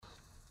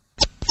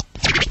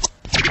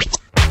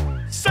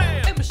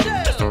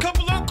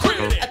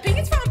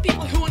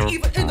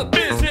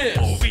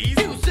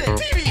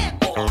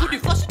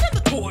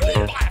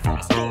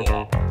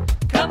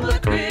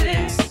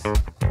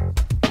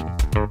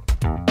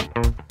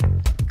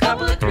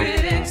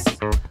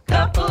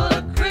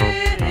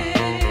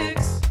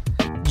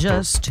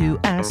just two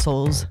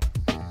assholes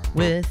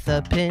with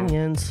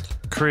opinions.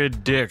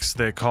 Crid-dicks,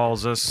 they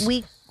calls us.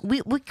 We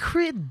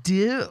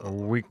critic.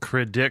 We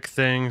critic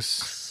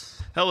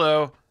things.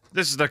 Hello,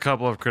 this is the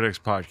Couple of Critics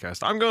podcast.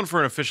 I'm going for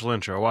an official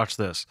intro. Watch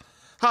this.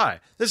 Hi,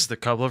 this is the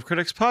Couple of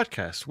Critics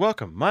podcast.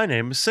 Welcome. My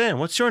name is Sam.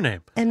 What's your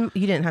name? And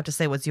you didn't have to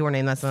say what's your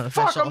name. That's not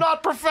official. Fuck, I'm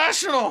not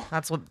professional.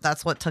 That's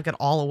what took it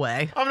all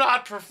away. I'm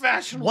not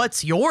professional.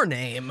 What's your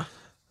name?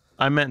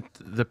 I meant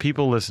the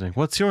people listening.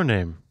 What's your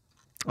name?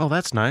 Oh,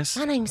 that's nice.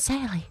 My name's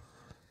Sally.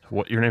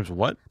 What? Your name's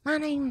what? My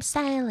name's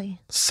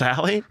Sally.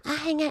 Sally? I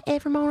hang out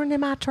every morning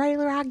in my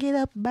trailer. I get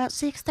up about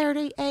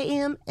 6:30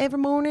 a.m. every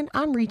morning.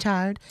 I'm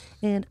retired,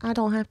 and I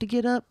don't have to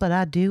get up, but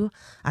I do.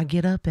 I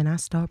get up and I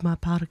start my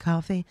pot of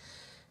coffee.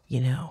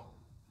 You know,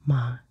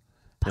 my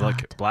pot You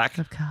like it black?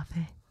 of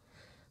coffee.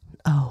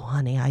 Oh,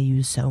 honey, I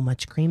use so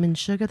much cream and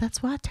sugar.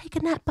 That's why I take a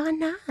nap by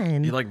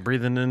 9. You like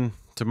breathing in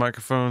to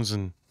microphones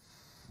and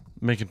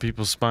making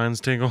people's spines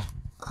tingle?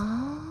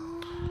 Oh,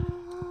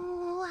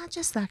 I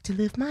just like to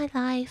live my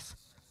life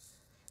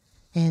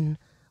and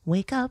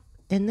wake up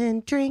and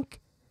then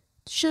drink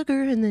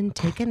sugar and then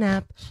take a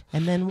nap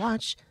and then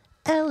watch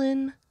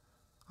Ellen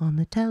on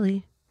the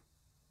telly.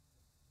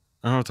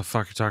 I don't know what the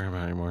fuck you're talking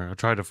about anymore. I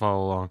tried to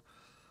follow along.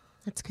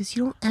 That's because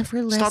you don't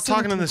ever listen. Stop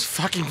talking in this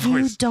fucking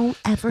voice. You don't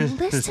ever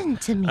listen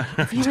to me.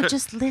 If you would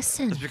just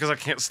listen. It's because I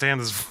can't stand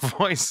this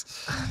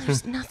voice. Oh,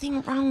 there's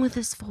nothing wrong with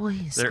this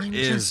voice. I'm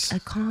is. just a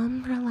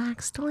calm,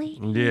 relaxed lady.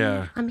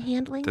 Yeah. I'm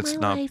handling That's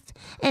my not- life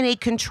in a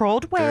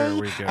controlled There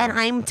way. we go. And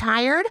I'm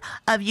tired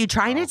of you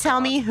trying to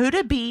tell me who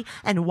to be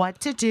and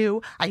what to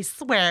do. I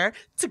swear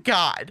to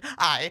God,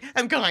 I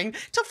am going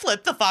to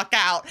flip the fuck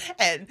out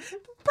and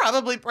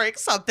probably break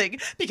something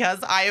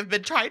because I have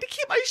been trying to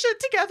keep my shit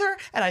together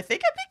and I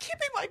think I've been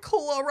keeping my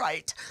cool all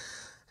right.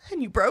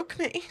 And you broke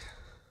me.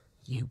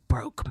 You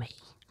broke me.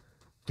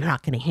 You're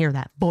not going to hear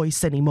that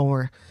voice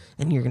anymore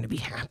and you're going to be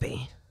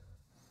happy.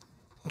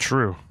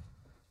 True.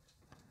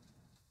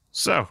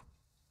 So,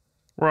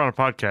 we're on a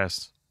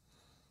podcast.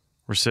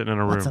 We're sitting in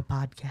a room. What's a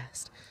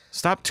podcast?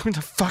 Stop doing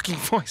the fucking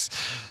voice.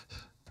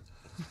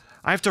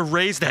 I have to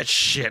raise that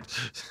shit.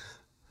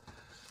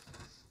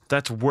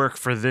 That's work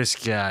for this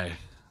guy.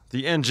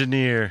 The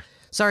engineer.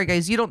 Sorry,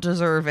 guys, you don't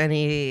deserve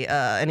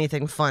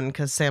anything fun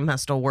because Sam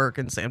has to work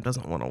and Sam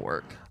doesn't want to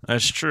work.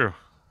 That's true.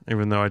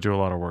 Even though I do a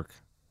lot of work.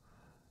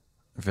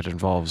 If it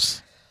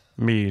involves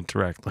me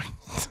directly.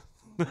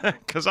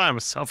 Because I'm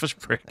a selfish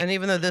prick. And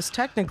even though this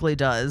technically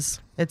does,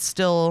 it's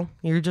still,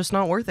 you're just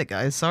not worth it,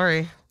 guys.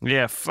 Sorry.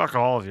 Yeah, fuck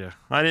all of you.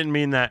 I didn't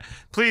mean that.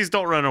 Please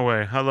don't run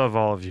away. I love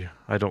all of you.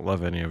 I don't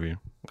love any of you.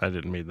 I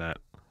didn't mean that.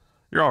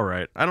 You're all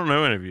right. I don't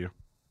know any of you.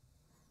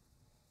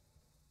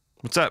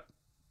 What's up?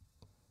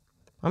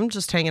 I'm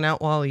just hanging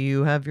out while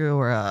you have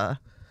your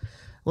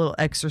little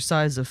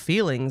exercise of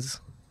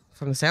feelings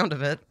from the sound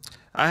of it.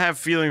 I have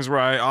feelings where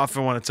I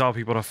often want to tell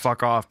people to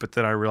fuck off, but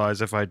then I realize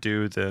if I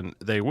do, then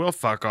they will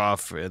fuck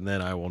off, and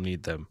then I will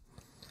need them.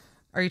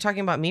 Are you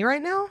talking about me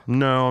right now?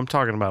 No, I'm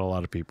talking about a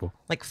lot of people.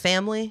 Like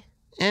family?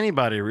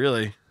 Anybody,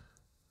 really.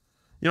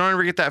 You don't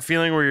ever get that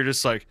feeling where you're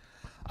just like,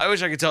 I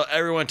wish I could tell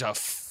everyone to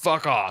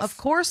fuck off. Of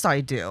course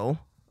I do.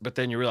 But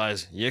then you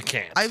realize you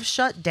can't. I've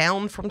shut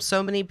down from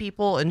so many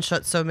people and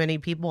shut so many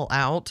people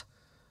out.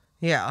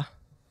 Yeah.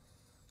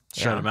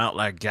 Shut them out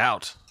like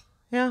gout.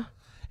 Yeah.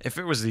 If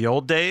it was the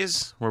old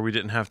days where we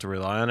didn't have to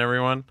rely on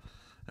everyone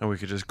and we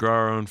could just grow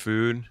our own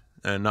food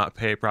and not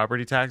pay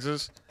property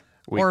taxes,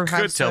 we Or have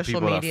could tell social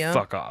people media. to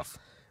fuck off.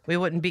 We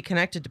wouldn't be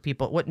connected to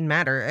people. It wouldn't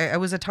matter. It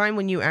was a time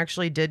when you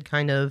actually did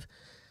kind of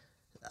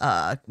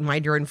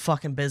mind your own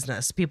fucking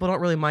business. People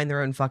don't really mind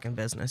their own fucking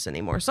business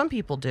anymore. Some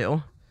people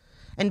do.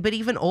 But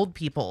even old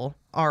people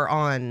are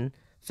on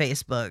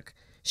Facebook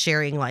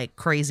sharing like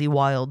crazy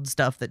wild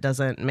stuff that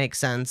doesn't make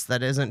sense,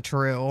 that isn't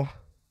true.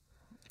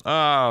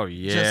 Oh,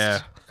 yeah.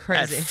 Just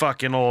crazy. That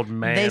fucking old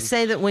man. They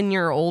say that when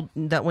you're old,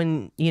 that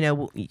when,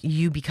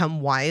 you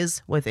become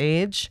wise with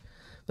age.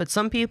 But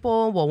some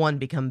people will, one,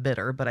 become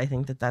bitter. But I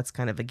think that that's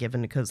kind of a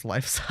given because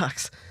life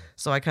sucks.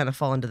 So I kind of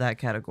fall into that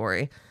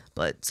category.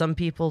 But some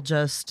people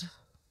just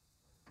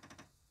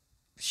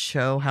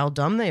show how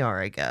dumb they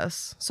are, I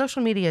guess.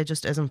 Social media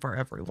just isn't for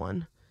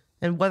everyone.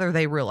 And whether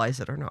they realize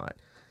it or not.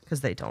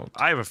 Because they don't.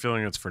 I have a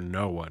feeling it's for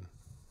no one.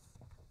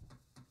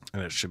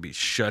 And it should be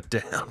shut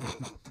down.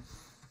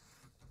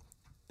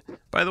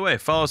 By the way,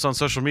 follow us on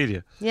social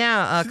media.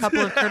 Yeah, a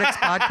Couple of Critics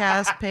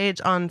podcast page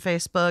on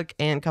Facebook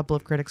and Couple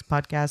of Critics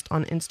podcast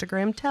on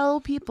Instagram.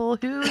 Tell people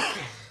who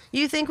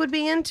you think would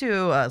be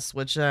into us,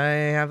 which I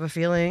have a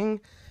feeling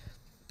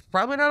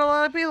probably not a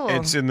lot of people.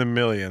 It's in the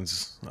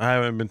millions. I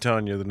haven't been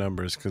telling you the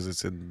numbers because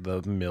it's in the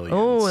millions.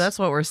 Oh, that's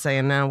what we're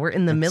saying now. We're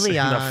in the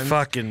millions. It's in the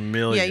fucking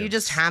millions. Yeah, you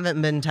just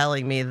haven't been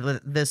telling me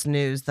this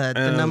news that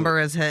the number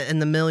is hit in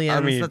the millions.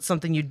 I mean, that's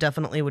something you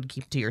definitely would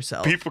keep to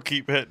yourself. People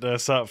keep hitting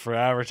us up for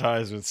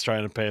advertisements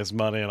trying to pay us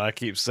money, and I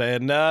keep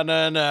saying,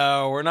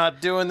 no, we're not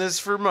doing this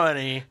for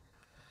money.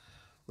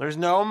 There's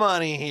no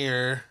money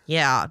here.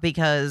 Yeah,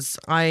 because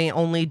I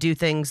only do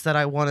things that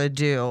I want to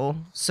do.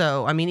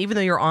 So, I mean, even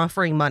though you're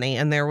offering money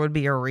and there would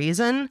be a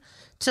reason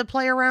to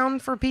play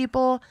around for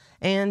people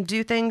and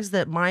do things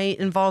that might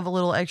involve a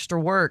little extra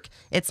work,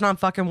 it's not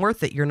fucking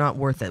worth it. You're not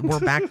worth it. We're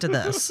back to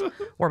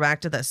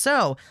this.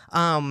 So,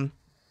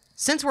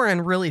 since we're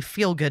in really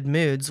feel-good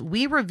moods,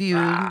 we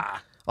reviewed...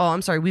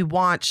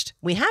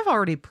 we have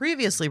already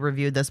previously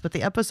reviewed this, but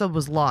the episode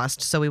was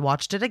lost, so we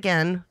watched it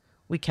again.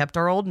 We kept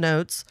our old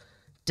notes,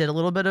 did a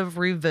little bit of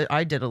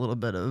I did a little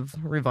bit of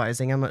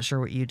revising. I'm not sure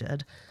what you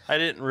did. I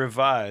didn't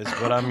revise,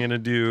 but I'm gonna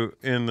do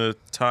in the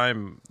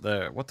time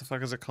what the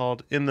fuck is it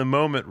called? In the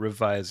moment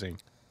revising.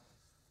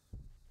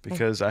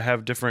 Because I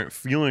have different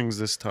feelings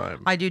this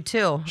time. I do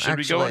too. Should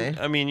we go in?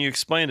 I mean, you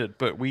explained it,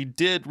 but we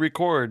did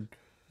record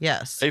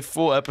yes, a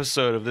full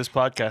episode of this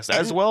podcast,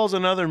 as well as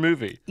another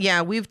movie.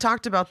 Yeah, we've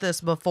talked about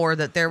this before,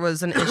 that there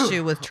was an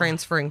issue with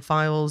transferring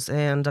files,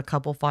 and a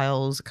couple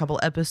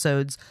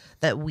episodes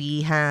that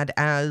we had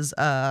as,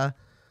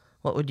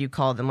 what would you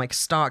call them? Like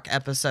stock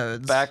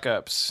episodes.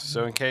 Backups.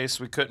 So in case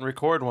we couldn't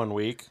record one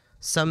week.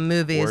 Some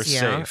movies, we're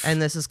safe.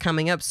 And this is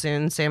coming up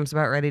soon. Sam's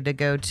about ready to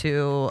go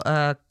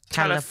to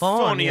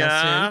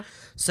California soon.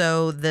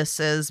 So this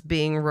is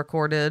being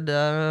recorded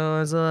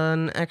as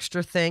an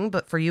extra thing,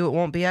 but for you it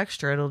won't be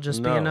extra. It'll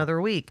just be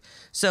another week.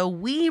 So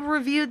we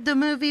reviewed the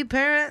movie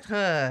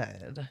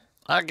Parenthood.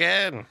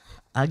 Again.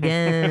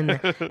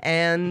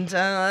 And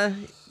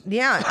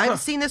yeah, I've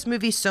seen this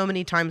movie so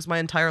many times my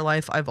entire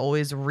life. I've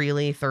always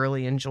really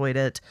thoroughly enjoyed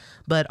it.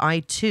 But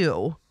I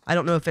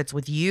don't know if it's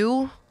with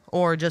you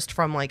or just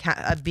from like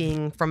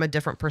being from a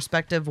different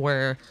perspective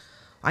where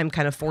I'm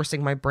kind of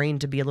forcing my brain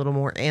to be a little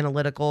more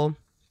analytical.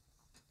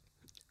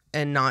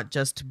 And not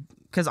just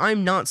because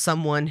I'm not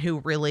someone who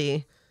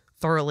really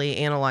thoroughly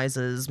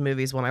analyzes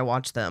movies when I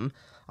watch them.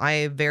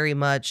 I very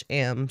much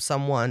am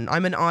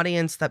I'm an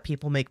audience that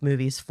people make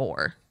movies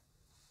for.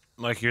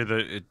 Like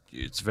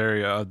it's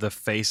very the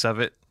face of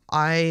it.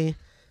 I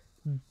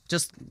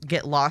just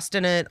get lost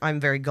in it. I'm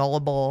very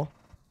gullible.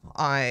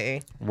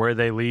 Where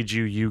they lead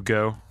you, you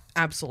go.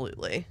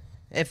 Absolutely.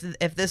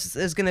 If this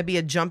is going to be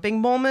a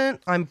jumping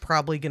moment, I'm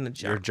probably going to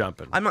jump. You're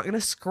jumping. I'm not going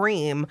to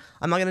scream.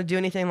 I'm not going to do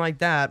anything like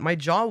that. My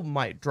jaw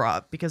might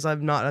drop because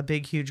I'm not a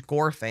big, huge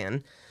gore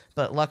fan.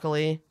 But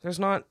luckily, there's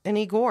not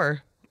any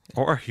gore.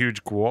 Or a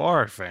huge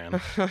Gwar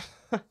fan.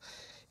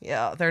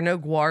 Yeah, there are no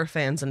Gwar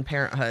fans in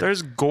Parenthood.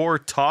 There's gore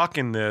talk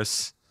in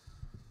this.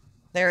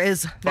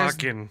 There's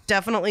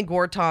definitely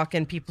gore talk,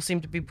 and people seem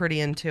to be pretty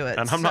into it.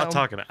 And I'm not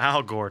talking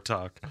Al Gore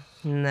talk.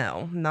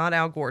 No, not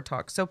Al Gore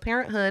talk. So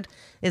Parenthood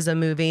is a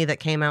movie that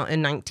came out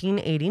in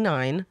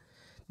 1989.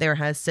 There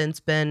has since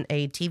been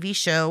a TV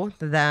show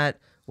that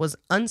was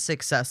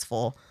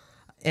unsuccessful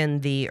in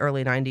the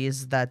early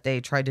 90s that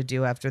they tried to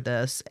do after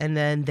this. And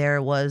then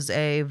there was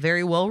a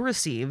very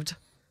well-received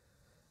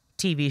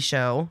TV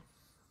show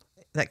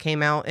that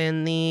came out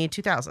in the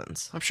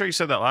 2000s. I'm sure you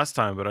said that last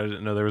time, but I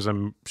didn't know there was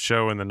a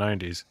show in the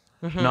 90s.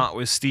 Mm-hmm. Not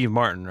with Steve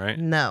Martin, right?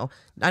 No.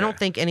 Okay. I don't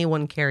think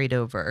anyone carried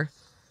over.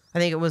 I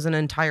think it was an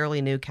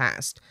entirely new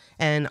cast.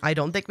 And I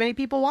don't think many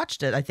people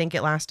watched it. I think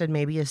it lasted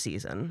maybe a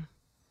season.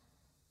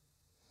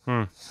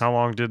 How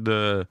long did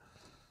the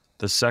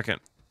second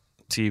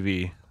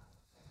TV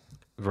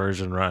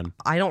version run?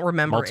 I don't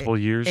remember. Multiple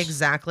years?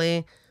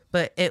 Exactly.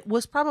 But it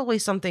was probably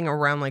something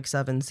around like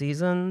 7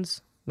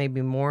 seasons.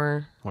 Maybe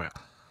more. Well,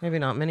 maybe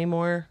not many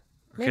more.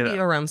 Maybe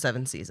around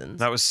 7 seasons.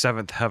 That was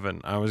Seventh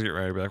Heaven. I was getting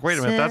ready to be like, wait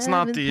a minute, that's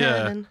not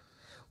the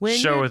when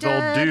show with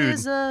old dude.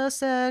 Is a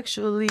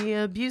sexually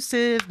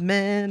abusive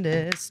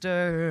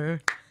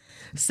minister.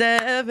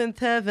 Seventh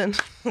Heaven.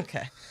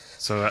 Okay.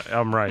 So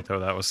I'm right, though.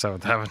 That was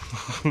Seventh Heaven.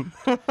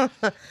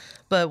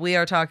 But we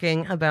are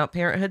talking about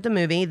Parenthood, the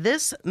movie.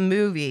 This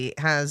movie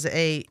has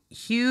a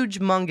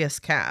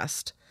humongous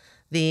cast.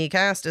 The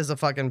cast is a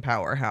fucking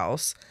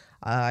powerhouse.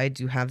 I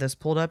do have this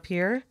pulled up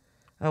here.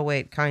 Oh,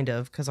 wait, kind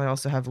of, because I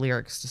also have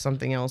lyrics to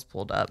something else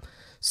pulled up.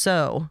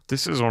 So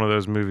this is one of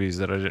those movies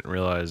that I didn't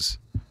realize.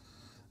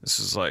 This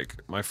is like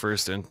my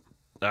first,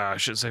 I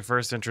shouldn't say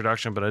first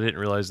introduction, but I didn't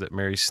realize that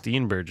Mary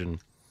Steenburgen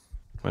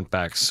went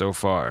back so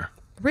far.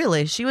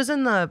 Really? She was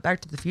in the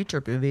Back to the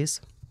Future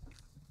movies.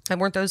 And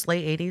weren't those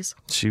late 80s?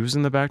 She was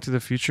in the Back to the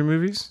Future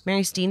movies?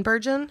 Mary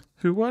Steenburgen?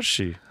 Who was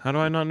she? How do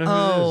I not know who it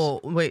is? Oh,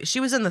 wait. She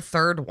was in the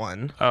third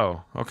one.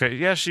 Oh, okay.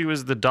 Yeah, she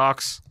was the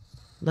Doc's.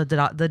 The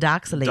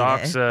Doc's lady.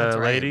 Doc's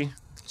lady? Right.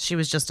 She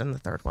was just in the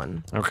third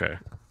one. Okay.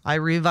 I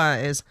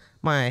revise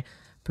my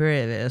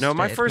previous No,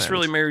 my statement. first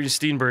really Mary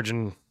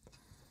Steenburgen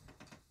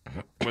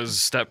was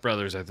Step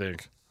Brothers, I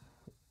think.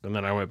 And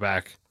then I went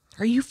back.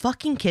 Are you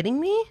fucking kidding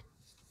me?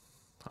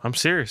 I'm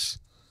serious.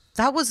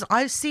 That was,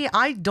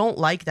 I don't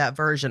like that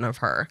version of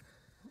her.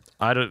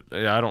 I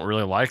don't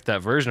really like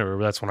that version of her,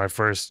 but that's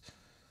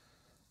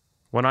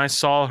when I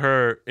saw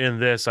her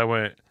in this, I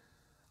went,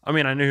 I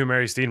mean, I knew who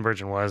Mary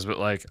Steenburgen was, but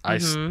like,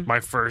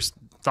 my first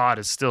thought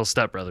is still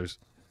Step Brothers.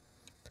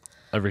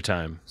 Every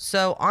time.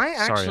 So I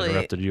actually... Sorry, I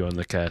interrupted you on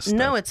the cast.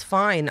 No, it's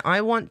fine.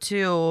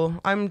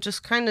 I'm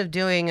just kind of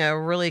doing a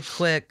really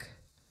quick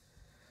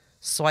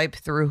swipe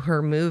through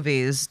her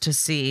movies to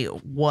see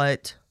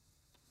what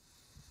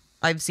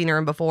I've seen her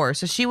in before.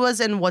 So she was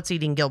in What's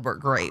Eating Gilbert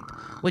Grape,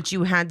 which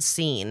you had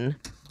seen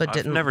but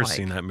didn't I've never like.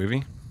 seen that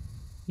movie.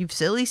 You've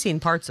silly seen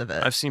parts of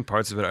it. I've seen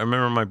parts of it. I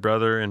remember my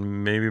brother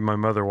and maybe my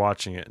mother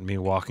watching it and me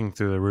walking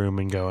through the room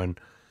and going,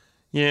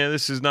 yeah,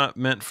 this is not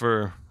meant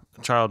for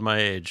a child my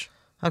age.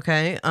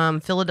 Okay.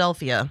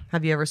 Philadelphia.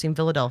 Have you ever seen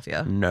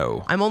Philadelphia?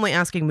 No. I'm only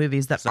asking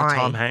movies that, that I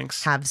Tom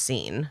Hanks? have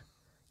seen.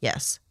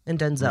 Yes. And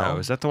Denzel. No,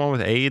 is that the one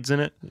with AIDS in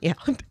it? Yeah.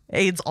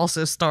 AIDS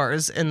also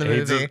stars in the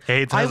AIDS movie.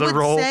 AIDS has I a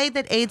role? would say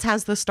that AIDS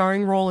has the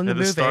starring role in the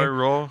movie. The starring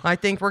role? I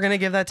think we're going to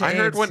give that to I AIDS.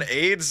 heard when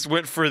AIDS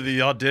went for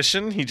the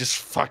audition, he just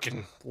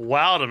fucking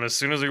wowed him as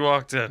soon as he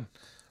walked in.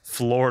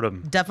 Floored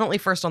him. Definitely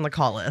first on the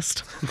call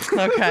list.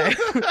 Okay.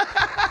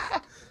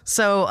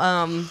 So,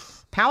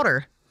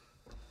 Powder.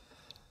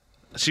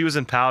 She was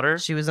in Powder?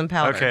 She was in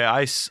Powder. Okay,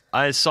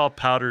 I saw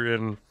Powder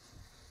in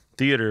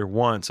theater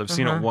once. I've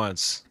seen it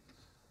once.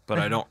 But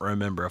I don't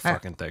remember a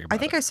fucking thing about it. I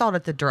think I saw it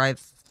at the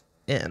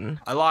drive-in.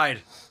 I lied.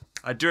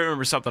 I do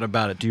remember something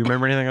about it. Do you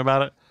remember anything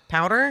about it?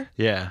 Powder?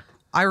 Yeah.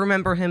 I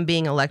remember him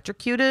being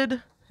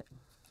electrocuted.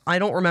 I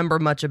don't remember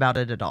much about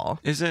it at all.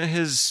 Wasn't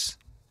his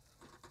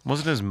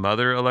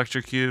mother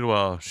electrocuted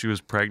while she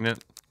was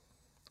pregnant?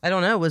 I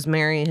don't know. Was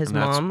Mary his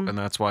mom? And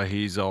that's why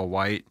he's all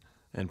white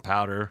and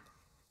powder.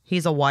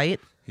 He's a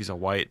white? He's a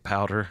white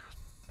powder.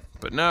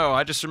 But no,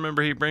 I just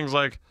remember he brings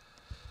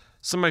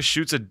somebody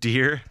shoots a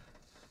deer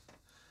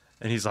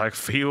and he's like,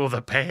 feel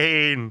the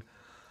pain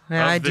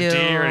Yeah, of the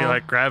deer. And he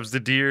grabs the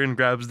deer and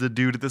grabs the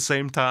dude at the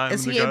same time.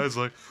 Is and he the guy's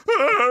like,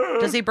 ah!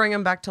 Does he bring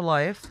him back to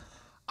life?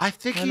 I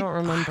don't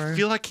remember. I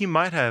feel like he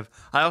might have.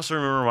 I also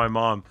remember my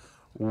mom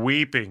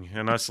weeping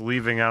and us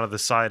leaving out of the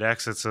side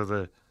exits of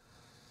the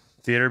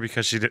theater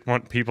because she didn't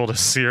want people to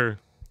see her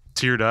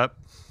teared up.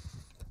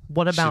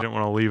 What She about didn't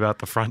want to leave out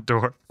the front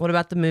door.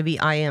 the movie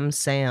I Am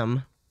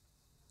Sam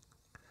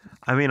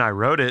I mean, I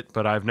wrote it,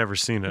 but I've never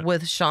seen it.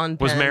 with Sean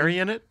Penn? Was Mary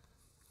in it?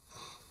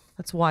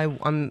 That's why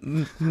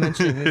I'm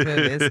mentioning these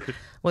movies.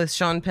 With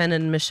Sean Penn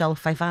and Michelle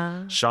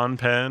Pfeiffer. Sean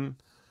Penn?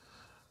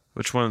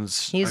 Which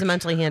one's... He's a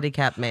mentally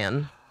handicapped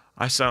man.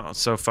 I sound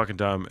so fucking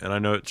dumb, and I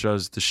know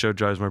the show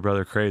drives my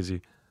brother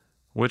crazy.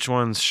 Which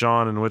one's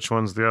Sean and which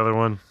one's the other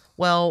one?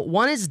 Well,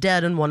 one is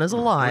dead and one is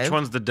alive. Which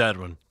one's the dead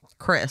one?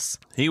 Chris.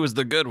 He was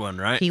the good one,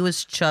 right? He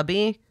was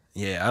chubby.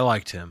 Yeah, I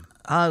liked him.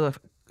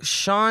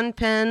 Sean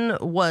Penn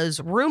was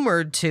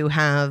rumored to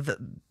have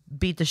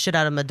beat the shit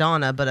out of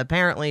Madonna, but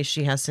apparently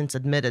she has since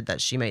admitted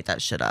that she made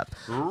that shit up.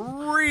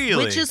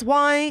 Really? Which is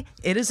why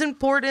it is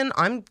important.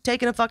 I'm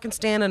taking a fucking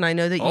stand, and I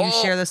know that you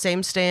share the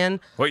same stand.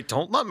 Wait,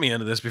 don't let me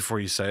into this before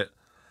you say it.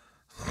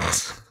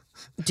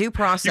 Due You can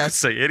process.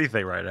 say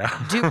anything right now.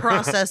 Due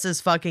process is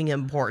fucking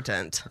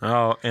important.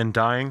 Oh, and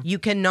dying? You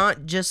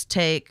cannot just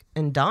take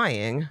and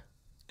dying.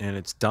 And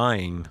it's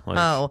dying. Like,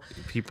 Oh.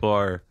 people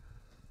are...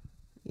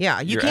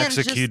 Yeah, you You're can't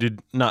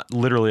executed, not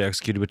literally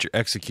executed, but you're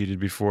executed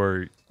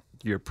before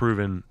you're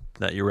proven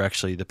that you're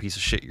actually the piece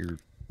of shit you're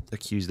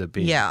accused of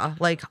being. Yeah,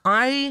 like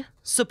I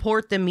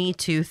support the Me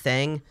Too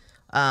thing,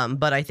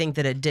 but I think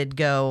that it did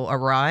go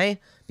awry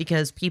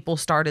because people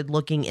started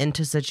looking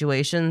into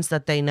situations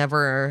that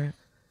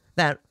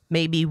that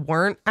maybe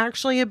weren't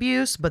actually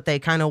abuse, but they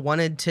kind of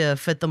wanted to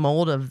fit the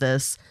mold of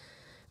this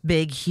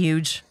big,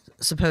 huge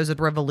supposed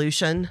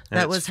revolution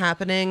that was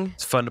happening.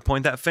 It's fun to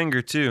point that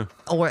finger, too.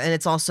 And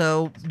it's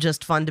also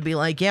just fun to be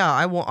like, yeah,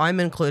 I'm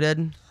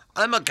included.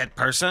 I'm a good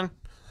person.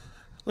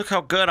 Look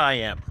how good I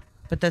am.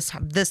 But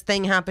this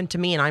thing happened to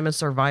me and I'm a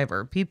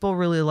survivor. People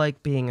really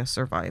like being a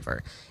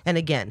survivor. And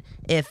again,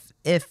 if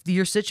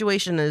your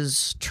situation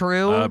is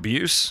true,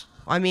 Abuse?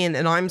 I mean,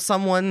 and I'm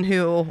someone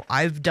who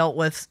I've dealt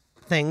with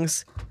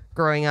things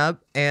growing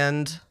up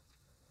and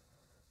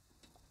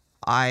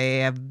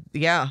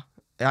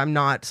I'm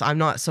not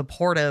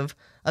supportive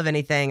of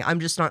anything. I'm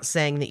just not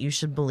saying that you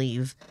should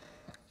believe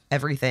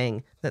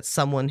everything that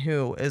someone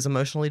who is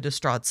emotionally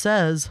distraught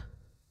says.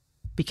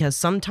 Because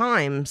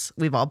sometimes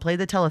we've all played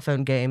the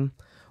telephone game.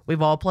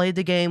 We've all played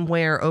the game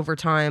where over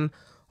time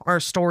our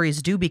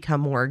stories do become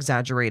more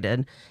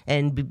exaggerated.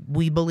 And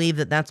we believe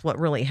that that's what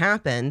really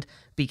happened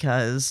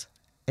because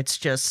it's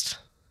just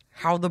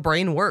how the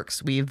brain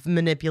works. We've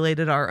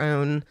manipulated our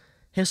own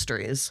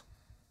histories.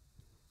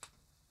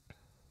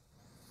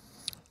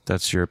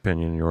 That's your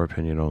opinion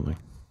only.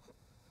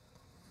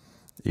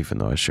 Even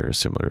though I share a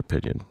similar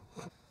opinion.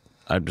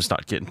 I'm just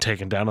not getting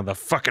taken down in the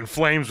fucking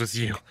flames with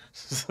you.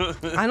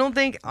 I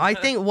think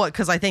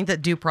that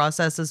due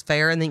process is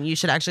fair and that you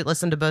should actually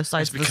listen to both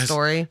sides of the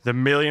story. The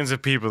millions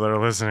of people that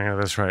are listening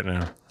to this right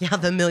now. Yeah,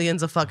 the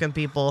millions of fucking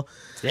people.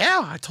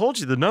 Yeah, I told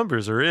you the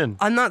numbers are in.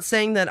 I'm not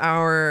saying that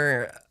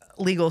our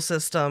legal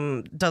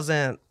system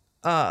doesn't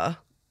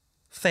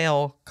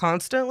fail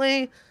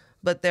constantly,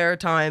 but there are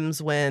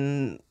times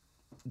when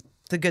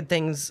the good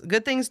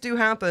things do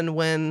happen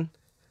when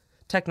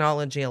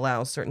technology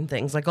allows certain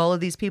things, like all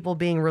of these people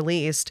being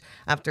released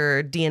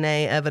after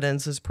DNA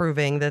evidence is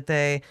proving that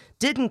they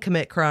didn't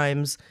commit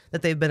crimes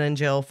that they've been in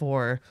jail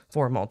for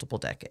multiple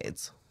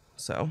decades.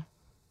 So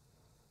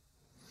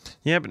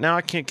Yeah, but now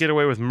I can't get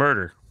away with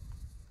murder.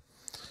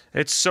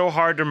 It's so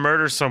hard to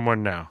murder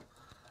someone now.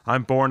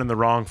 I'm born in the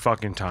wrong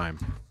fucking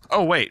time.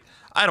 Oh, wait.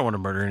 I don't want to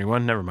murder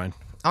anyone. Never mind.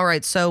 All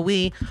right, so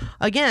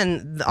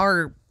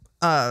our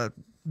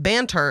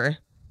banter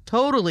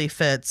totally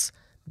fits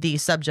the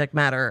subject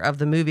matter of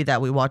the movie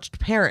that we watched,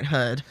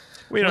 Parenthood.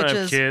 We don't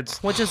have kids.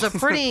 Which is a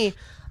pretty,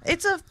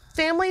 it's a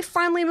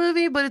family-friendly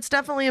movie, but it's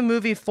definitely a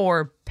movie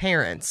for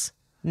parents,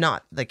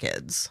 not the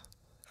kids.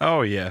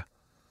 Oh, yeah.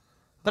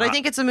 But I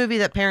think it's a movie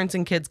that parents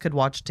and kids could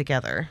watch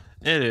together.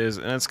 It is,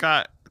 and it's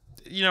got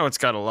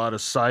a lot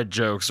of side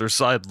jokes or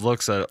side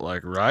looks at it,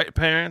 like, right,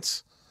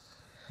 parents?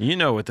 You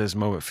know what this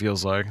moment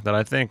feels like, that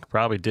I think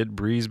probably did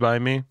breeze by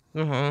me.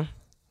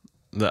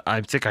 Mm-hmm.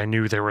 I think I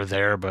knew they were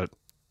there, but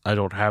I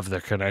don't have the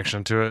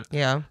connection to it.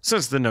 Yeah.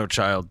 Since the no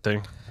child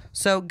thing.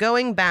 So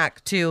going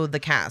back to the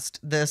cast,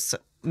 this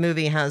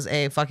movie has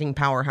a fucking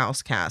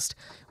powerhouse cast.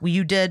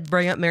 You did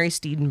bring up Mary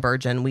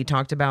Steenburgen. We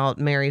talked about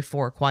Mary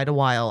for quite a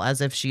while as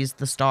if she's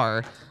the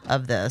star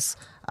of this.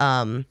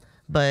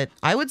 But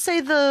I would say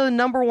the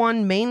number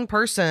one main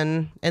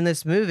person in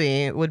this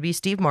movie would be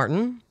Steve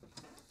Martin,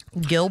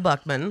 Gil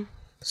Buckman.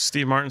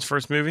 Steve Martin's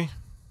first movie?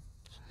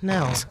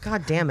 No.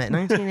 God damn it.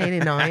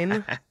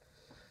 1989.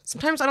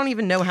 Sometimes I don't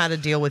even know how to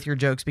deal with your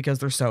jokes because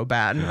they're so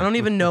bad. I don't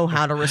even know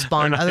how to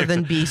respond other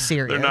than be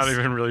serious. They're not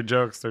even really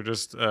jokes. They're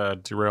just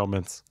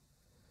derailments.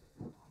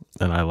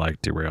 And I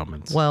like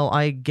derailments. Well,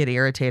 I get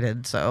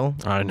irritated, so.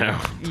 I know.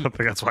 I think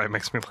that's why it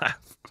makes me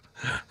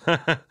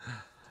laugh.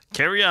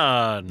 Carry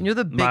on. You're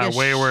the biggest my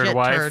wayward shit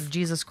wife. turd.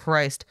 Jesus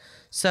Christ.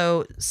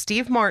 So,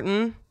 Steve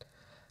Martin,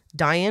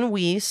 Diane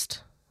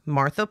Wiest,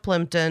 Martha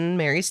Plimpton,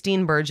 Mary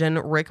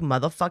Steenburgen, Rick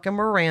motherfucking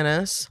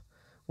Moranis.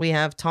 We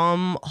have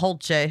Tom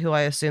Holtze, who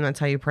I assume that's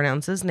how you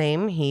pronounce his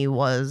name. He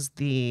was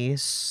the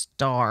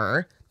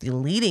star, the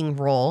leading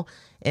role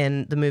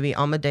in the movie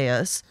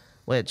Amadeus,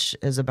 which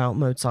is about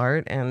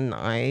Mozart, and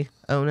I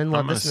own and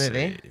love this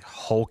movie.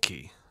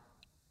 Holke.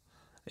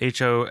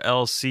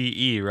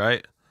 Holce,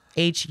 right?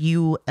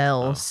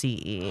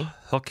 Hulce.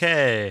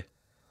 Okay.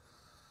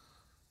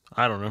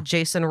 I don't know.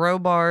 Jason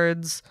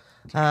Robards.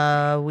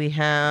 We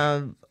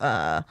have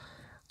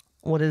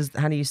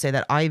how do you say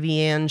that?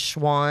 Ivy Ann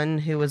Schwan,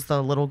 who was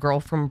the little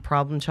girl from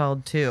Problem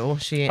Child 2.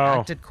 She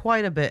acted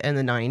quite a bit in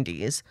the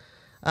 90s.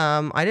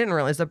 I didn't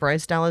realize that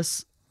Bryce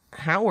Dallas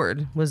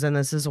Howard was in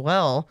this as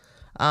well.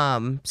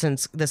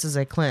 Since this is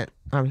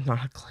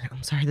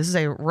this is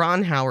a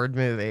Ron Howard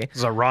movie. This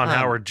is a Ron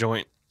Howard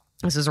joint.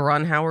 This is a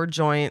Ron Howard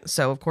joint.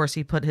 So, of course,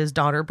 he put his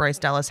daughter, Bryce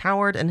Dallas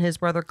Howard, and his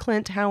brother,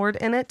 Clint Howard,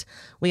 in it.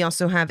 We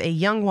also have a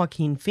young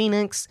Joaquin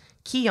Phoenix,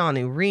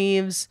 Keanu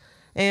Reeves,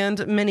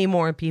 and many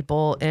more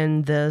people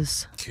in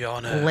this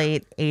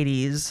late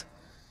 80s,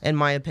 in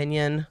my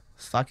opinion,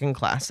 fucking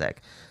classic.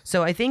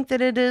 So I think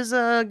that it is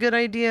a good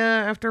idea,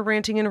 after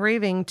ranting and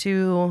raving,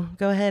 to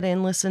go ahead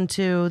and listen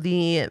to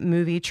the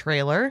movie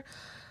trailer.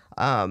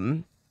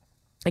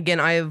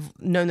 Again, I've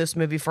known this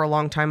movie for a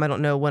long time. I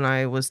don't know when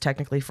I was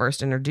technically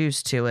first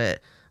introduced to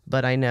it,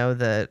 but I know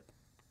that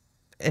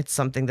it's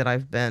something that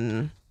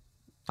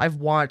I've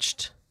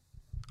watched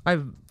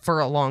for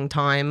a long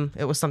time.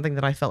 It was something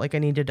that I felt like I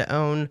needed to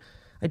own.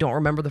 I don't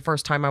remember the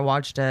first time I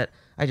watched it.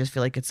 I just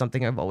feel like it's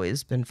something I've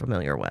always been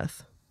familiar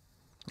with.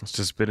 It's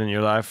just been in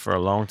your life for a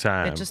long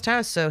time. It just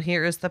has. So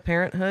here is the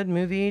Parenthood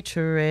movie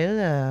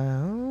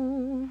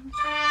trailer.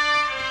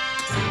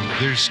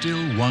 There's still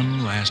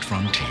one last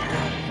frontier.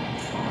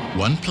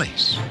 One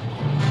place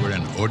where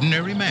an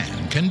ordinary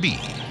man can be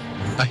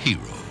a hero.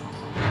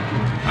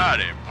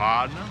 Howdy,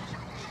 partner.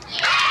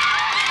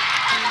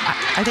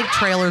 I think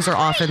trailers are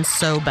often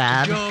so A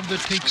bad. job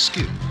that takes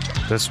skill,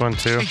 This one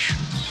too.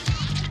 patience,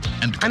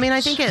 and I mean,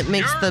 I think it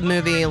makes the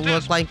movie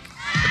look like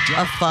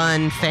a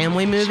fun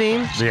family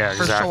movie. Yeah,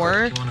 for exactly.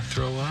 sure. You want to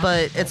throw up?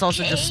 But it's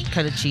also just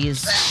kind of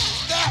cheese.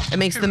 It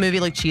makes the movie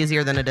look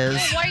cheesier than it is.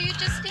 Why are you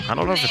just standing I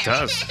don't know if it there?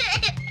 does.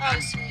 Oh,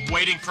 sweet.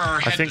 Waiting for her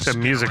I head think to the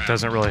music spin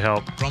doesn't really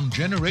help. From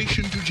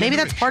generation to generation. Maybe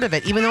that's part of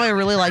it. Even though I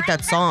really like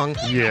that song,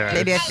 Yeah.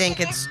 maybe I think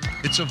it's.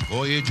 It's a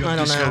voyage of I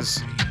don't know.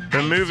 Because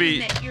the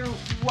movie, That you're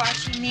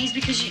watching these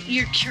because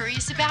you're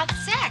curious about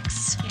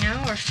sex,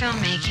 or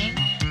filmmaking.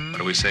 What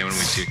do we say when we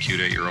see a cute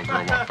 8-year-old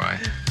girl walk by?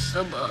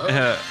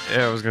 yeah,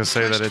 I was gonna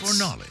say that Quest it's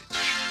for knowledge.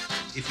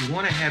 If you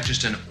want to have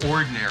just an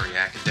ordinary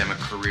academic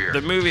career,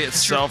 the movie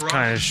itself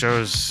kind of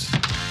shows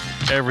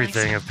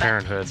everything of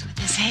parenthood.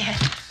 Is it?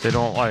 They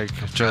don't like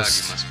drug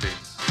just it must be.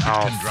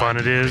 how Can drive fun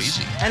it you is.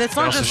 crazy. And it's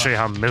They not also just. show you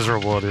how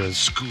miserable it is.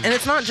 School. And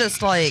it's not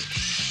just like.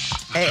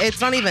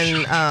 It's not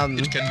even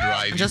It can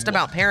drive just you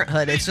about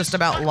parenthood. It's just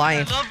about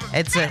life.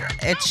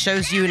 It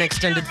shows you an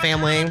extended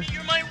family,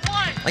 like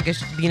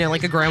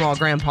like a grandma,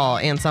 grandpa,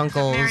 aunts, Married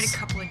uncles, a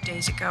couple of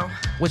days ago.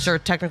 which are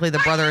technically the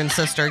brother and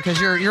sister, because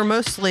you're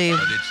mostly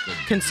But it's the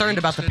concerned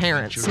about the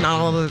parents,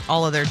 not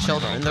all of their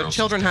children. Their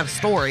children have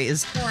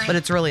stories, but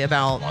it's really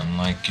about One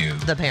like you.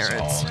 the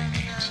parents.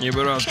 Yeah, but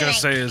what I was gonna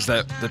say is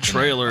that the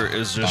trailer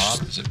is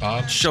just Is it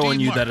Bob?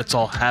 showing you that it's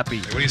all happy.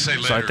 What do you say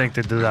So I later? think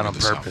they did that on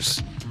This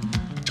purpose.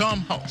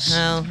 Tom Hulse.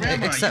 Well,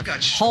 Grandma, except you got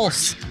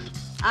Hulse.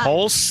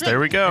 Pulse, there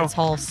we go. It's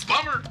Hulse.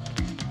 Bummer.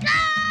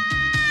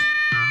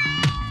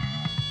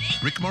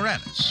 Rick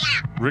Moranis,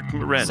 Rick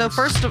Moranis. So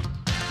first,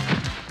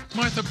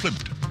 Martha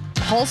Plimpton,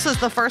 Pulse is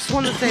the first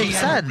one that they Leanna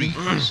said.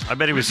 Reeves, I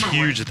bet he was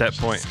huge at that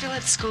point. Still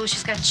at school,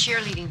 she's got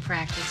cheerleading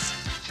practice.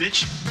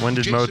 Bitch. When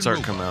did Jason Mozart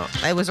Momoa. come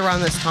out? It was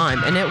around this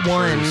time, and it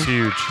won He was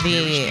huge.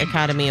 the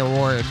Academy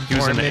Award He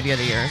was for in Movie of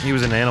the Year. He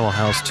was in Animal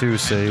House too,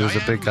 so he was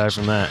a big guy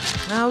from that.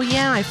 Oh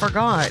yeah, I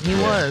forgot. He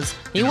was.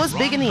 He was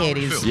big in the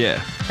 80s.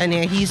 Yeah. And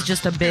yeah, he's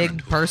just a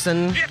big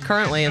person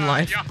currently in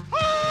life.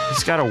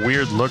 He's got a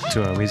weird look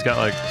to him. He's got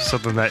like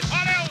something that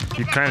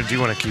you kind of do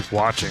want to keep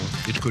watching,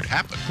 it could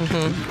happen.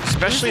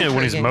 especially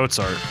when he's intriguing.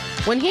 Mozart.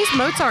 When he's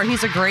Mozart,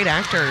 he's a great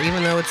actor,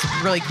 even though it's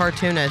really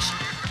cartoonish.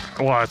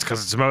 Well, it's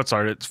because it's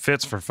Mozart. It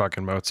fits for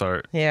fucking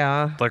Mozart.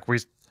 Yeah. Like when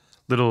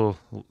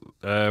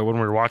we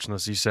were watching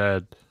this, you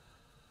said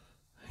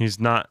he's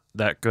not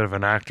that good of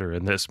an actor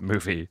in this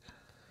movie.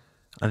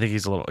 I think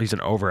he's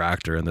an over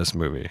actor in this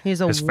movie.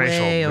 He's a His way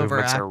facial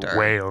movements over-actor. are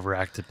way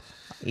overacted.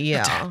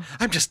 Yeah.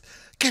 I'm just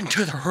getting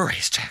to the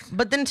racetrack.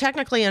 But then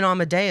technically in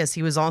Amadeus,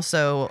 he was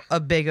also a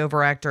big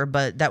overactor,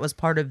 but that was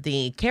part of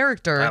the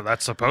character. Yeah,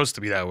 that's supposed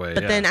to be that way.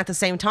 But yeah. then at the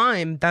same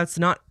time, that's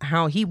not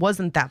how he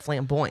wasn't that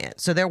flamboyant.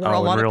 So there were a Oh,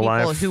 in lot of real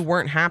people life? who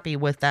weren't happy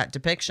with that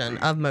depiction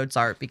of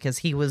Mozart because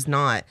he was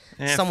not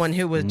someone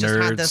who was just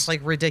had nerds. this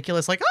like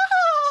ridiculous like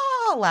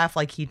laugh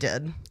like he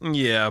did.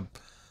 Yeah,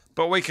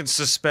 but we can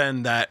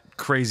suspend that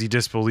crazy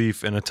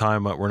disbelief in a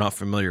time that we're not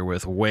familiar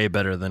with way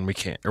better than we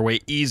can, or way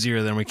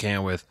easier than we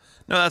can with.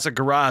 No, that's a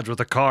garage with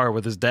a car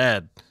with his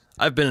dad.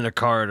 I've been in a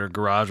car at a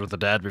garage with a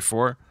dad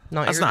before.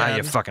 Not That's your not how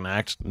you dad. fucking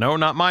act. No,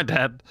 not my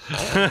dad.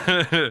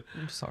 I'm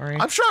sorry.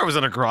 I'm sure I was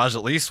in a garage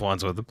at least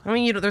once with him. I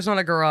mean, there's not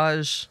a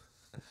garage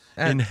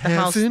at In the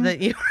house heaven?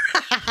 that you.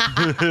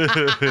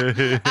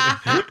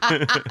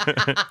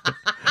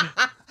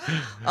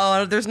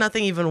 Oh, there's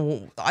nothing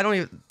even.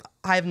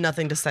 I have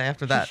nothing to say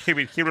after that.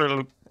 I'm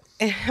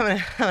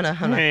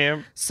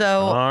gonna. So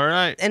All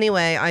right.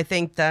 anyway, I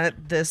think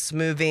that this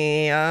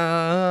movie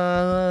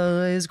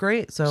is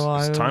great. So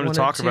I time to wanted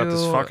talk about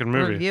this fucking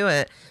movie. Review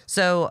it.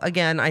 So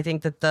again, I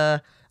think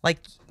that like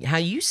how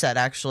you said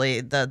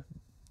actually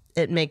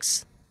it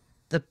makes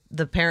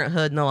the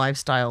parenthood and the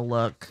lifestyle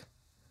look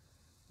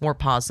more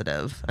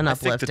positive and I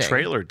think uplifting. the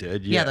trailer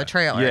did. Yeah, the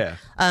trailer. Yeah.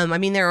 I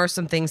mean, there are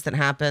some things that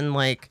happen,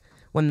 like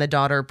when the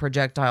daughter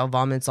projectile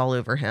vomits all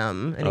over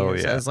him, and Oh, he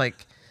yeah. says like,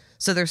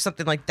 so there's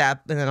something like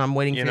that, and then I'm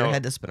waiting You for your know,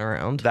 head to spin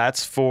around.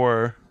 That's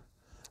for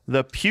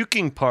the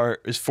puking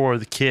part is for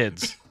the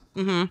kids.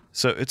 Mm-hmm.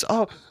 So it's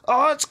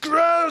it's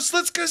gross.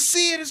 Let's go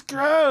see it. It's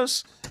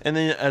gross. And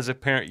then as a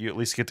parent, you at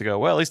least get to go.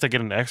 Well, at least I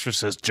get an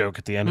Exorcist joke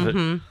at the end of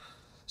it.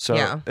 So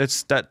Yeah.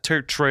 it's that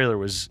trailer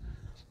was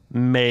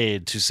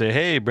made to say,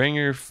 hey, bring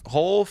your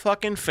whole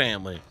fucking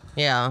family.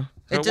 Yeah.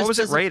 What was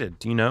it rated?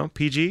 Do you know?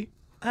 PG?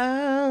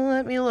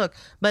 Let me look.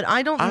 But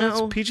I don't I don't know.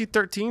 know. It's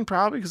PG-13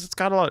 probably because it's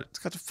got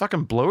the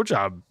fucking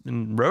blowjob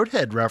and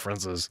Roadhead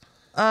references.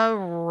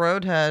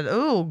 Roadhead.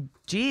 Oh,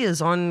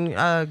 geez. On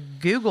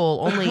Google,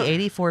 only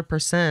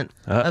 84%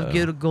 of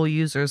Google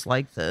users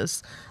like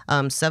this.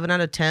 7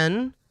 out of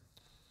 10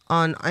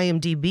 on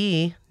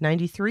IMDb.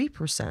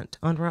 93%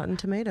 on Rotten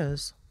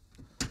Tomatoes.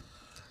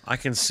 I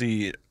can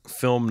see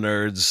film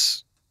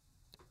nerds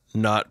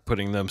not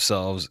putting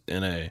themselves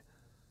in a...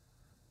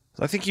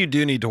 I think you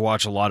do need to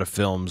watch a lot of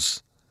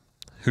films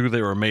who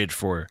they were made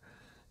for.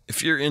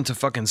 If you're into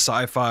fucking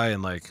sci-fi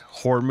and like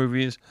horror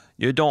movies,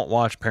 you don't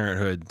watch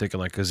Parenthood thinking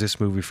like, is this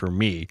movie for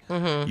me?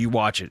 Mm-hmm. You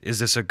watch it. Is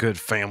this a good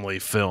family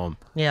film?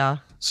 Yeah.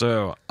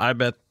 So I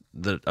bet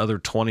the other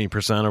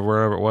 20% of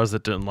wherever it was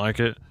that didn't like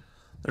it,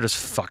 they're just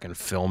fucking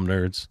film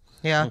nerds.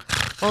 Yeah.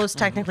 Well, it's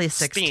technically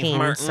 16,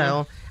 Martin.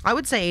 so I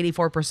would say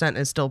 84%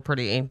 is still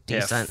pretty Yeah,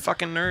 decent.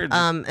 fucking nerds.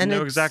 And no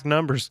it's- exact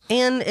numbers.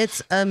 And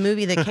it's a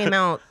movie that came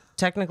out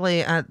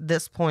technically at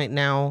this point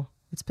now.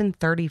 It's been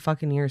 30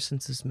 fucking years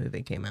since this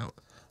movie came out.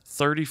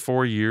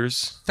 34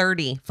 years.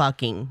 30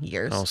 fucking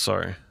years. Oh,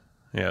 sorry.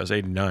 Yeah, it was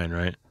 89,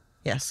 right?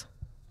 Yes.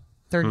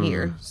 30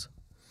 years.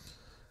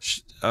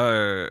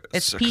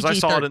 It's Because I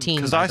saw it PG-13,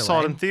 because by I the saw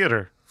it way. in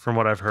theater, from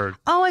what I've heard.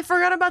 Oh, I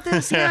forgot about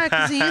this. Yeah,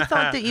 because you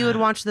thought that you would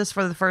watch this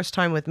for the first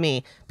time with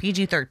me.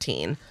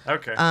 PG-13.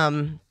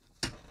 Okay.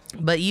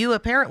 But you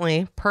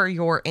apparently, per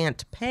your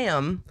Aunt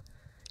Pam,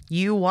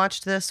 you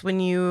watched this when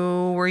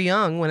you were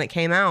young when it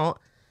came out,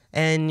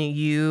 and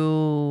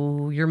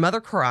your mother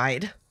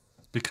cried.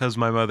 Because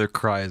my mother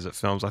cries at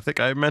films. I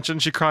think I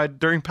mentioned she cried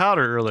during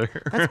Powder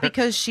earlier. That's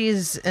because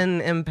she's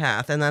an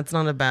empath, and that's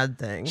not a bad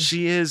thing.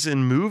 She is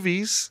in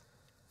movies.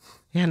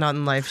 Yeah, not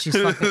in life. She's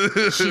a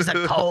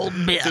cold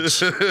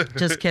bitch.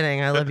 Just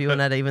kidding. I love you,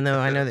 Annetta, even though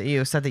I know that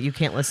you said that you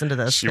can't listen to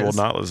this. She will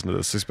not listen to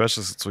this,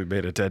 especially since we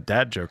made a dead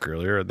dad joke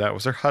earlier, and that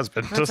was her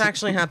husband. That's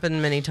actually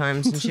happened many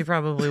times, and she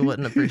probably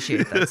wouldn't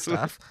appreciate that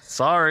stuff.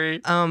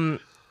 Sorry.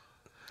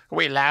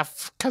 We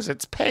laugh because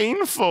it's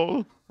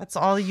painful. That's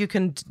all you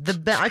can.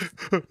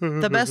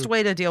 The best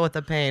way to deal with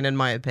the pain, in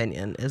my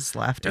opinion, is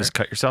laughter. Just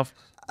cut yourself.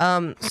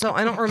 So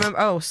I don't remember.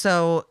 Oh,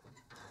 so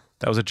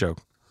That was a joke.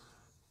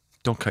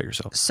 Don't cut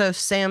yourself.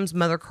 Sam's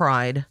mother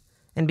cried,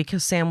 and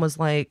because Sam was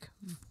like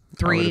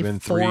That would've 3, been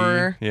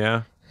 4,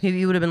 Yeah.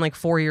 You would have been like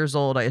 4 years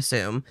old, I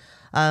assume.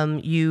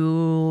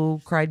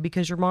 You cried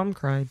because your mom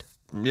cried.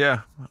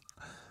 Yeah.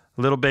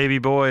 Little baby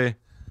boy,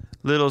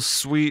 little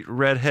sweet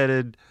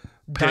redheaded,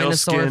 pale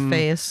skin,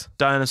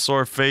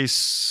 dinosaur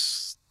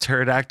face,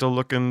 pterodactyl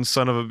looking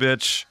son of a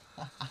bitch.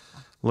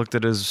 Looked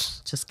at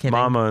his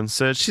mama and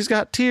said, "She's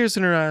got tears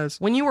in her eyes."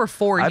 When you were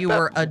 4, you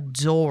were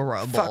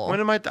adorable. Fuck, when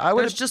am I?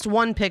 There's just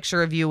one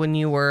picture of you when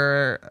you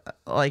were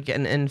like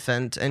an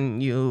infant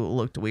and you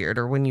looked weird,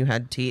 or when you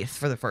had teeth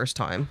for the first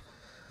time.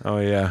 Oh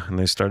yeah, and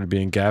they started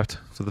being gapped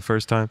for the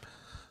first time.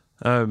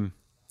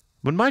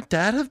 Would my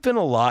dad have been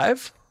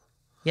alive?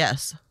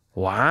 Yes.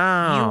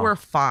 Wow. You were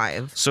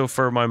 5. So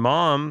for my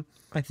mom,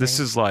 I think.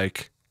 this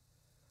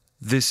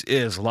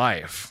is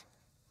life.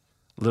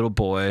 Little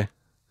boy.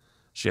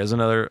 She has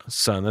another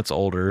son that's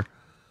older.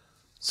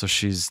 So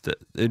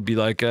it'd be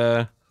like,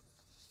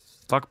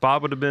 fuck,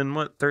 Bob would have been,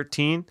 what,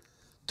 13,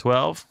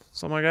 12,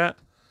 something like that?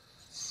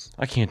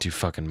 I can't do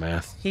fucking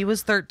math. He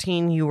was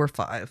 13, you were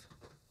 5.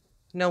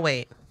 No,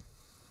 wait.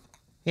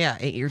 Yeah,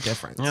 8-year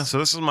difference. Yeah, so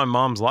this is my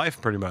mom's life,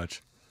 pretty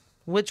much.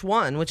 Which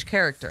one? Which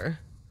character?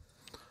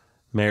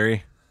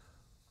 Mary.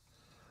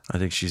 I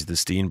think she's the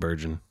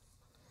Steenburgen.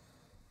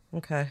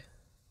 Okay.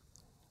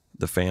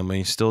 The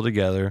family still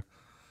together.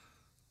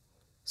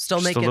 Still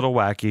just making a little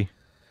wacky.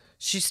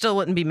 She still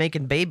wouldn't be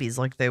making babies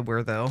like they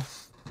were, though.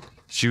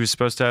 She was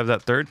supposed to have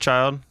that third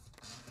child,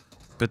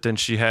 but then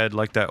she had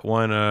like that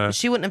one.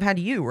 She wouldn't have had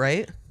you,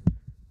 right?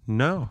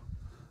 No,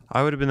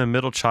 I would have been the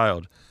middle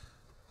child,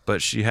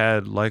 but she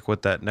had like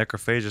what that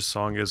Necrophagus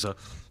song is, a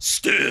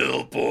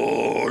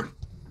stillborn.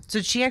 So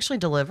did she actually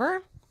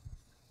deliver?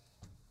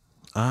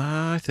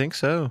 I think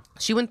so.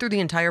 She went through the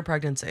entire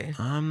pregnancy.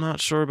 I'm not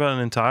sure about an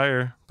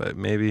entire, but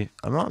maybe.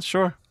 I'm not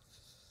sure.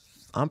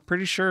 I'm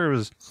pretty sure it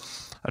was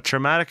a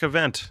traumatic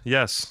event.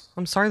 Yes.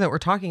 I'm sorry that we're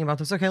talking about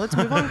this. Okay, let's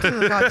move on to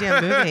the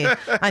goddamn movie.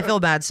 I feel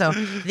bad. So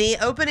the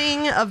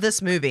opening of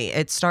this movie,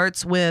 it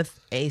starts with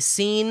a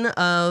scene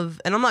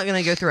of, and I'm not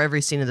going to go through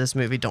every scene of this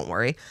movie, don't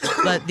worry.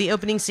 But the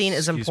opening scene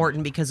is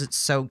important because it's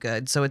so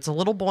good. So it's a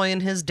little boy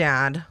and his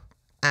dad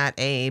at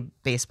a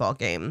baseball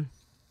game.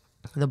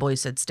 The boy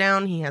sits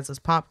down. He has his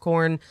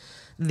popcorn.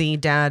 The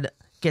dad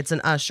gets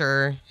an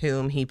usher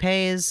whom he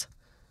pays.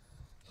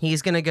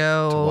 He's going to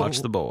go to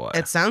watch the boy.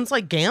 It sounds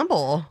like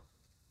gamble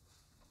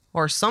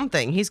or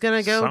something. He's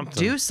going to go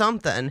do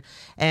something.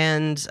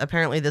 And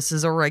apparently this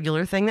is a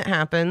regular thing that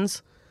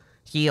happens.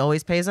 He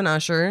always pays an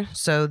usher.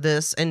 So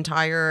this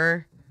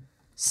entire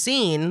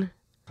scene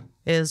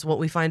is what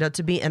we find out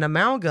to be an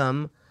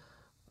amalgam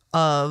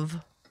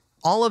of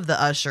all of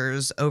the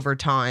ushers over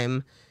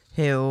time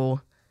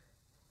who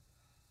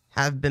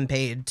have been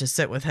paid to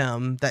sit with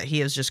him, that he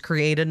has just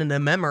created in a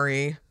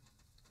memory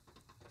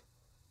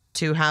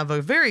to have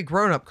a very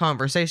grown-up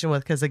conversation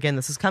with, because again,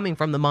 this is coming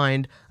from the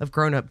mind of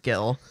grown-up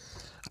Gil.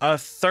 A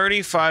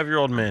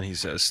 35-year-old man, he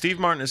says. Steve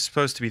Martin is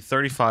supposed to be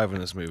 35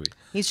 in this movie.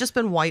 He's just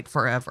been white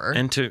forever.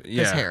 And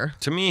his hair.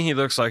 To me, he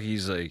looks like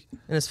he's like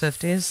in his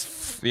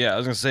 50s. Yeah, I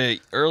was gonna say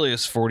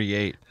earliest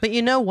 48. But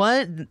you know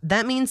what?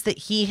 That means that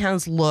he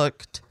has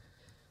looked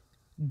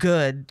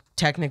good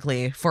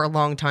technically for a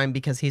long time,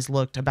 because he's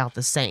looked about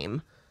the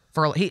same.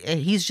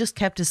 He's just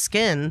kept his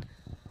skin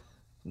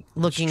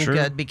looking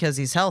good because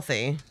he's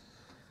healthy.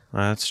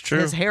 That's true.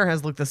 His hair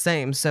has looked the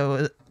same,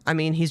 so I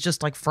mean, he's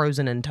just like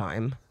frozen in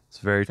time. It's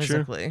very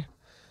physically. true.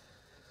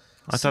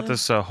 I thought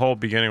this whole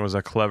beginning was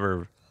a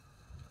clever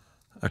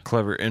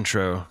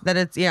intro. That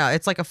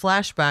it's like a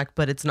flashback,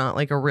 but it's not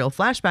like a real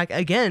flashback.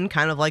 Again,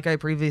 kind of like I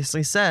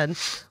previously said,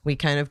 we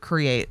kind of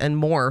create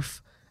and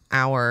morph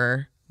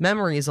our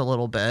memories a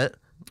little bit.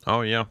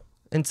 Oh yeah.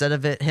 Instead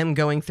of him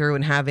going through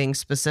and having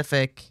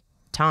specific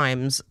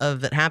times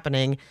of it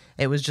happening,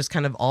 it was just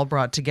kind of all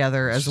brought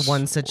together as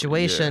one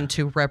situation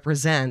to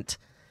represent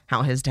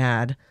how his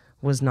dad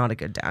was not a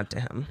good dad to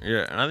him.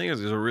 Yeah, and I think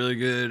it's a really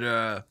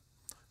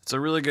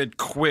good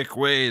quick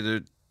way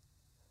to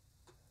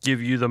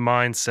give you the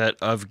mindset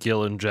of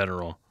Gil in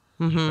general.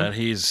 Mm-hmm. That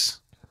he's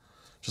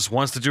just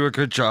wants to do a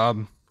good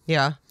job.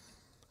 Yeah.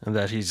 And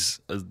that he's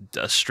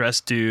a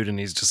stressed dude, and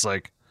he's just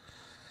like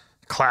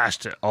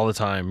clashed it all the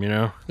time, you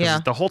know?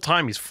 Yeah. The whole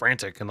time he's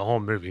frantic in the whole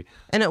movie.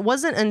 And it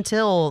wasn't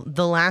until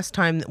the last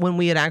time when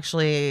we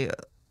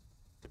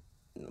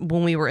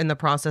were in the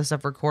process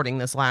of recording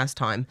this last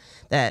time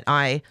that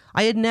I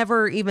had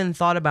never even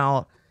thought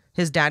about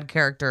his dad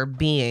character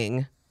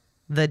being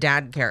the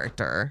dad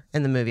character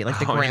in the movie, like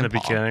the grandpa. In the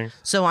beginning.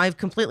 So I've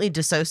completely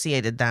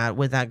dissociated that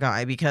with that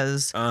guy,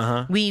 because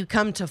we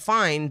come to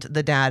find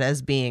the dad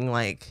as being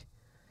like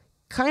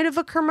kind of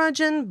a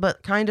curmudgeon,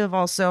 but kind of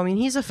also, I mean,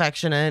 he's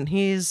affectionate.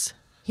 He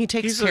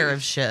takes care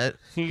of shit.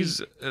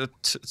 He's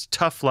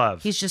tough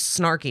love. He's just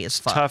snarky as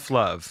fuck. Tough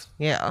love.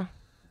 Yeah.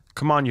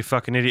 Come on, you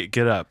fucking idiot,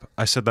 get up.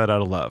 I said that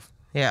out of love.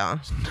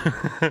 Yeah.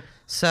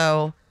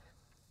 So,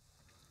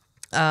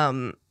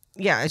 yeah,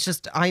 it's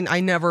just,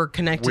 I never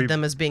connected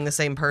them as being the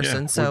same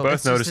person. Yeah, so we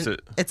both noticed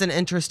it. It's an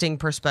interesting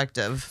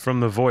perspective. From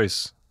the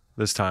voice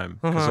this time.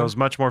 Because I was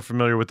much more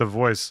familiar with the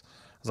voice.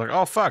 I was like,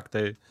 oh, fuck.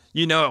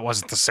 You know it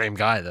wasn't the same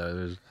guy,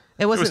 though.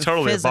 It wasn't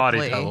totally a body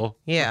physically. double.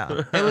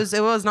 Yeah,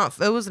 it was not.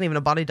 It wasn't even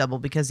a body double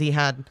because he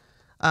had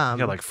He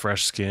had like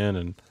fresh skin,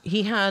 and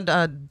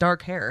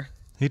dark hair.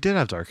 he did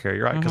have dark hair.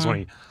 You're right, because when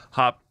he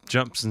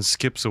jumps and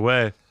skips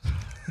away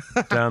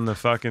down the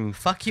fucking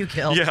Fuck you,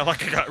 Gil. yeah,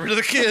 like I got rid of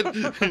the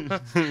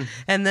kid.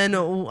 And then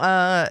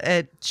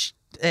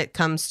it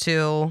comes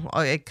to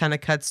it kind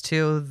of cuts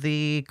to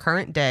the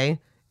current day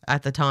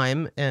at the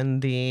time in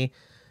the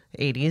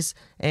 80s,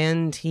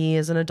 and he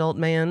is an adult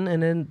man,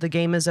 and then the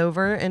game is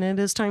over and it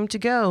is time to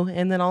go.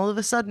 And then all of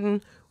a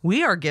sudden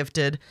we are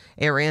gifted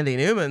a Randy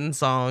Newman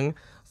song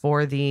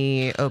for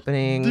the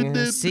opening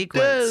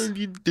sequence.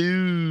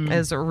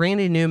 As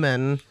Randy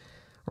Newman,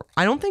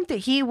 I don't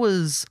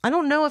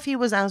know if he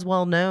was as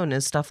well known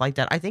as stuff like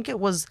that. I think it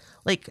was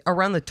like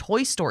around the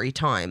Toy Story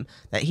time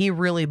that he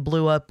really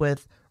blew up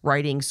with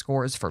writing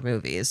scores for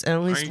movies, and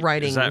at least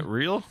writing Is that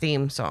real?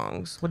 theme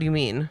songs. What do you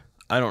mean?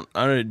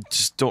 I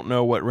just don't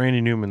know what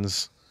Randy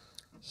Newman's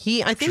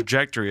I think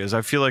trajectory is.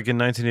 I feel like in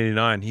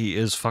 1989 he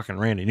is fucking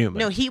Randy Newman.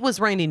 no, he was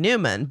Randy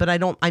Newman, but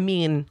I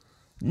mean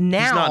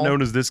now he's not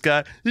known as this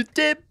guy.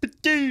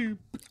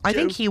 I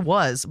think he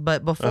was,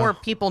 but before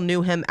people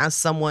knew him as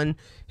someone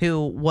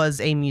who was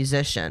a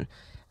musician.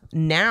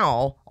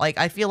 Now, like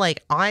I feel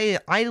like I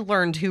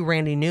learned who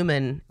Randy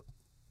Newman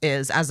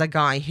is as a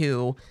guy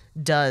who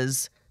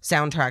does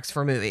soundtracks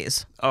for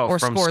movies or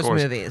from scores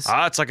movies.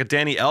 It's like a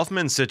Danny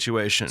Elfman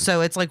situation.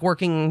 So it's like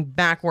working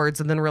backwards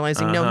and then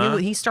realizing no,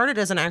 he started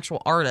as an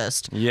actual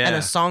artist and a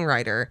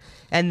songwriter,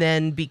 and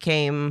then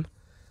became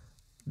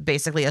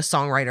basically a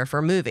songwriter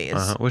for movies.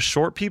 Was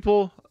Short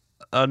People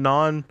a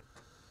non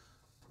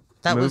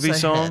That movie was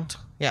a song? hit.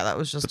 Yeah, that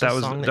was just But a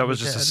song. that was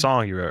he just a did.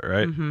 song you wrote,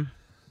 right? Mm-hmm.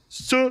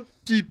 So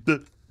keep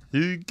the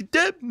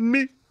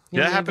me.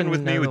 Yeah, that happened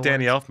with me with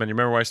Danny Elfman. You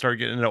remember when I started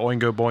getting into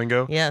Oingo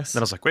Boingo? Yes.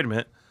 Then I was like, wait a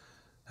minute.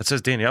 That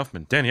says Danny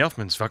Elfman. Danny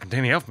Elfman's fucking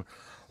Danny Elfman.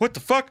 What the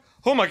fuck?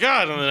 Oh my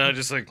god! And then I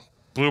just like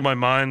blew my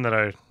mind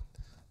that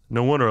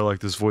no wonder I like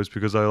this voice,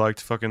 because I liked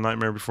fucking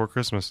Nightmare Before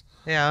Christmas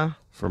Yeah.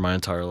 for my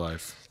entire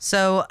life.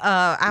 So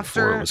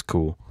Before it was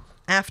cool.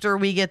 after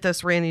we get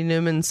this Randy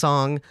Newman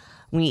song,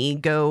 we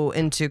go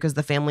into, because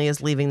the family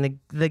is leaving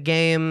the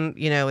game.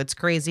 You know, it's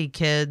crazy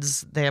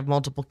kids. They have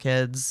multiple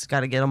kids. Got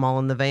to get them all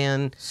in the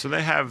van. So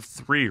they have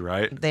 3,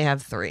 right? They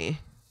have 3.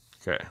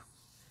 Okay.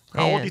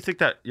 How old And- do you think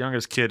that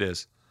youngest kid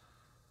is?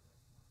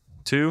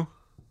 2?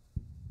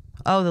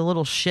 Oh, the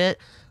little shit.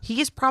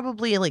 He's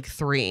probably like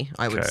 3,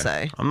 I would Okay.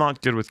 say. I'm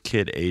not good with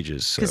kid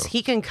ages, so Because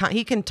he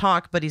can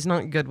talk, but he's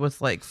not good with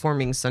like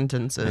forming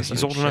sentences.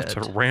 he's and old enough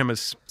shit. to ram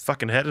his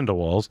fucking head into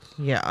walls.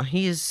 Yeah,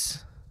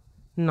 he's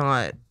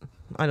not.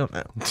 I don't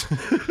know.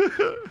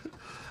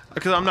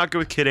 Because I'm not good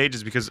with kid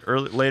ages, because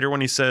later when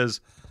he says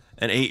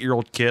an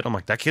 8-year-old kid, I'm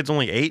like, that kid's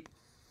only 8?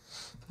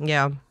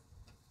 Yeah.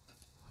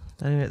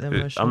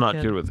 I'm not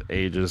good with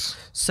ages.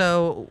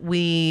 So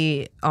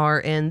we are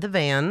in the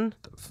van,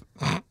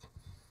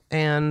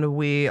 and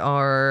we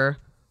are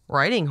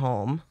riding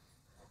home,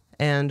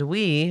 and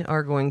we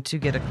are going to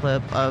get a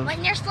clip of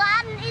When you're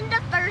sliding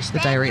into first The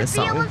and diarrhea you're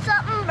song. feeling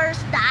something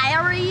burst,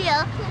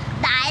 diarrhea,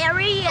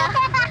 diarrhea.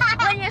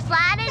 When you're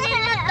sliding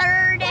into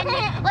third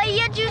and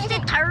you juice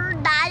it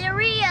turd,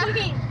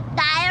 diarrhea,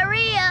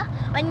 diarrhea.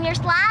 When you're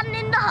sliding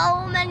into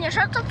home and your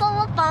shirts are full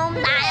of foam,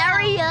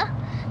 diarrhea,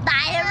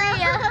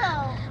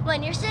 diarrhea.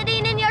 When you're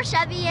sitting in your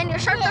Chevy and your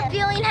shirts are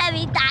feeling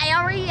heavy,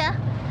 diarrhea,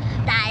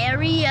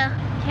 diarrhea.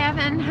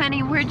 Kevin,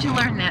 honey, where'd you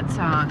learn that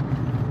song?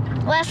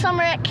 Last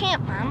summer at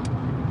camp, Mom.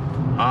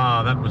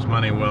 Ah, that was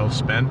money well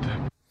spent.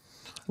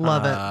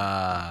 Love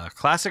it.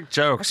 Classic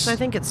jokes. Actually, I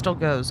think it still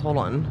goes. Hold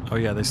on. Oh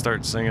yeah, they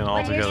start singing all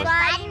When you're together.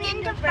 sliding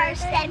into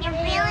first and you're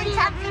feeling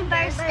something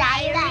burst,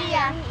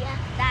 diarrhea,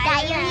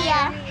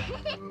 diarrhea.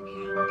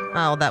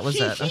 Oh, that was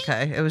it.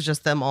 Okay. It was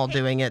just them all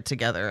doing it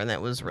together, and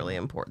it was really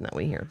important that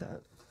we hear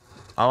that.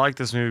 I like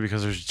this movie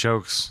because there's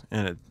jokes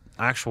in it.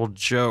 Actual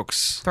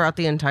jokes. Throughout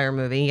the entire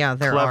movie, yeah,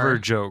 there Clever are.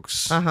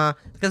 jokes.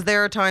 Because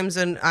there are times,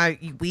 and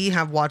we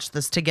have watched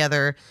this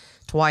together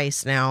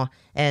twice now,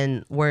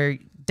 and where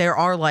there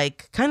are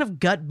like kind of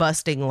gut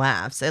busting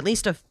laughs. At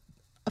least a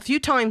few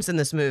times in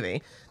this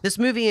movie. This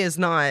movie is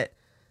not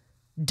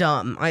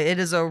dumb. It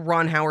is a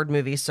Ron Howard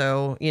movie,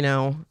 so you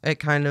know it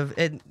kind of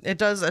it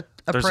does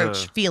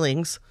approach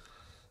feelings.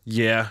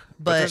 Yeah,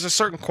 but But- there's a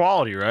certain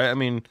quality, right? I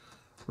mean,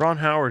 Ron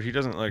Howard, he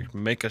doesn't like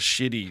make a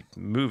shitty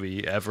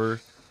movie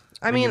ever.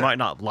 I mean, you might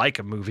not like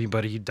a movie,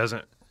 but he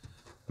doesn't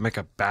make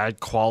a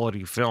bad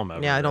quality film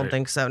ever. Yeah, I don't right?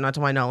 think so. Not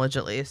to my knowledge,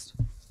 at least.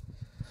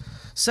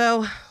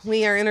 So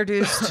we are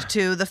introduced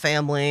to the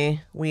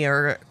family. We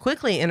are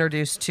quickly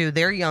introduced to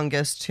their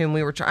youngest, whom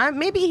we were trying.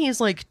 Maybe he's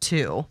like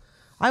 2.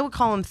 I would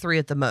call him 3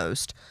 at the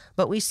most.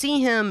 But we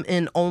see him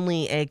in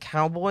only a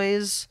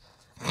Cowboys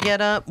get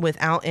up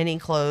without any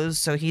clothes.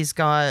 So he's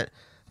got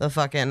the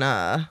fucking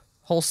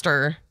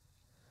holster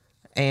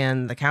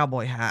and the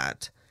cowboy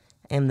hat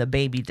and the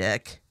baby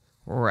dick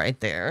right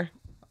there.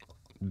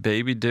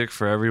 Baby dick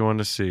for everyone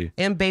to see.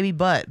 And baby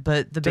butt,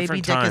 but the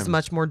baby Different dick is time.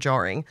 much more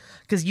jarring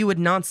because you would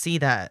not see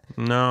that.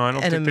 No, I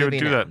don't in a think they would movie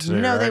do now. that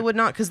today. No, they right? would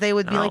not, because they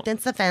would be No. like,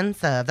 that's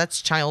offensive.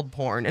 That's child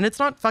porn. And it's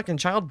not fucking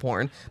child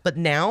porn. But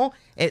now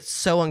it's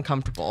so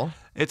uncomfortable.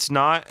 It's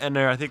not, and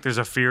I think there's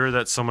a fear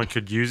that someone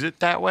could use it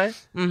that way.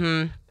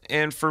 Mm-hmm.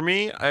 And for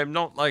me, I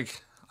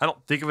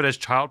don't think of it as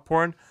child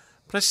porn,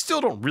 but I still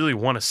don't really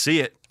want to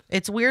see it.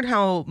 It's weird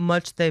how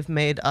much they've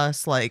made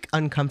us like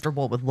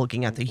uncomfortable with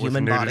looking at the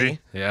human With body. nudity.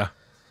 Yeah.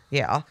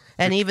 Yeah.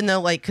 And even though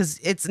like, because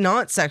it's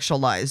not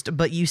sexualized,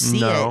 but you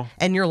see No. it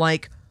and you're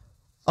like,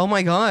 oh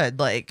my God,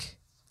 like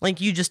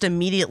you just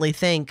immediately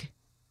think,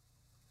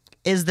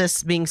 is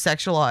this being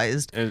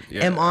sexualized?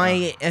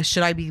 Yeah.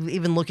 Should I be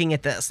even looking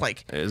at this?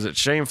 Like, Is it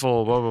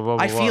shameful? Blah, blah, blah,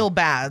 blah, I blah. feel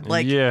bad.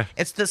 Like, Yeah.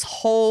 it's this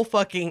whole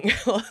fucking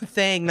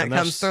thing that And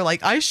comes that's- through.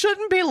 Like, I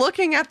shouldn't be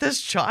looking at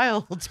this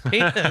child's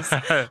penis.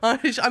 I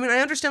mean, I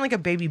understand like a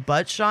baby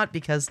butt shot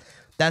because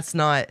that's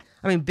not,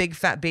 I mean, big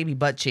fat baby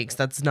butt cheeks,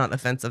 that's not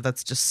offensive.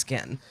 That's just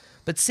skin.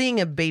 But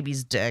seeing a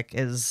baby's dick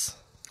is,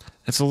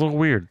 It's a little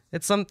weird.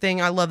 it's something,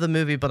 I love the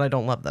movie, but I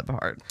don't love that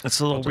part. It's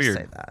a little I'll just weird.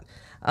 say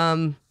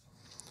that.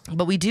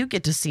 But we do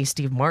get to see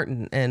Steve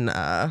Martin in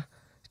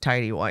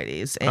Tidy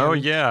Whities. And, Oh,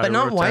 yeah, But I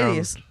not wrote down-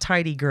 Whities,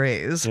 Tidy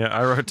Grays. Yeah,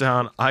 I wrote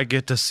down, I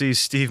get to see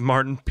Steve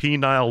Martin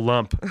penile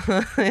lump.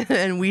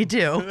 And we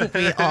do.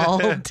 We all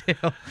do.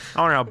 I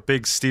wonder how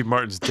big Steve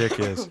Martin's dick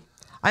is.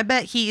 I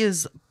bet he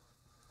is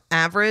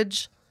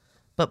average,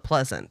 but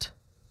pleasant.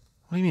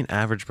 What do you mean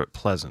average but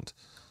pleasant?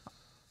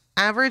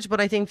 Average,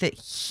 but I think that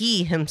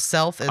he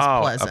himself is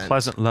pleasant. A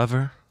pleasant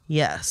lover?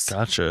 Yes.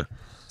 Gotcha.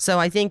 So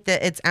I think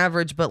that it's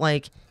average, but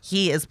like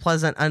he is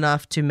pleasant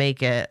enough to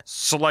make it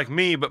So like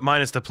me, but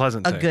minus the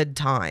pleasant a thing. good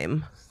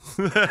time.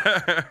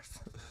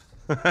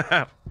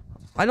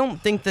 I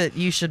don't think that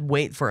you should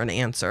wait for an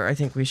answer. I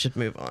think we should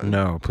move on.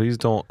 No, please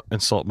don't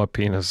insult my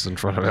penis in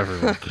front of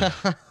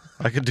everyone.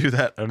 I could do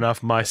that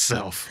enough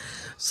myself.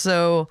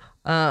 So,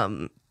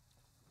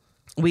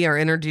 we are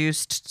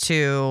introduced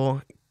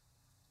to.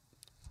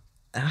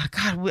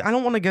 God, I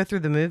don't want to go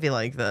through the movie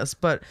like this,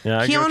 but Yeah,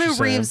 I get what you're Keanu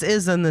saying. Reeves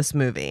is in this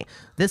movie.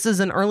 This is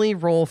an early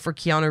role for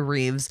Keanu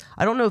Reeves.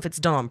 I don't know if it's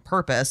done on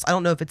purpose. I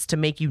don't know if it's to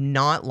make you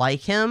not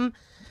like him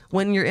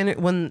when you're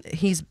in when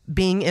he's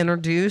being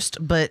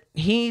introduced, but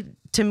he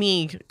to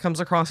me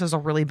comes across as a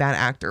really bad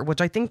actor, which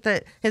I think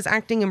that his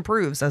acting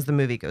improves as the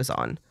movie goes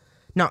on.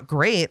 Not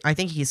great. I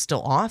think he's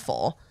still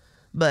awful,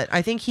 but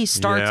I think he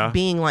starts Yeah.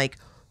 being like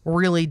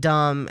really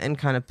dumb and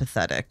kind of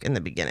pathetic in the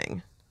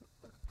beginning.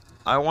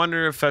 I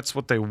wonder if that's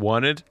what they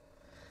wanted.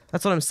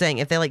 That's what I'm saying.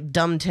 If they like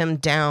dumbed him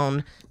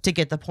down to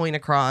get the point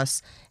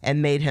across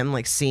and made him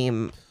like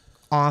seem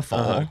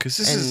awful 'cause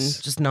this and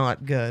is- just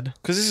not good.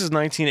 Because this is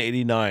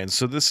 1989,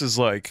 so this is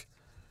like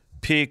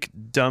peak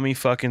dummy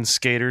fucking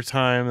skater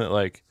time that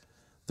like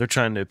they're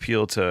trying to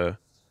appeal to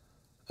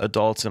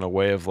adults in a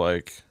way of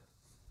like,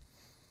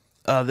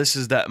 this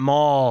is that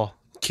mall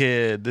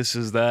kid. This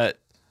is that.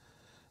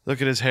 Look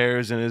at his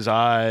hairs and his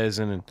eyes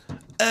and,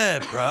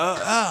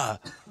 bro,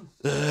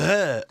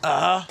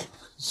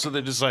 So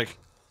they're just like,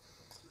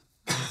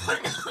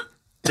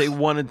 they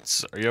wanted.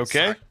 Are you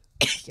okay?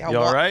 Yeah, You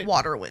all right?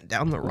 Water went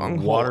down the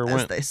wrong Water hole, as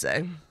went- they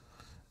say.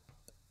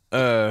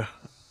 I'm.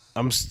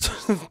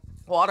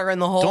 Water in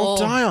the hole.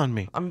 Don't die on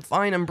me. I'm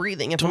fine. I'm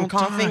breathing. If I'm Don't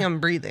coughing, die. I'm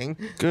breathing.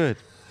 Good.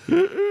 All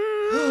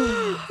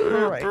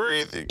right.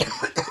 Breathing.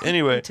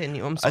 Anyway,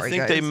 Continue. I'm sorry, I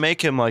think guys. they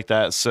make him like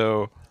that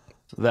so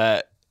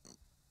that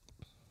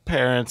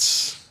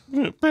parents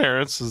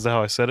is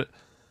how I said it,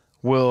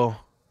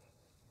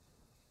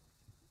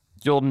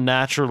 you'll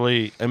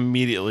naturally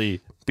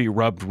immediately be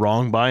rubbed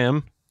wrong by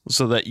him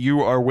so that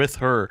you are with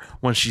her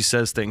when she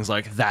says things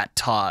like that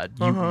Todd.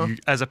 You,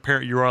 as a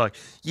parent, you are like,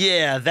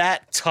 yeah,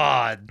 that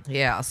Todd.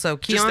 Yeah. So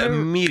Just Keanu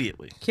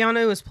immediately.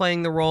 is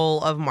playing the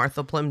role of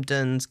Martha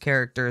Plimpton's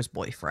character's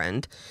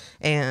boyfriend,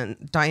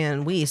 and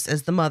Diane Weiss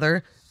is the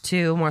mother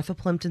to Martha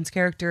Plimpton's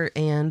character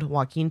and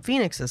Joaquin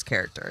Phoenix's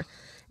character.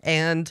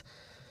 And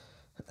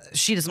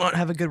she does not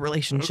have a good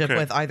relationship Okay.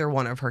 with either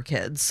one of her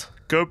kids.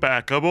 Go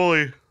back. I'm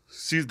only.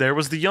 See, there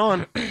was the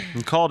yawn.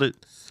 You called it.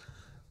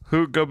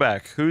 Go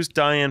back. Who's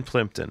Diane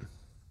Plimpton?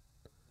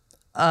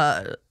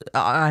 I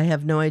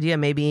have no idea.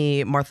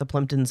 Maybe Martha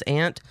Plimpton's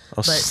aunt,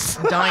 Oh, but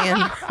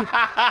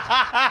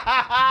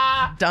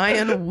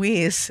Diane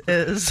Weiss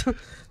is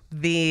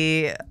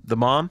The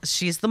mom?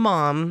 she's the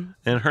mom,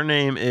 And her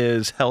name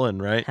is Helen,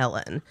 right?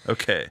 Helen,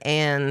 Okay.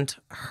 and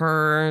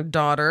her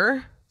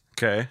daughter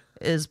Okay.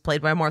 is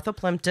played by Martha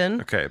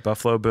Plimpton, Okay.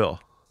 Buffalo Bill.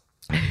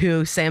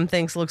 who Sam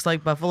thinks looks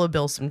like Buffalo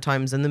Bill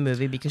sometimes in the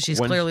movie because she's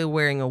When- clearly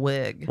wearing a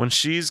wig. When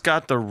she's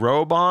got the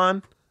robe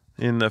on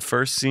in the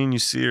first scene you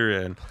see her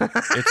in,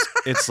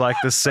 it's like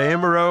the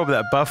same robe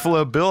that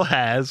Buffalo Bill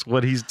has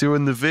when he's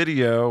doing the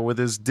video with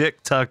his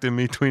dick tucked in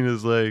between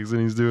his legs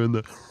and he's doing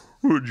the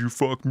 "Would you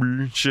fuck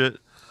me?" shit.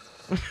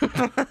 Would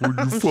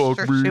you fuck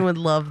Sure, me? she would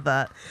love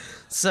that.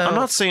 So I'm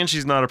not saying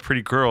she's not a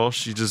pretty girl.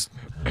 She's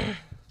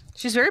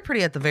very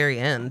pretty at the very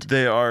end.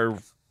 they're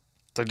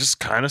just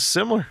kind of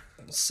similar.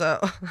 So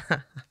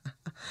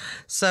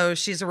So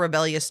she's a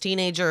rebellious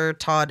teenager.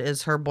 Todd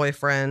is her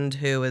boyfriend,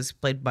 who is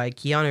played by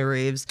Keanu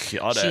Reeves.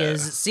 Keanu. She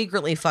is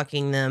secretly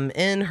fucking them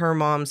in her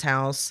mom's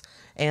house.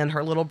 And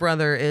her little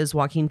brother is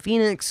Joaquin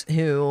Phoenix,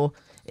 who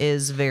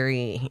is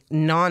very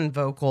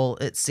non-vocal,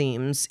 it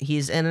seems.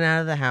 He's in and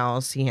out of the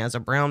house. He has a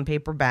brown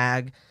paper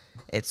bag.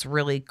 It's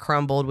really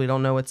crumbled. We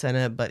don't know what's in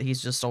it, but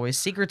he's just always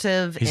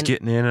secretive. He's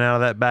getting in and out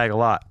of that bag a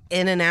lot.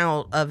 In and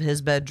out of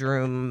his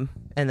bedroom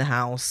and the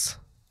house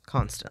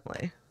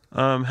constantly.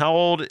 How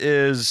old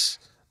is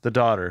the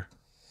daughter?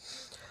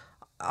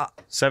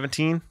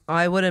 17?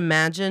 I would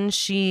imagine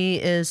she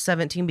is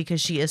 17 because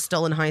she is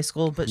still in high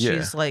school, but Yeah.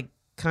 she's like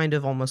kind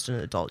of almost an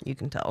adult, you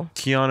can tell.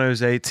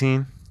 Keanu's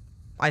 18.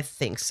 I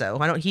think so.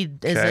 He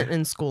isn't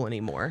in school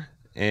anymore.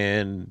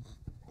 And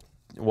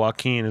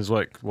Joaquin is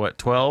like, what,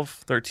 12,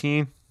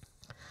 13?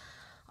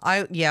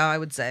 I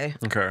would say.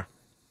 Okay.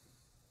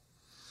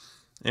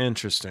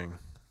 Interesting.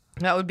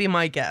 That would be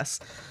my guess.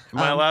 Am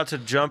I allowed to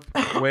jump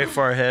way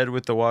far ahead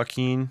with the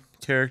Joaquin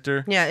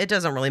character? Yeah, it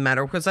doesn't really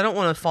matter because I don't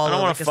want to follow. I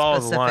don't want to follow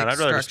the line. I'd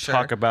rather just structure.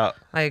 talk about.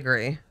 I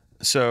agree.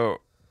 So,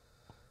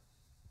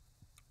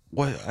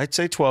 what I'd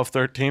say 12,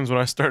 13 is when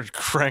I started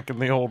cranking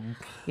the old.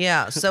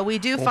 Yeah, so we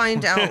do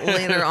find out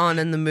later on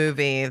in the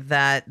movie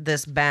that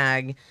this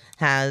bag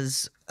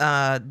has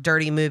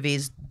dirty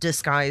movies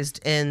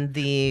disguised in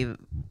the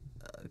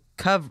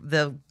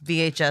the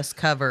VHS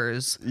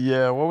covers.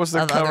 Yeah, what was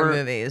the of cover? other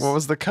movies. What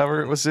was the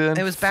cover it was in?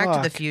 It was Back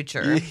to the Fuck.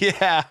 Future.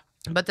 Yeah.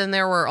 But then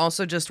there were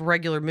also just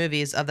regular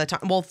movies of that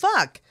time. Well,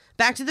 fuck.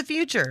 Back to the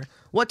Future.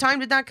 What time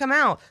did that come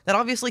out? That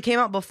obviously came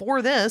out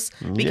before this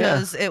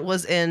because it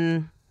was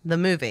in the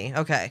movie.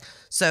 Okay.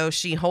 So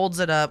she holds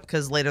it up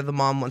because later the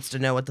mom wants to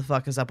know what the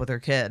fuck is up with her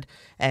kid.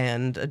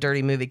 And a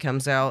dirty movie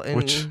comes out. And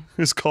Which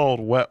is called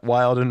Wet,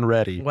 Wild, and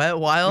Ready. Wet,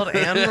 Wild,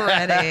 and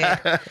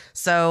Ready.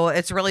 So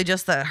it's really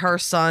just that her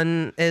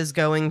son is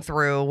going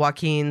through,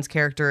 Joaquin's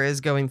character is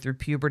going through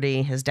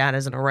puberty. His dad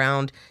isn't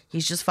around.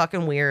 He's just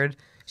fucking weird.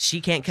 She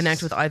can't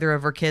connect with either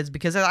of her kids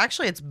because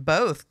actually it's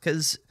both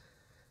because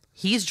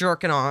he's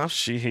jerking off.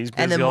 He's busy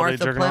and then all day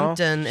Martha jerking off.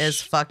 Plimpton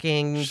is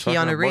fucking She's fucking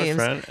her Keanu Reeves.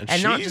 boyfriend,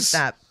 and not she's- just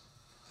that.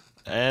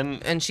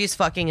 And she's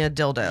fucking a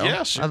dildo.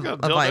 Yeah, she's got a a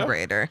dildo.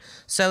 vibrator.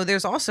 So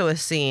there's also a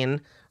scene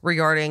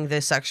regarding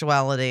the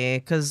sexuality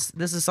because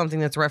this is something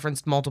that's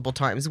referenced multiple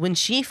times. When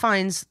she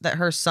finds that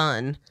her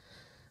son,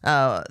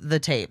 the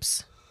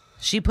tapes,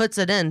 she puts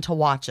it in to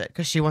watch it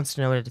because she wants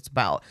to know what it's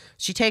about.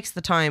 She takes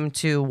the time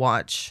to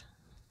watch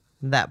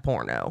that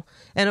porno.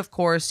 And of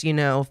course,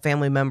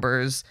 family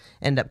members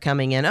end up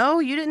coming in. Oh,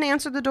 you didn't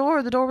answer the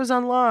door. The door was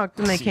unlocked.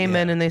 And they came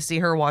in and they see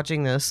her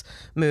watching this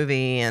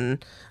movie.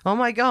 And oh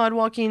my God,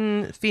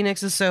 Joaquin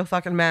Phoenix is so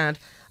fucking mad.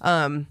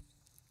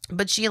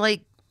 But she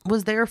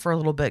was there for a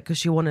little bit because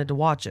she wanted to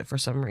watch it for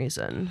some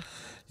reason.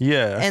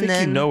 yeah, I think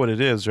then- you know what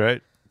it is,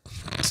 right?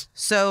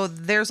 So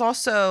there's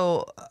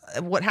also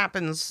what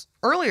happens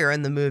earlier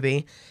in the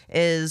movie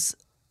is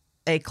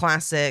a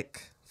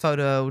classic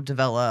photo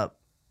develop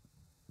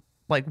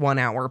 1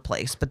 hour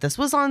place, but this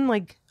was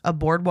on a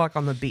boardwalk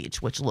on the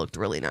beach, which looked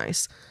really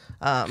nice.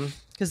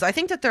 Because I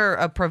think that they're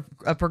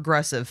a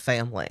progressive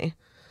family.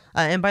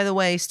 And by the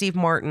way, Steve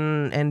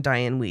Martin and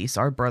Diane Weiss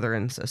are brother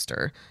and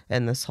sister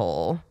in this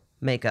whole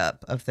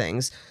makeup of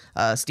things.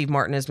 Steve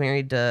Martin is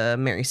married to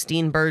Mary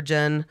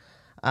Steenburgen.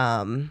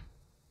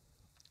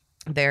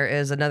 There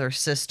is another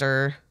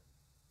sister.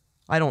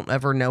 I don't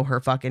ever know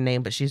her fucking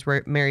name, but she's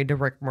married to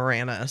Rick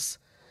Moranis.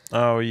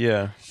 Oh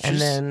yeah,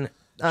 And then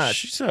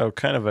she's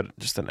kind of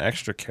just an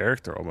extra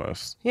character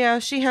almost. yeah,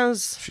 she's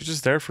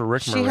Just there for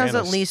Rick Moranis. She has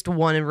at least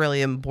one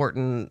really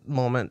important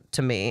moment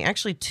to me.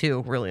 Actually,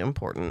 two really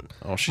important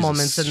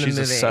moments in the movie. She's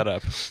a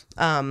setup.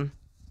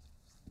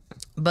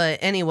 But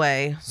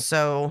anyway,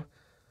 so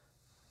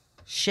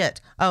shit.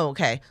 Oh,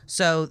 okay.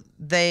 So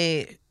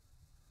they,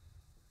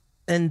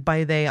 and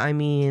by they I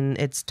mean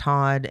it's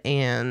Todd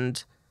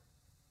and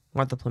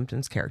Martha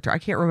Plimpton's character. I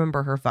can't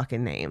remember her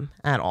fucking name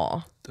at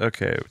all.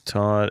 Okay,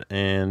 Todd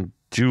and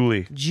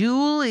Julie.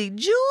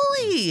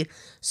 Julie.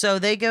 So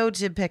they go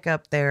to pick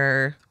up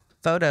their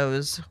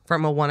photos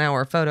from a 1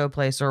 hour photo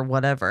place or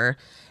whatever,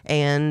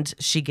 and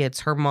she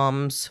gets her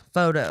mom's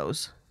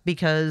photos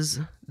because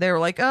they were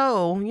like,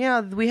 oh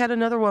yeah, we had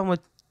another one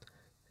with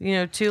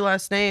 2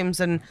 last names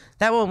and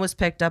that one was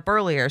picked up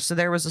earlier, so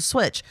there was a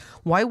switch.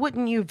 Why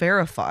wouldn't you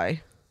verify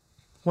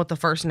what the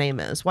first name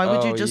is? Why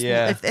would you just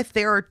if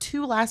there are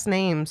 2 last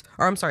names,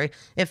 or I'm sorry,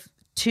 if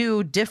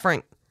 2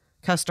 different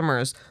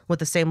customers with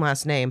the same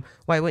last name,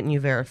 why wouldn't you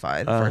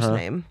verify the first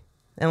name?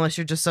 Unless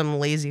you're just some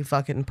lazy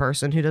fucking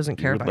person who doesn't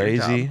care about your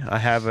Lazy.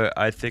 job.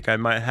 I think I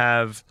might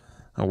have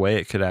a way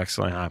it could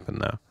accidentally happen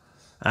though.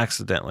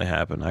 Accidentally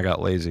happen. I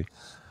got lazy.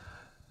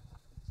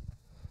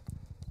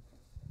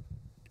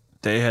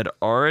 They had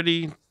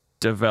already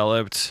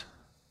developed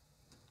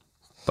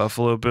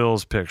Buffalo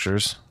Bill's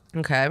pictures,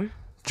 Okay.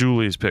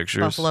 Julie's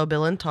pictures, Buffalo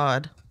Bill and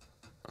Todd.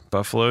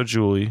 Buffalo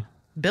Julie,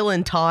 Bill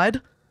and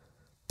Todd?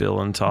 Bill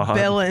and Todd.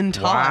 Bill and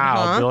Todd, Wow,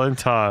 huh? Bill and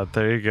Todd.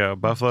 There you go.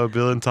 Buffalo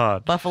Bill and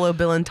Todd. Buffalo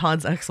Bill and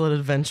Todd's Excellent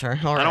Adventure.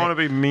 All right. I don't want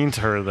to be mean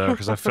to her, though,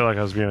 because I feel like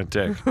I was being a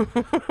dick.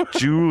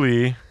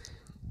 Julie,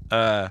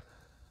 her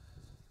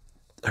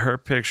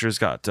pictures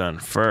got done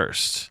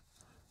first.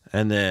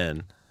 And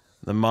then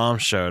the mom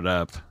showed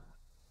up,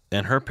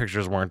 and her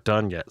pictures weren't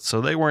done yet. So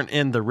they weren't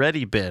in the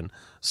ready bin.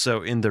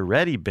 So in the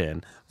ready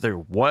bin, there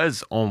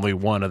was only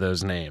one of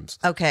those names.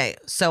 Okay,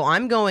 so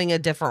I'm going a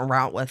different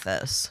route with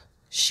this.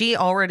 She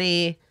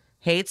already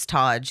hates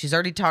Todd. She's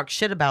already talked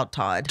shit about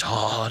Todd.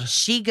 Todd.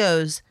 She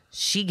gives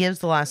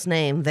the last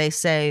name. They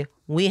say,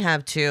 we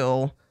have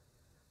two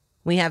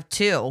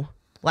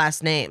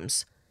last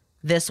names,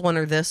 this one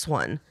or this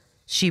one.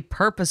 She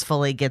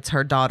purposefully gets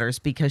her daughters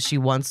because she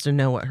wants to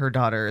know what her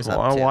daughter is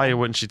up to. Why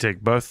wouldn't she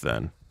take both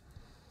then?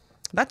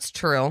 That's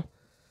true.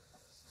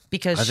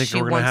 Because I think she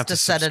we're gonna wants have to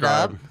set it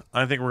up.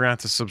 I think we're gonna have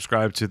to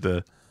subscribe to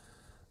the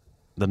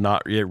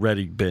not yet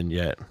ready bin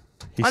yet.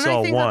 He And saw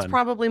I think one. that's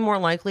probably more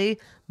likely,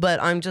 but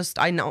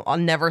I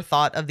never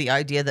thought of the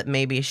idea that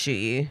maybe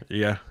she...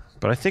 Yeah,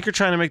 but I think you're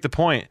trying to make the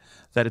point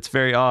that it's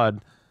very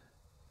odd.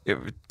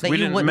 That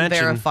you wouldn't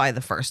verify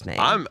the first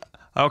name.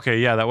 Okay,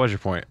 yeah, that was your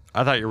point.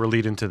 I thought you were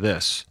leading to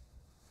this.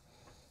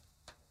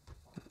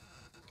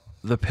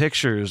 The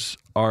pictures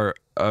are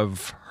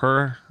of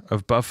her,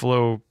 of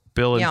Buffalo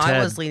Bill and Ted. Yeah,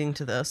 I was leading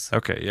to this.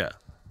 Okay, yeah.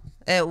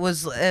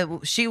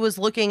 She was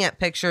looking at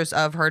pictures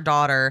of her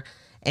daughter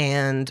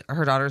and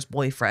her daughter's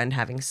boyfriend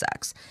having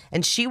sex.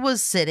 And she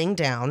was sitting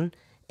down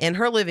in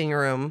her living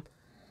room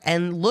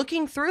and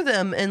looking through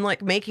them and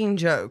like making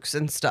jokes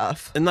and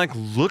stuff. And like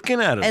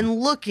looking at him.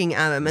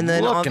 And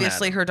then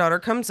obviously her daughter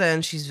comes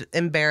in. She's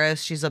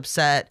embarrassed. She's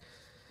upset.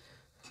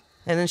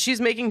 And then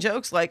she's making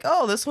jokes like,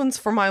 oh, this one's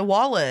for my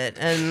wallet.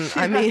 And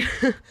I mean,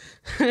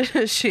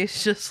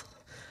 she's just,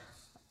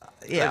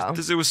 yeah.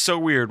 It was so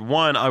weird.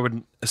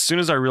 One, as soon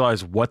as I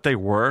realized what they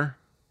were,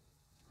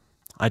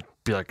 I'd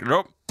be like,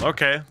 nope,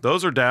 okay,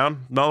 those are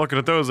down. Not looking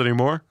at those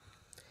anymore.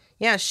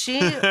 Yeah, she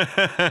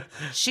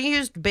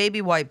used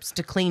baby wipes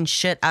to clean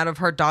shit out of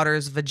her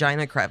daughter's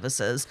vagina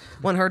crevices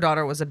when her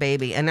daughter was a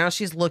baby. And now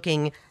she's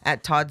looking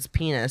at Todd's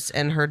penis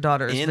and her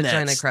daughter's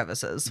vagina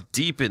crevices.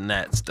 Deep in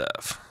that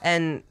stuff.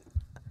 And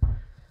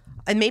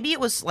maybe it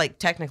was like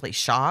technically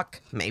shock.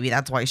 Maybe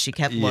that's why she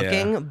kept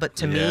looking. But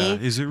to me,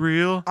 is it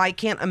real? I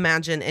can't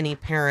imagine any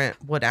parent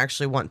would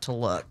actually want to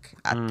look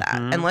at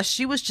that unless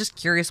she was just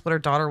curious what her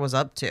daughter was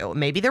up to.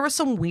 Maybe there was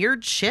some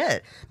weird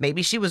shit.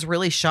 Maybe she was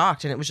really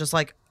shocked and it was just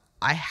like,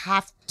 I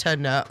have to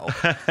know.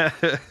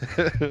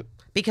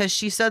 Because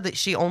she said that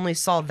she only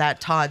saw that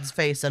Todd's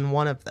face in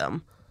one of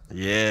them.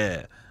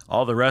 Yeah.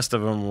 All the rest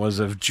of them was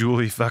of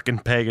Julie fucking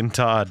pegging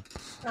Todd.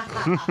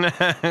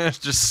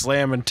 Just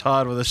slamming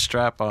Todd with a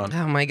strap on.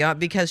 Oh my God,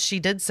 because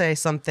she did say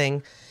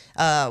something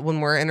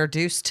when we're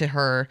introduced to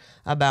her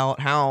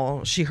about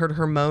how she heard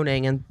her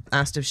moaning and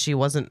asked if she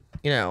wasn't,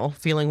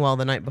 feeling well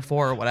the night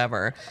before or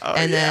whatever.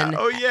 And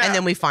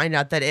then we find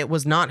out that it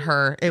was not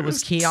her. It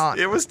was Keanu.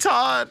 It was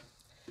Todd.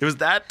 It was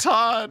that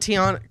Todd.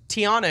 Tiano.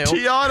 Tiano.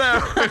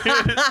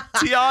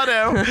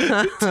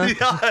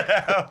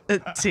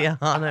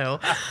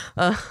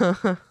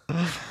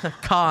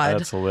 Cod.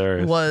 That's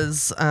hilarious.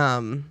 Was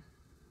oh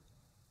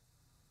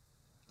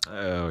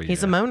yeah.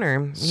 He's a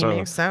moaner. He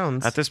makes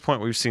sounds. At this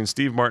point, we've seen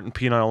Steve Martin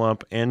penile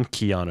lump and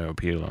Keanu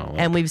penile lump.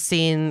 And we've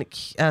seen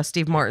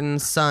Steve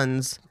Martin's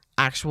son's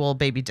actual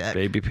baby dick.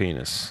 Baby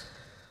penis.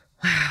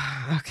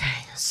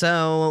 Okay,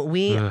 so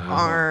we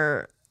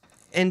are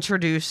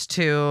introduced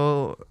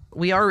to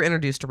Rick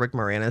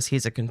Moranis.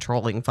 He's a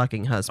controlling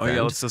fucking husband. Oh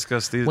yeah, let's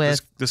discuss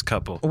this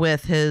couple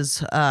with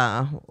his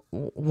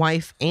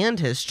wife and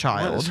his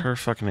child. What is her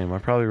fucking name? I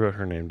probably wrote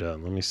her name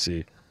down. Let me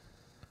see.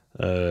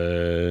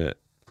 Nope.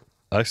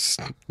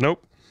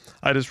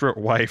 I just wrote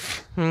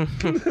wife.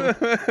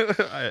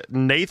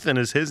 Nathan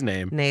is his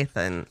name.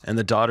 Nathan. And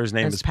the daughter's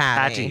name is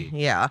Patty.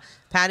 Yeah.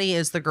 Patty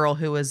is the girl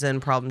who was in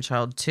Problem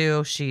Child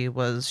 2. She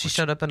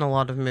showed up in a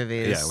lot and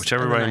movies. Yeah, which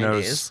everybody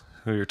knows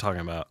who you're talking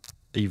about.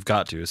 You've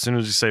got to. As soon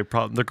as you say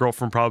the girl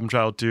from Problem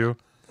Child 2.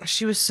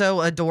 She was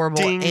so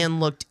adorable and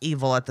looked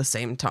evil at the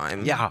same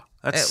time. Yeah.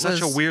 That's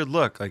such a weird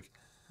look. Like,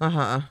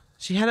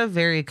 she had a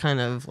very kind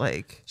of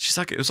like...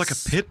 it was like a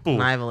pit bull.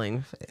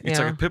 Sniveling. It's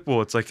like a pit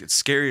bull. It's like, it's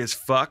scary as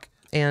fuck.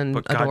 And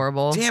but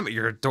adorable. God damn it,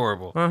 you're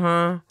adorable.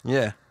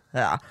 Yeah.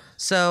 Yeah.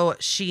 So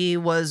she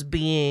was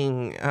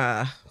being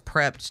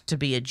prepped to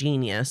be a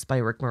genius by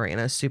Rick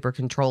Moranis, super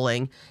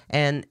controlling.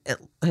 And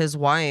his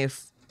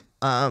wife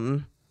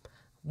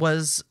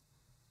was...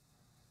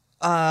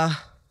 I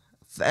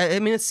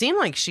mean, it seemed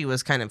like she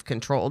was kind of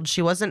controlled.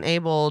 She wasn't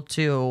able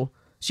to...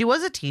 She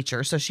was a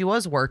teacher, so she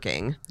was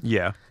working.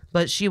 Yeah.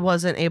 But she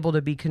wasn't able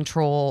to be in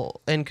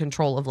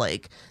control of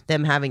like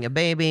them having a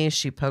baby.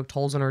 She poked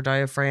holes in her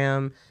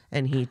diaphragm,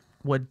 and he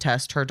would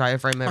test her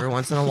diaphragm every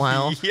once in a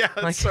while. Yeah,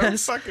 that's so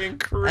fucking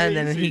crazy. And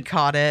then he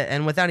caught it,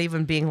 and without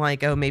even being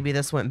like, "Oh, maybe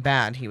this went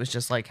bad," he was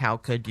just like, "How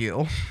could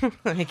you?"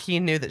 Like he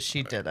knew that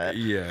she did it.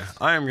 Yeah,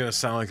 I am gonna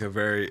sound like a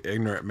very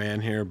ignorant man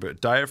here, but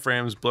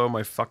diaphragms blow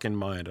my fucking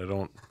mind.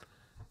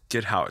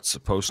 get how it's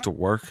supposed to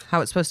work,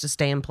 how it's supposed to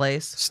stay in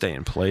place. stay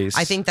in place.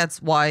 I think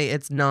that's why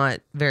it's not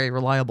very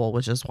reliable,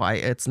 which is why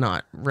it's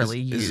not really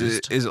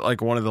used. Is it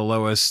like one of the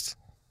lowest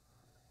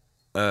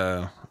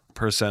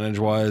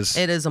percentage-wise?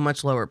 It is a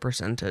much lower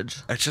percentage.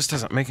 It just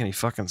doesn't make any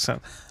fucking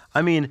sense.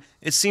 I mean,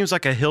 it seems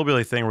like a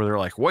hillbilly thing where they're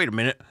like, wait a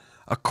minute,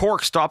 a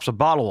cork stops a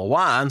bottle of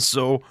wine,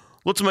 so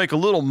let's make a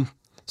little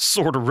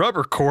sort of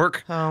rubber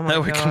cork Oh my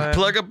that we can God.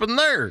 plug up in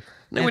there.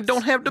 Then we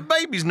don't have the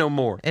babies no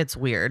more. It's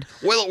weird.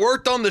 Well, it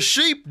worked on the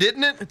sheep,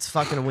 didn't it? It's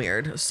fucking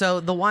weird. So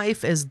the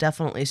wife is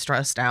definitely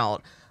stressed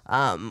out.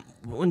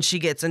 When she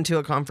gets into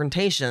a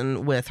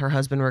confrontation with her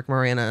husband, Rick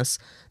Moranis,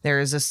 there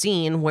is a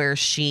scene where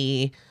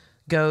she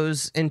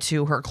goes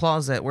into her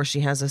closet where she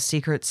has a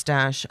secret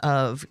stash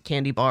of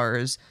candy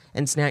bars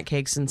and snack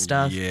cakes and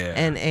stuff Yeah,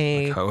 and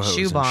a like ho-hos and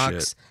shoebox.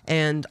 shit.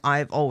 And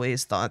I've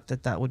always thought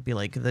that that would be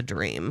like the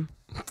dream.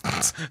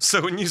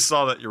 So when you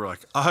saw that, you were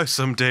like, I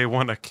someday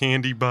want a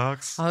candy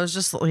box. I was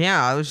just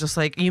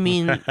like, you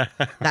mean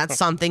that's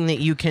something that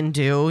you can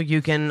do?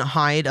 You can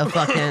hide a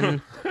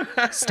fucking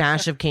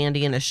stash of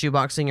candy in a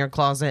shoebox in your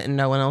closet and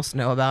no one else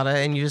know about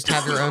it, and you just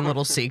have your own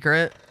little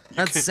secret?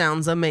 That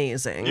sounds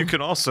amazing. You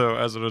can also,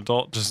 as an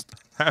adult, just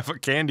have a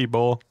candy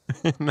bowl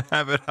and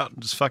have it out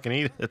and just fucking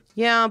eat it.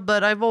 Yeah,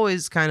 but I've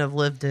always kind of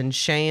lived in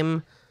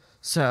shame,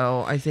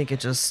 so I think it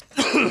just...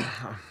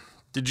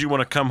 Did you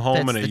want to come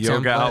home Fits in a the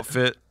yoga template.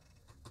 outfit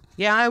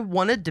Yeah, I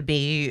wanted to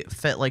be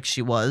fit like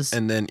she was,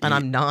 and then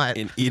I'm not.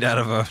 and eat out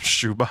of a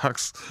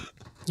shoebox?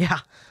 Yeah.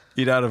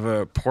 Eat out of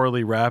a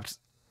poorly wrapped,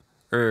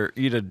 or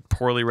eat a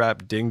poorly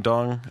wrapped ding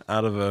dong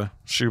out of a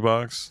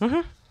shoebox?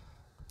 Mm-hmm.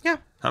 Yeah.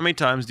 How many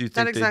times do you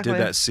think exactly. they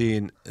did that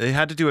scene? They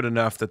had to do it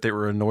enough that they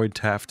were annoyed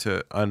to have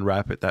to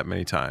unwrap it that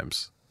many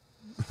times.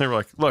 They were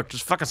like, look,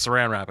 just fucking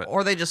saran wrap it.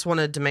 Or they just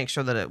wanted to make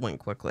sure that it went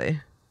quickly.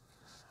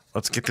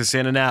 Let's get this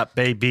in and out,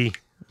 baby.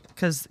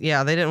 Because,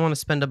 yeah, they didn't want to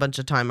spend a bunch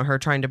of time of her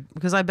trying to...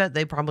 Because I bet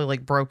they probably,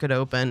 like, broke it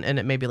open and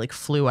it maybe, like,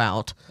 flew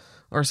out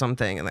or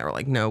something. And they were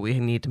like, no, we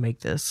need to make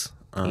this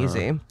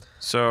easy.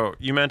 So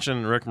you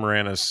mentioned Rick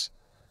Moranis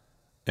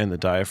and the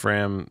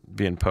diaphragm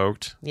being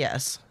poked.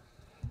 Yes.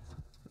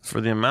 For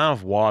the amount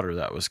of water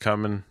that was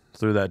coming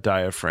through that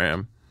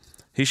diaphragm,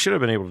 he should have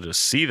been able to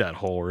just see that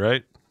hole,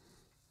 right?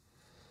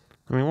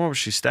 I mean, what was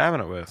she stabbing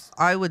it with?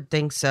 I would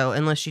think so,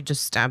 unless she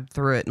just stabbed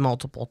through it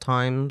multiple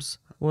times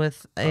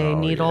with a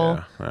needle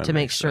yeah, that to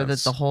make makes sure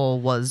sense. that the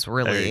hole was There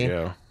really you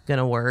go. going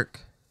to work.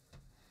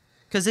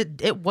 Because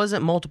it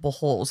wasn't multiple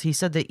holes. He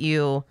said that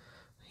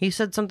he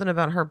said something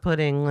about her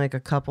putting like a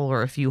couple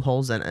or a few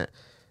holes in it.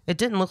 It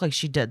didn't look like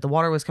she did. The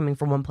water was coming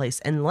from one place,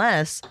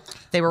 unless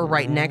they were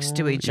right next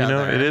to each You other.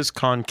 know, it is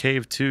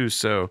concave too,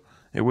 so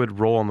it would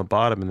roll on the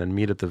bottom and then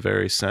meet at the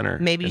very center.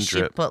 Maybe and she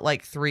drip. put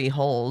like 3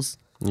 holes,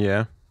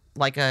 Yeah,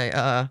 like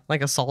a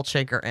salt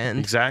shaker end.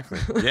 exactly.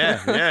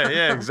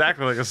 Yeah,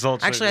 exactly like a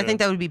salt. Actually, I shaker. think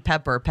that would be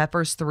pepper.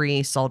 Pepper's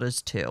 3, salt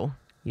is 2,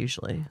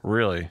 usually.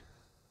 Really.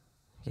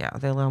 Yeah,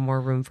 they allow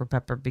more room for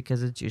pepper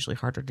because it's usually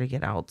harder to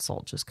get out.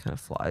 Salt just kind of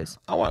flies.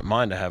 I want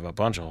mine to have a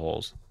bunch of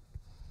holes.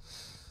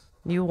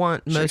 You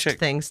want most check.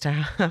 things to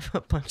have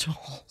a bunch of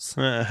holes.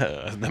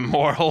 The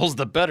more holes,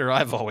 the better,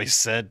 I've always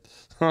said.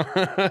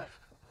 I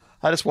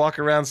just walk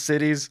around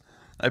cities,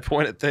 I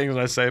point at things, and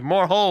I say,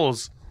 more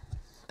holes.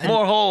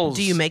 More holes.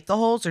 Do you make the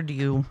holes or do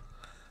you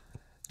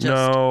just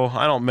No,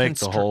 I don't make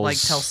the holes. like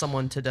tell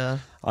someone to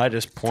I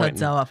just point.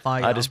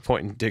 clarify. I just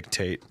point and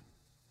dictate.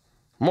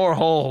 More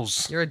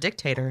holes. You're a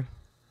dictator.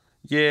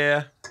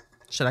 Yeah,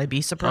 Should I be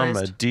I'm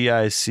surprised? a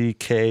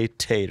DICK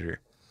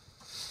tater.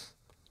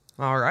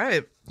 All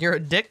right. You're a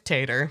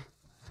dictator.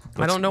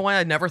 I don't know why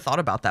I never thought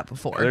about that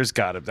before. That's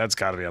got to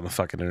be on the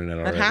fucking internet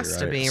already. has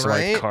to be, so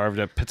right? I carved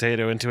a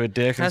potato into a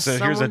dick and Has said,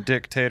 "Here's a someone-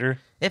 dictator."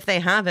 If they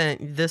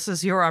haven't, this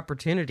is your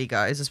opportunity,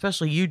 guys,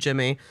 especially you,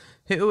 Jimmy,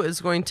 who is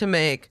going to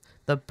make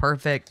the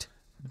perfect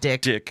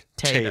dictator.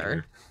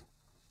 Dictator.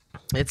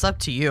 It's up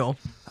to you.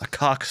 A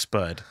cock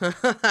spud.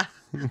 That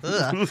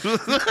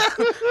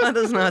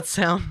does not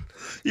sound...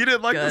 You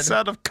didn't like the Good.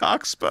 sound of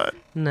cock spud?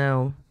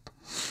 No.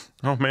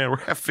 Oh man,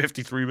 we're at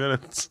 53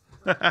 minutes.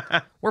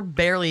 We're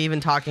barely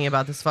even talking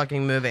about this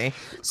fucking movie.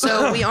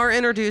 So we are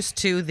introduced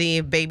to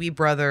the baby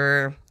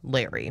brother,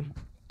 Larry.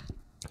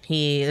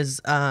 He is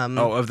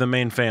Of the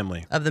main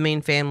family. of the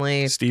main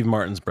family, Steve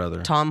Martin's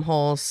brother. Tom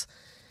Hulse.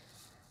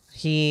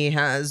 He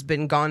has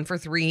been gone for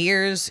 3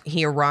 years.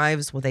 He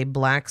arrives with a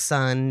black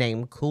son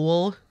named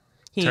Cool.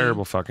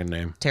 Terrible fucking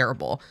name.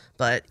 Terrible.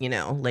 But, you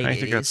know, late I 80s.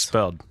 think that's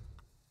spelled.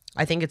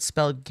 I think it's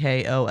spelled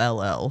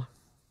Koll.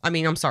 I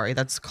mean, I'm sorry,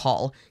 that's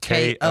call.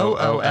 Kool,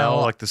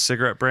 like the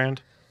cigarette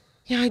brand.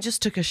 Yeah, I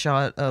just took a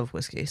shot of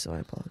whiskey, so I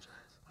apologize.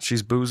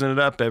 She's boozing it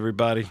up,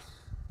 everybody.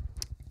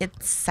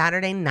 It's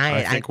Saturday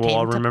night. I think we'll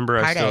all remember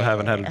I still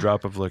haven't had a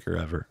drop of liquor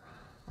ever.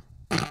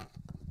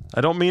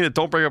 I don't mean it.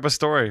 Don't bring up a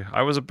story.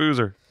 I was a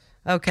boozer.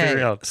 Okay,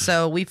 Carry on.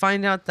 so we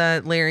find out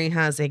that Larry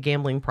has a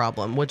gambling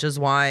problem, which is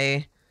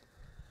why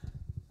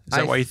Is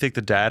that why you think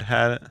the dad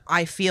had it?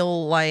 I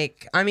feel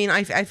like,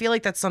 I feel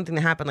like that's something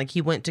that happened. Like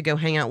he went to go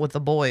hang out with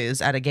the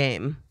boys at a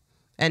game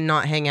and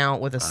not hang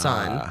out with his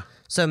son.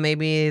 So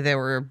maybe there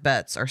were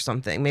bets or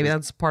something. Maybe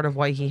that's part of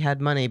why he had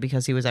money,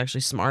 because he was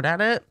actually smart at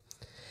it.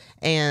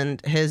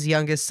 And his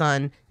youngest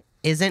son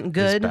isn't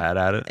good. He's bad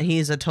at it.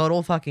 He's a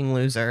total fucking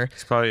loser.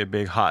 He's probably a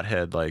big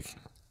hothead, like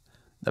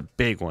the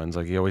big ones.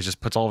 Like he always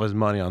just puts all of his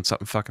money on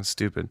something fucking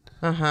stupid.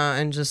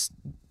 And just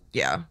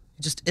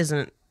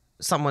isn't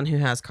someone who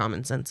has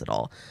common sense at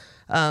all.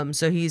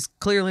 So he's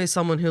clearly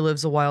someone who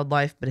lives a wild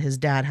life, but his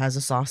dad has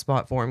a soft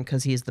spot for him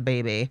because he's the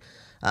baby.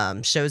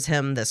 Shows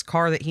him this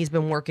car that he's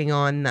been working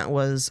on that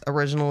was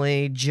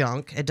originally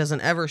junk. It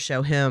doesn't ever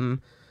show him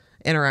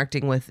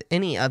interacting with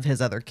any of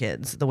his other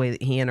kids the way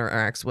that he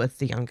interacts with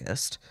the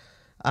youngest.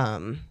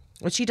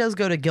 Which he does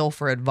go to Gil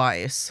for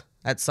advice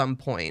at some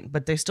point,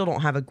 but they still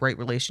don't have a great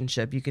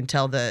relationship. You can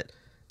tell that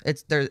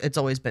it's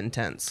always been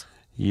tense.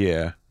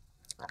 Yeah.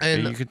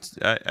 And you could,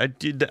 I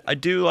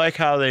do like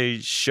how they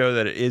show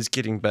that it is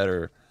getting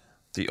better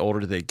the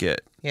older they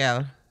get.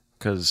 Yeah.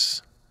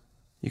 Because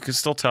you can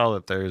still tell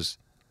that there's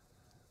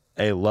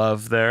a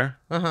love there.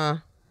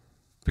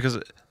 Because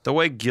the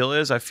way Gil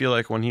is, I feel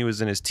like when he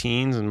was in his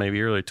teens and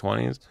maybe early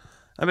 20s,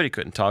 I bet he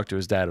couldn't talk to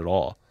his dad at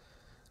all.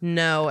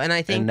 No, and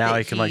I think and now that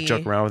he can like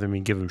joke around with him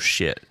and give him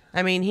shit.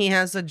 I mean, he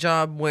has a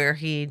job where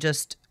he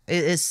just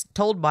is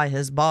told by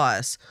his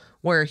boss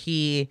where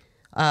he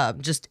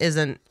just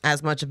isn't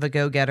as much of a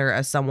go-getter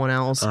as someone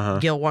else.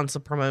 Gil wants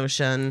a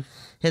promotion.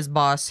 His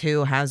boss,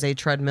 who has a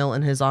treadmill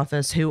in his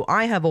office, who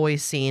I have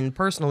always seen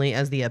personally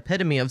as the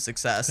epitome of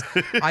success.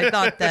 I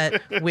thought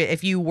that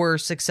if you were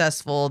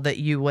successful, that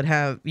you could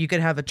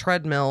have a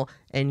treadmill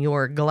in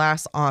your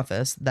glass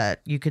office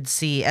that you could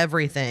see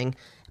everything,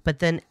 but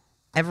then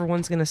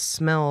everyone's gonna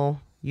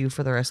smell you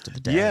for the rest of the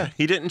day. Yeah,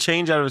 he didn't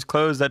change out of his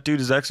clothes. That dude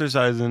is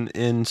exercising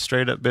in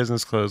straight up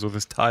business clothes with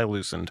his tie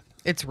loosened.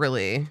 It's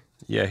really...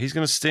 Yeah, he's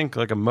gonna stink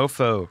like a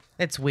mofo.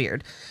 It's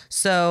weird.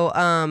 So,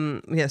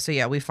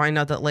 we find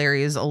out that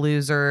Larry is a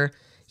loser.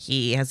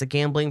 He has a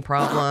gambling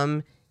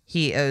problem.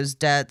 He owes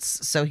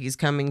debts, so he's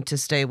coming to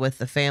stay with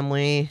the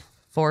family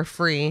for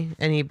free,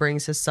 and he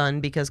brings his son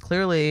because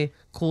clearly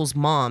Cool's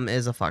mom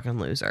is a fucking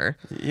loser.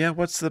 Yeah,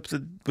 what's up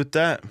with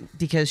that?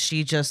 Because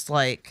she just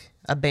like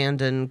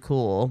abandoned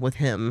Cool with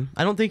him.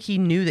 I don't think he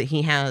knew that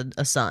he had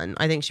a son.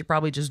 I think she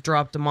probably just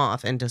dropped him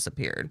off and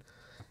disappeared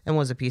and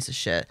was a piece of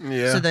shit.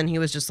 Yeah. So then he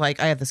was just like,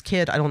 I have this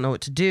kid. I don't know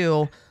what to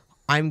do.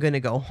 I'm going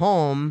to go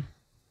home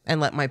and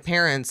let my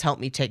parents help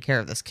me take care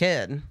of this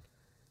kid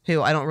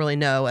who I don't really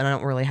know and I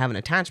don't really have an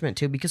attachment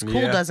to, because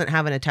Cool doesn't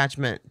have an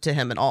attachment to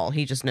him at all.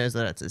 He just knows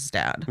that it's his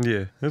dad.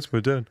 Yeah, that's my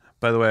dad.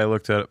 By the way, I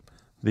looked up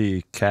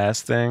the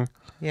cast thing.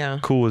 Yeah.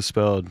 Cool is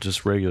spelled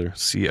just regular,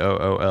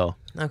 Cool.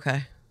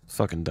 Okay.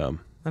 Fucking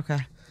dumb. Okay.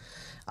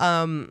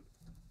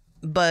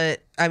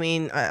 But I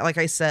mean, like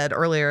I said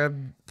earlier,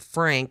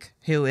 Frank,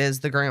 who is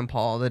the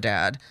grandpa, the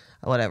dad,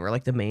 whatever,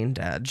 like the main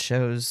dad,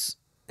 shows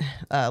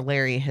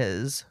Larry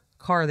his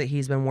car that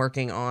he's been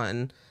working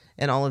on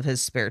in all of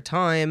his spare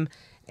time.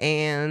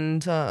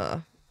 And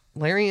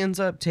Larry ends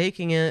up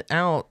taking it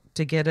out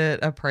to get it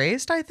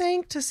appraised, I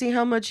think, to see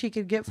how much he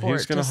could get for it. He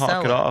was going to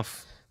hawk it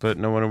off, but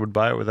no one would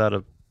buy it without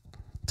a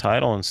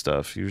title and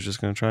stuff. He was just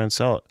going to try and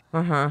sell it.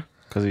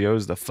 Because he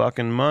owes the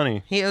fucking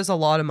money. He owes a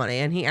lot of money,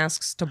 and he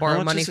asks to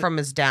borrow money from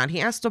his dad.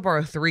 He asked to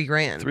borrow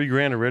 $3,000.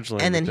 $3,000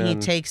 originally. And then he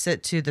takes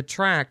it to the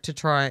track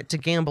to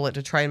gamble it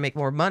to try and make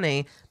more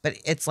money, but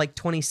it's like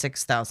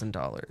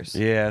 $26,000.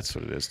 Yeah, that's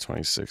what it is.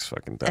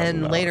 $26,000.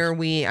 And later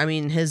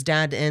his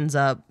dad ends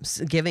up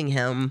giving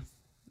him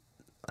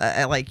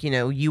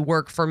you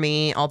work for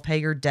me, I'll pay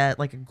your debt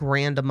like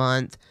 $1,000 a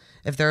month.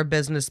 If they're a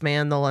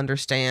businessman, they'll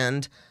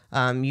understand.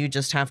 You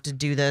just have to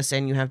do this,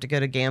 and you have to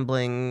go to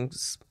gambling,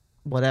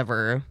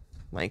 whatever,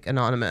 like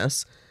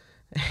Anonymous.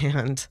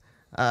 And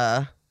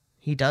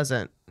he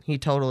doesn't. He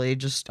totally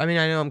just, I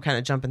know I'm kind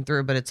of jumping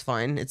through, but it's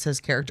fine. It's his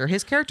character.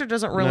 His character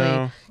doesn't really,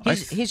 No,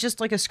 he's just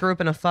like a screw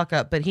up and a fuck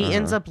up, but he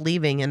ends up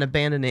leaving and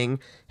abandoning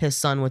his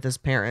son with his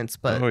parents.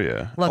 But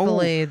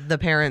luckily the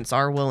parents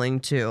are willing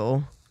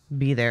to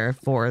be there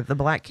for the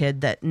black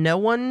kid that no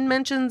one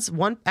mentions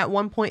at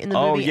one point in the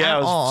movie I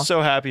was all.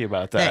 So happy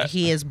about that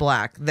he is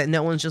black. That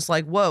no one's just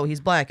like, whoa, he's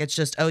black. It's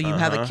just, oh, you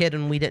have a kid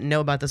and we didn't know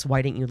about this.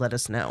 Why didn't you let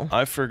us know?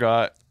 I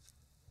forgot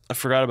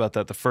about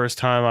that. The first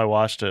time I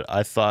watched it,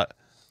 I thought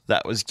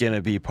that was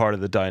gonna be part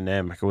of the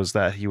dynamic. It was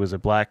that he was a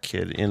black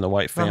kid in the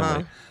white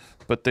family,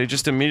 but they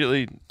just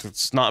immediately,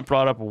 it's not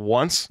brought up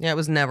once. Yeah, it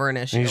was never an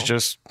issue. He's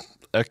just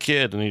a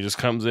kid, and he just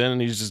comes in and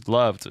he's just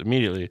loved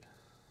immediately.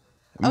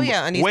 Oh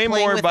yeah, and he's way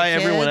playing more with by the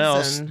everyone kids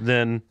else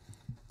than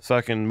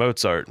fucking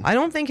Mozart. I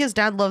don't think his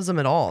dad loves him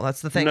at all.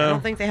 That's the thing. No. I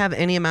don't think they have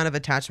any amount of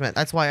attachment.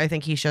 That's why I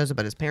think he shows up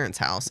at his parents'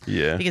 house.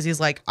 Yeah. Because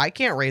he's like, I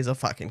can't raise a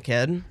fucking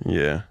kid.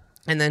 Yeah.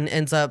 And then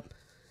ends up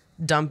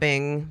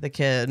dumping the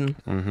kid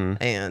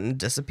and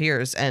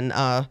disappears. And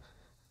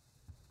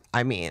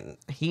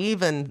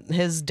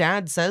his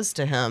dad says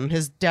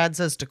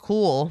to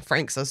Cool,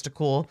 Frank says to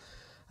Cool,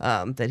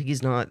 that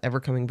he's not ever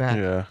coming back.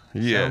 Yeah.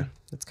 Yeah.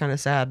 So it's kind of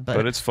sad,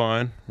 but it's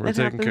fine. We're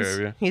taking care of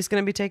you. He's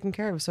going to be taken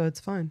care of, so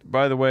it's fine.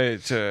 By the way,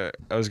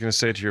 I was going to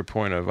say to your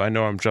point of, I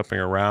know I'm jumping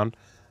around.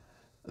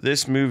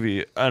 this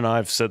movie, and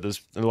I've said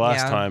this the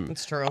last time,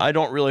 it's true. I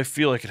don't really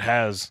feel like it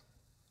has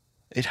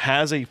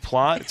a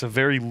plot. It's a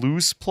very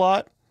loose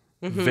plot.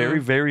 Very,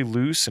 very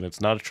loose, and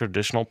it's not a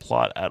traditional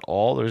plot at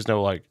all. There's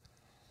no I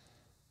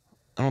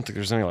don't think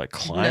there's any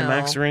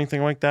climax or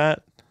anything like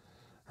that.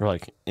 Or I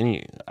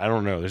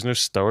don't know. There's no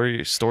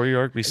story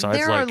arc besides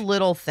there are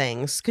little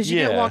things because you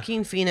get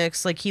Joaquin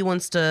Phoenix, he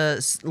wants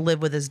to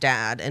live with his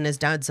dad, and his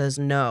dad says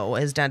no.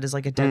 His dad is a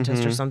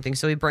dentist or something,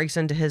 so he breaks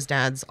into his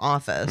dad's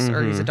office,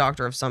 or he's a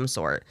doctor of some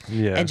sort,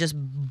 and just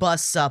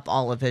busts up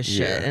all of his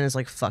shit, and is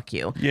like, "Fuck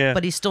you." Yeah.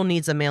 But he still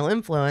needs a male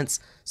influence.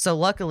 So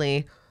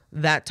luckily,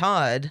 that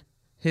Todd,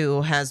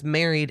 who has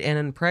married and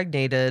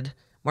impregnated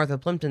Martha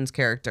Plimpton's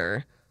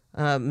character,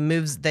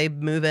 they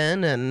move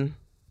in and.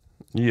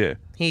 Yeah.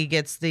 He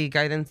gets the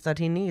guidance that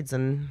he needs,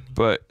 and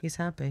he's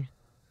happy.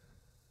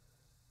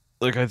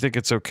 I think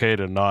it's okay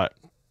to not...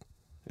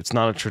 It's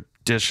not a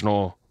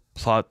traditional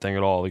plot thing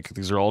at all.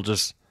 These are all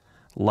just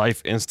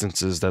life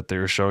instances that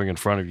they're showing in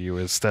front of you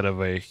instead of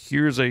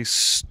here's a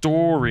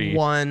story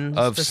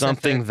of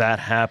something that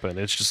happened.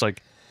 It's just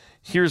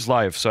here's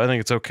life. So I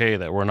think it's okay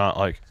that we're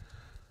not,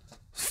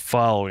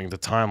 following the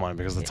timeline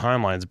because the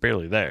timeline's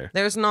barely there.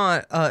 There's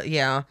not,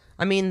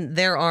 I mean,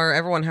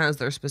 everyone has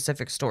their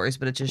specific stories,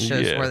 but it just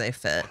shows where they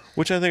fit.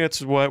 Which I think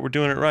that's why we're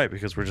doing it right,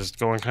 because we're just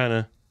going kind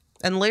of...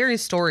 And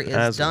Larry's story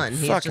is done.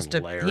 He's just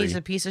Larry. He's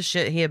a piece of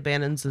shit. He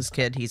abandons his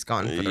kid. He's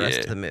gone for the rest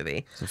of the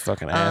movie. It's a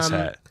fucking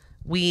asshat.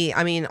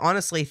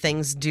 Honestly,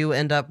 things do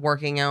end up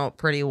working out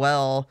pretty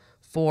well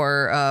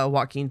for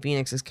Joaquin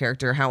Phoenix's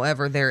character.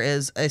 However, there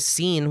is a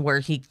scene where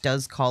he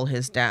does call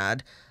his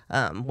dad.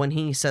 When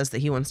he says that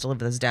he wants to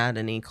live with his dad,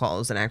 and he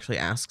calls and actually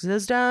asks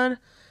his dad.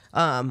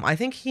 I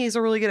think he's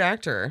a really good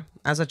actor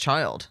as a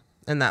child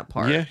in that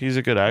part. Yeah, he's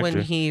a good actor.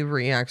 When he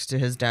reacts to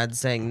his dad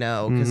saying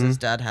no, because his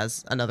dad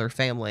has another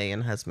family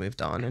and has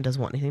moved on and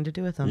doesn't want anything to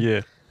do with him.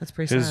 Yeah. That's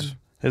pretty sad.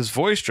 His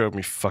voice drove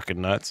me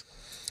fucking nuts.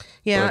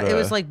 Yeah, but, it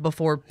was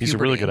before puberty. He's a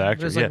really good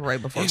actor. It was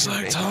right before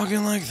puberty. He's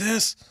talking like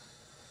this.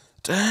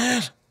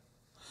 Dad,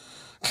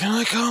 can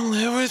I come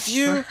live with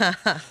you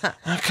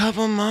a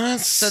couple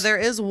months? So there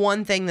is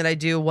one thing that I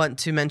do want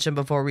to mention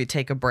before we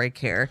take a break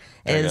here,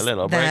 is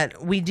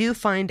that we do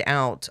find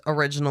out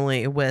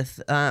originally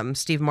with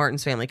Steve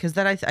Martin's family, because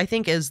that I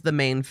think is the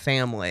main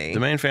family.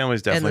 The main family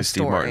is definitely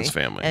Steve Martin's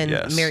family, and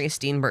yes. Mary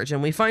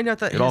Steenburgen. We find out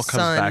that it all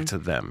comes back to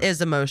them. Is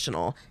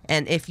emotional,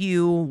 and if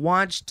you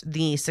watched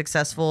the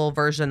successful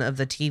version of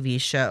the TV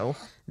show,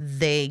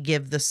 they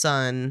give the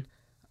son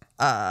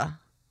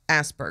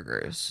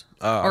Asperger's.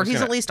 Or he's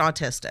at least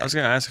autistic. I was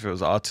going to ask if it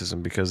was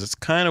autism, because it's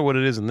kind of what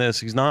it is in this.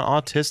 He's not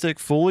autistic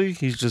fully.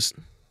 He's just...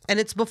 And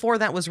it's before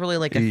that was really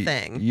a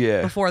thing.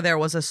 Yeah. Before there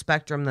was a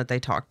spectrum that they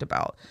talked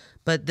about.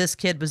 But this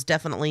kid was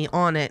definitely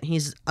on it.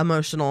 He's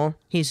emotional.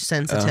 He's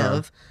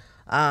sensitive.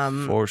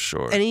 For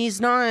sure. And he's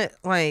not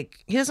he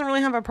doesn't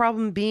really have a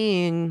problem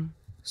being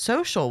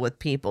social with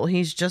people.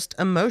 He's just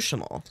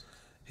emotional.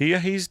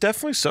 He's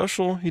definitely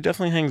social. He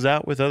definitely hangs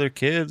out with other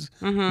kids.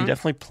 He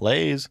definitely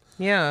plays.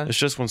 Yeah. It's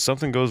just when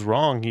something goes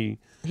wrong, he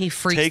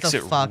freaks takes the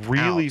fuck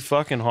really out.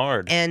 fucking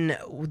hard. And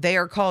they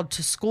are called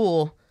to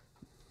school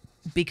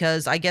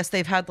because I guess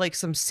they've had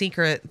some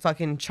secret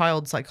fucking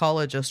child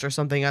psychologist or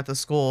something at the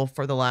school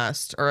for the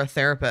last, or a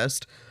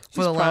therapist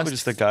for the last, probably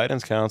just the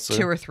guidance counselor,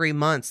 2 or 3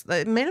 months.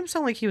 It made him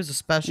sound like he was a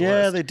specialist.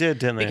 Yeah, they did,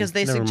 didn't they? Because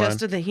they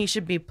suggested that he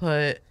should be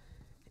put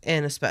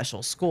in a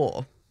special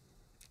school,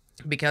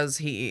 because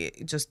he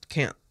just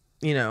can't,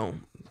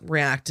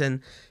 react,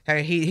 and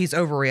he's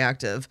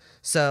overreactive.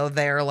 So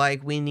they're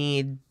like, we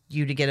need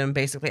you to get him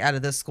basically out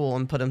of this school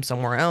and put him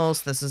somewhere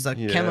else. This is a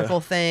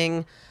chemical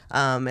thing.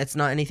 It's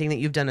not anything that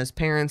you've done as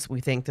parents.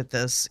 We think that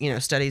this,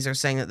 studies are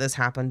saying that this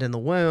happened in the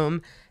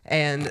womb.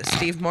 And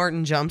Steve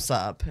Martin jumps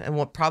up,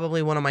 and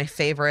probably one of my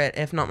favorite,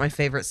 if not my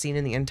favorite scene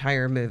in the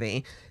entire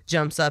movie,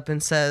 jumps up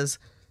and says,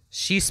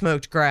 "She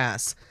smoked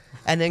grass."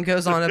 And then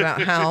goes on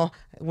about how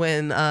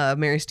when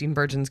Mary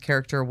Steenburgen's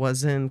character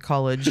was in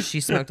college, she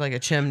smoked like a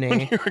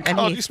chimney.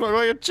 You smoked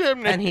like a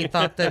chimney. And he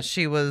thought that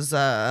she was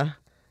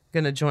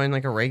going to join a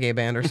reggae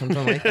band or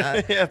something like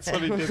that. Yeah, that's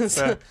what he did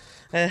say.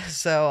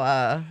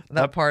 So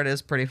that part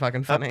is pretty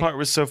fucking funny. That part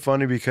was so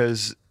funny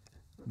because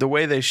the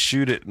way they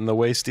shoot it and the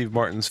way Steve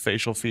Martin's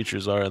facial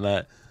features are, and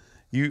that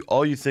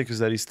all you think is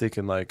that he's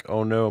thinking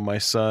oh no, my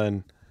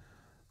son.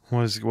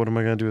 What am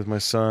I going to do with my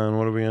son?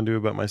 What are we going to do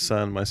about my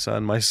son, my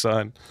son, my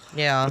son?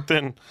 Yeah. But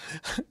then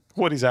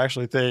what he's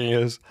actually thinking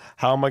is,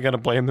 how am I going to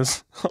blame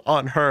this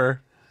on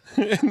her?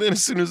 And then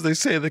as soon as they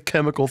say the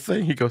chemical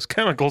thing, he goes,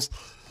 chemicals.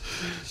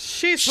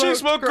 She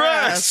smoked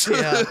grass.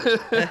 Yeah.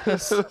 It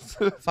was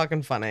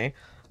fucking funny.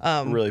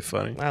 Really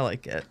funny. I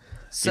like it.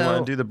 So, you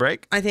want to do the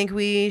break? I think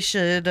we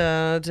should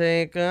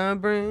take a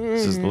break.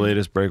 This is the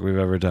latest break we've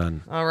ever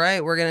done. All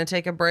right. We're going to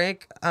take a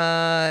break.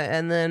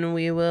 And then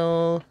we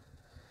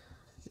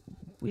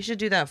should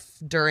do that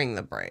during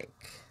the break.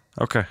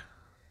 Okay.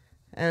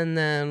 And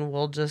then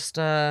we'll just,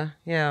 we'll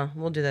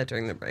do that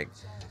during the break.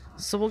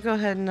 So we'll go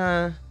ahead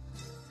and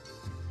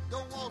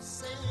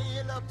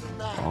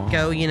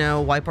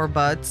Go, wipe our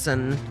butts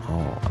and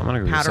I'm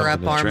gonna go get powder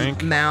up something to our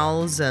drink.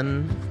 mouths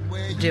and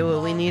do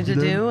what we need to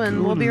do,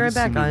 and we'll be right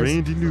back, guys.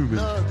 Randy Newman.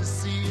 Love to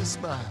see you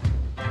smile.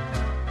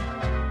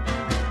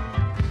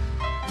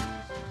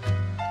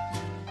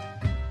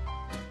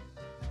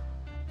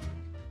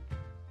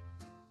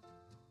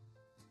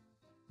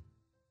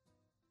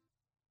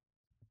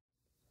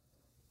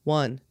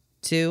 One,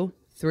 two,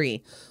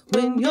 three.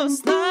 When you're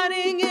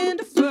sliding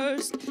into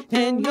first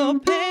and your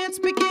pants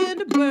begin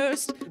to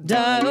burst,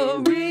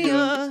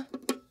 diarrhea,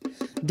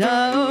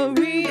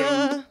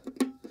 diarrhea.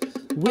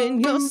 When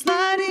you're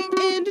sliding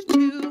into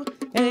two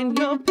and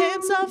your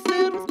pants are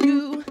filled with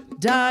goo,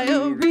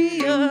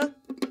 diarrhea,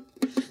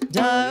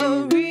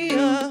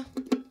 diarrhea.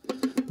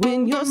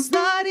 When you're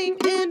sliding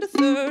into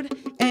third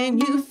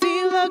and you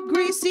feel a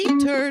greasy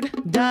turd,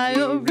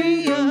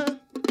 diarrhea,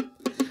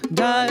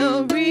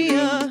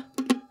 diarrhea.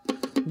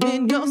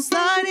 When you're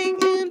sliding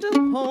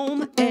into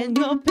home and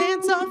your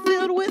pants are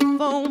filled with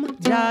foam,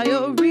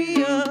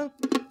 diarrhea,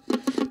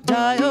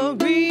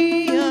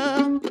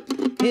 diarrhea.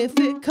 If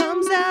it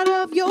comes out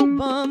of your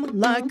bum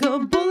like a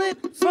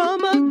bullet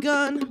from a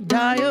gun,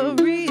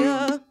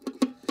 diarrhea,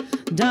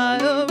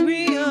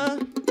 diarrhea.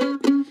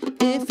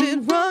 If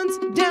it runs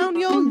down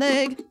your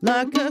leg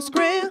like a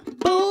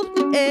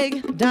scrambled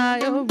egg,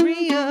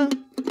 diarrhea,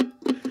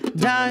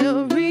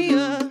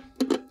 diarrhea.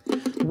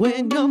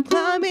 When you're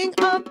climbing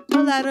up a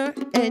ladder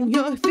and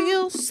you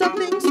feel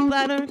something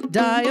splatter,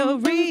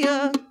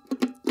 diarrhea,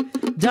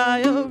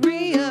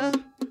 diarrhea.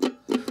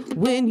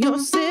 When you're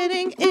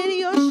sitting in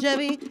your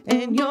Chevy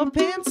and your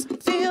pants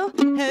feel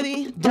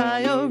heavy,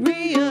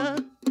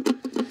 diarrhea,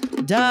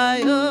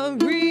 diarrhea.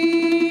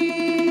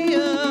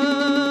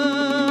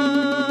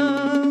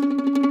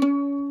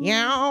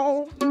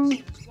 Yow.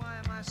 Why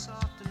am I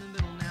soft in the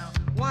middle now?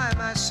 Why am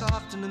I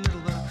soft in the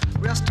middle?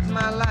 The rest of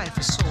my life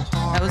is so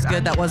hard. That was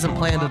good. That wasn't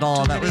planned at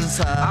all. That was,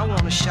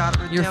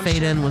 your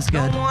fade in was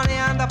good. Did you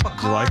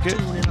like it?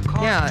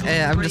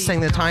 Yeah, I'm just saying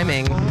the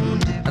timing,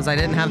 as I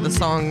didn't have the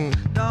song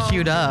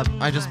queued up.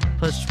 I just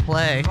pushed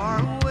play,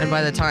 and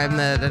by the time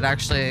that it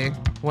actually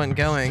went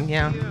going,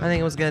 yeah, I think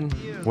it was good.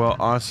 Well,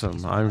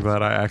 awesome. I'm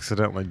glad I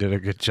accidentally did a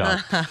good job.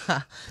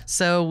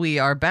 So we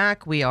are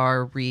back. We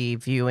are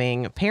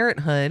reviewing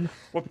Parenthood.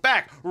 We're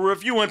back. We're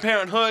reviewing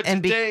Parenthood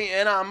And today,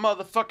 and I'm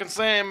motherfucking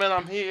Sam, and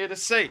I'm here to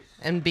say.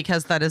 And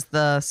because that is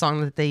the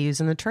song that they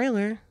use in the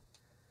trailer,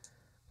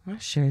 I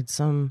shared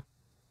some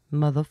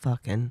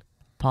motherfucking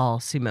Paul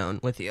Simone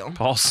with you.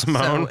 Paul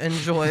Simone. So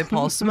enjoy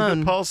Paul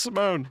Simone. Paul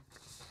Simone.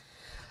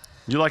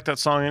 You like that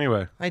song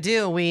anyway? I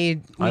do.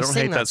 We I don't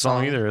sing hate that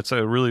song either. It's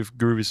a really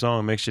groovy song.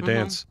 It makes you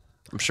dance.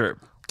 I'm sure it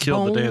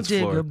killed the dance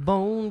floor.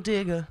 Bone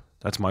digger.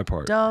 That's my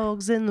part.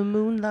 Dogs in the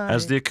moonlight.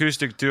 As the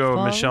acoustic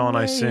duo Michelle and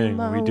I sing,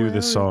 we do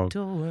this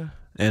song.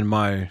 And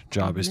my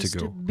job is to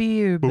go.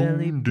 Beer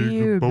belly,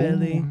 beer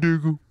belly.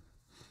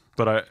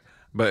 But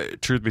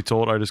truth be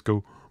told, I just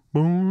go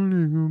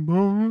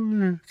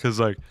because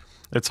like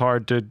it's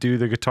hard to do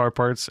the guitar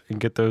parts and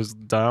get those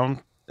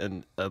down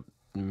and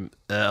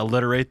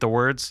alliterate the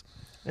words.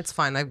 It's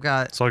fine. I've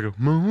got. So I go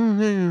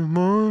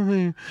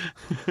morning.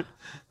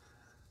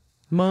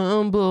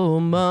 Mumble,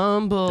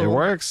 mumble. It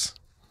works.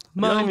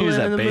 You don't use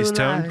that bass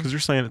tone because you're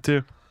saying it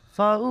too.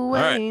 Far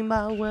away, right.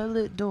 my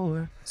well-lit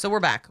door. So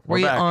we're back.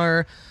 We're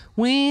back.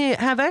 We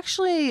have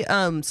actually,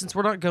 since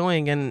we're not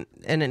going in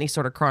any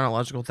sort of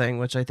chronological thing,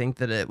 which I think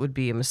that it would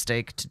be a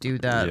mistake to do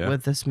that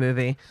with this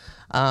movie,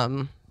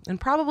 and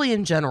probably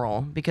in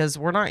general, because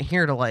we're not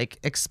here to like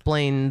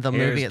explain the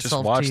movie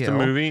itself to you. Just watch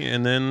the movie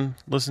and then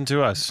listen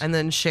to us. And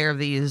then share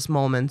these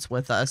moments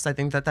with us. I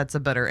think that that's a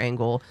better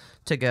angle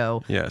to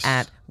go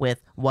at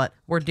with what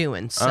we're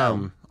doing.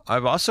 So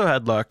I've also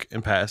had luck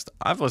in past.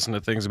 I've listened to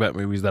things about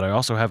movies that I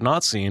also have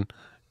not seen,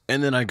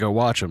 and then I go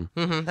watch them.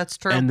 Mm-hmm, that's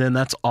true. And then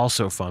that's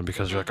also fun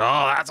because you're like,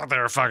 oh, that's what they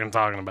were fucking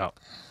talking about.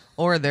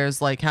 Or there's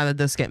like, how did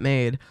this get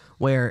made?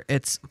 Where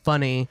it's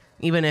funny,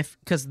 even if,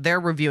 because they're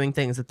reviewing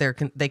things that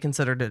they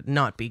consider to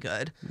not be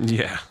good.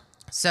 Yeah.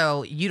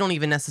 So you don't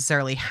even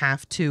necessarily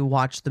have to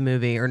watch the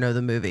movie or know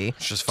the movie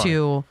It's just fun.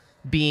 to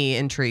be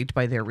intrigued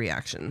by their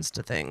reactions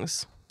to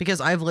things.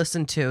 Because I've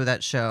listened to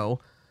that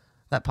show,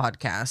 that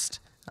podcast,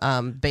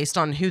 based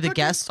on who the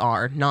guests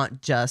are,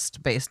 not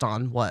just based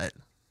on what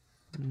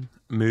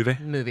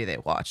movie they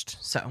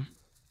watched. So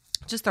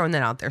just throwing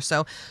that out there.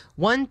 So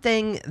one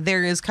thing,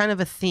 there is kind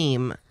of a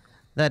theme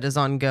that is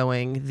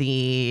ongoing,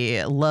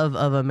 the love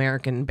of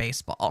American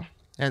baseball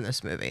in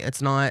this movie.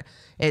 It's not,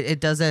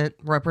 it doesn't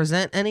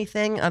represent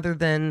anything other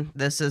than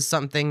this is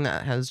something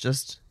that has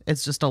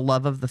it's just a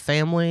love of the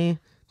family.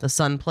 The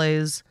son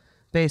plays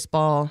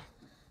baseball.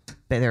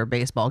 There are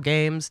baseball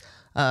games.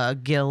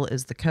 Gil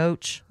is the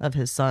coach of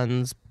his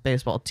son's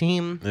baseball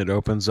team. It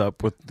opens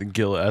up with the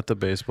Gil at the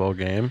baseball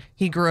game.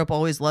 He grew up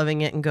always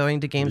loving it and going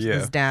to games with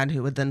his dad,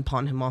 who would then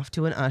pawn him off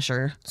to an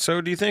usher. So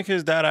do you think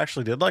his dad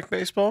actually did like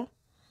baseball?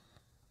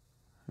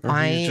 Or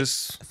I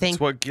just think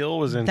that's what Gil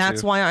was into.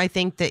 That's why I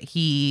think that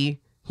he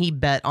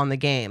bet on the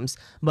games.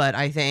 But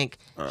I think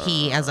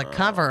he, as a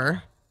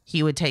cover,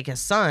 he would take his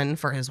son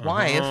for his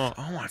wife.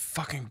 Oh my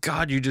fucking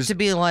God. You just. To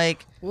be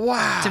like,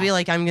 wow. To be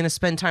like, I'm going to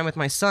spend time with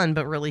my son,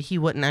 but really he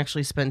wouldn't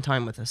actually spend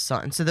time with his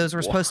son. So those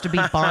were supposed to be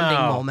bonding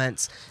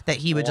moments that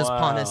he would just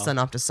pawn his son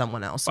off to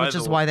someone else, which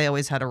is why they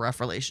always had a rough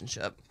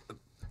relationship.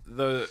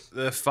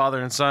 The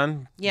father and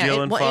son? Yeah,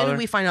 Gil and father? and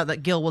we find out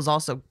that Gil was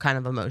also kind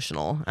of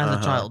emotional as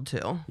a child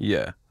too.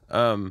 Yeah.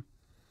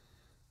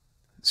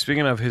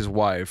 Speaking of his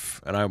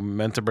wife, and I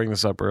meant to bring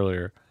this up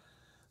earlier,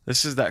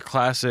 this is that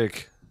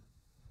classic.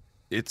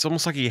 It's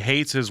almost like he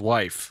hates his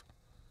wife.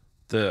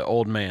 The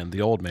old man.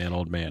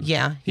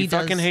 Yeah, he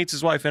fucking hates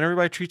his wife, and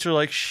everybody treats her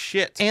like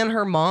shit. And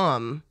her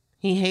mom.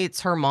 He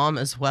hates her mom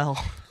as well.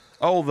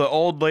 Oh, the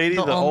old lady?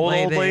 The old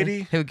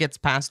lady? Who gets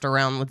passed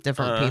around with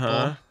different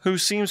people. Who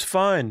seems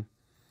fine.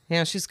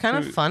 Yeah, she's kind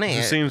of funny.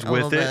 Who seems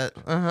with it.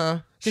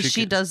 Because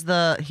she does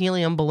the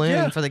helium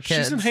balloon for the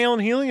kids. She's inhaling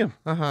helium.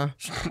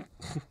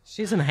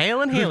 She's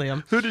inhaling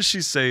helium. Who does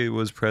she say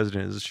was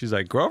president? She's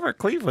like, Grover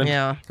Cleveland.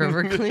 Yeah,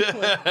 Grover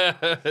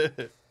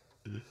Cleveland.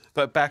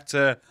 But back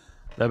to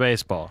the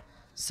baseball.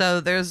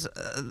 So there's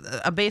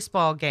a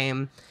baseball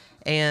game,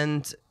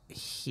 and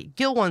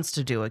Gil wants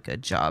to do a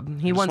good job.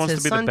 He wants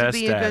his son to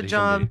be a good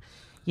job.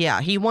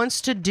 Yeah, he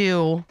wants to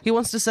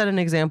set an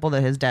example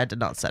that his dad did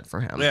not set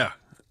for him. Yeah.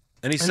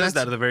 And he says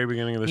that at the very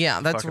beginning of the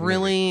Yeah, that's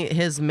really movie.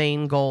 His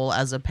main goal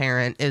as a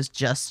parent is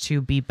just to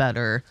be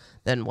better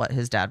than what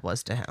his dad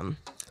was to him.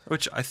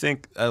 Which I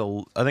think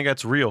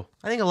that's real.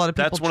 I think a lot of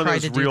people that's one of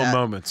those real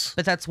moments.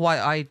 But that's why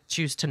I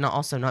choose to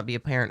also not be a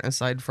parent,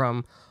 aside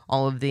from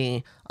all of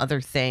the other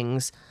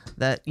things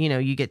that,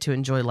 you get to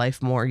enjoy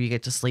life more. You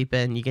get to sleep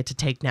in. You get to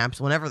take naps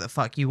whenever the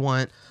fuck you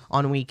want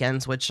on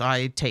weekends, which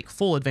I take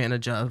full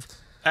advantage of.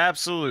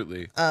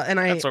 Absolutely. And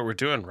that's what we're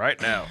doing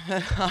right now.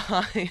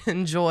 I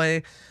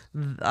enjoy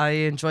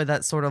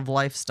that sort of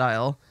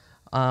lifestyle.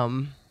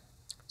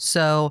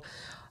 So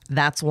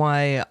that's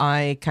why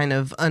I kind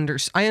of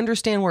I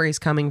understand where he's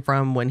coming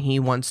from when he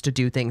wants to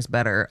do things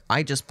better.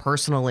 I just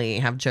personally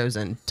have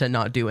chosen to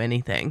not do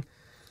anything.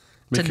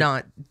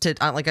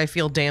 I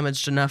feel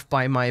damaged enough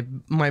by my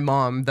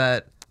mom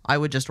that I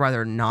would just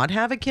rather not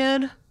have a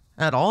kid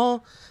at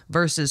all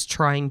versus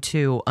trying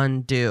to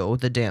undo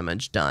the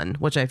damage done,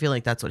 which I feel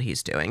like that's what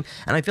he's doing.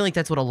 And I feel like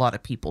that's what a lot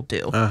of people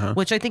do,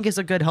 which I think is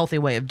a good, healthy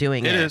way of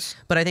doing it. It is.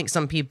 But I think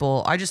some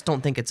people, I just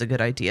don't think it's a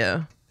good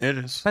idea. It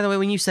is. By the way,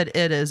 when you said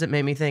it is, it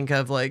made me think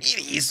of like, it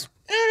is.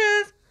 It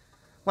is.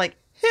 Like,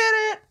 hit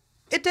it.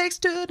 It takes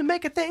two to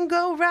make a thing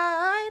go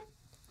right.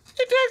 It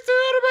takes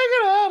two to make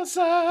it out of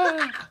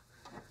sight.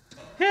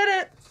 Hit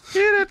it.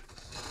 Hit it.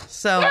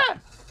 So...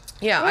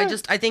 Yeah,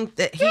 I think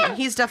that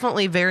he's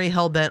definitely very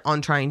hell-bent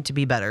on trying to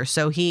be better.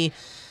 So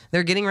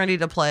they're getting ready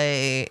to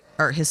play,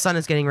 or his son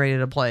is getting ready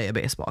to play a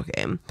baseball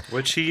game.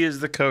 Which he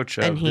is the coach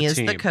of. And he is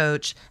team. the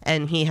coach,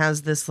 and he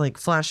has this like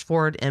flash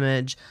forward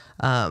image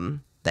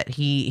that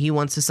he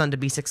wants his son to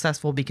be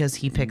successful because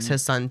he picks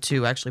his son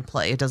to actually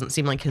play. It doesn't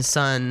seem like his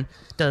son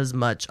does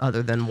much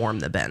other than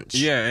warm the bench.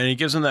 Yeah, and he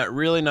gives him that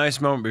really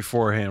nice moment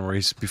beforehand where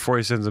before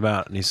he sends him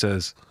out, and he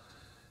says,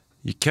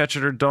 you catch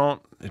it or don't,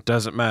 it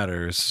doesn't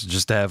matter. It's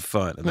just to have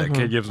fun. And that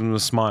kid gives him a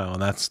smile,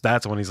 and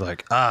that's when he's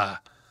like,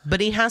 But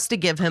he has to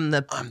give him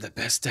I'm the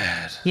best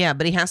dad. Yeah,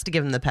 but he has to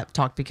give him the pep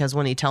talk because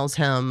when he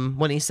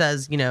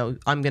says,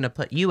 I'm going to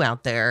put you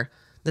out there,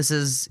 this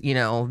is,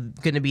 going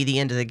to be the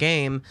end of the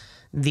game,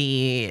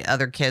 the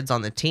other kids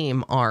on the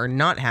team are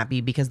not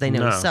happy because they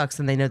know he sucks,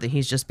 and they know that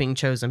he's just being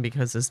chosen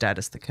because his dad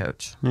is the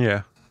coach.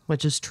 Yeah.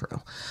 Which is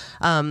true.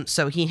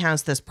 So he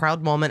has this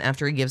proud moment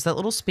after he gives that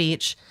little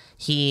speech.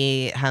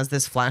 He has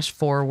this flash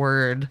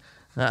forward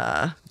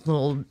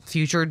little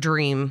future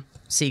dream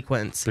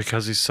sequence.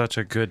 Because he's such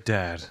a good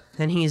dad.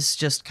 And he's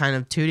just kind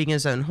of tooting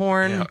his own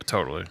horn. Yeah,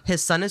 totally.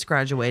 His son is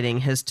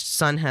graduating. His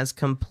son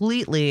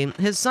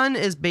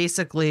is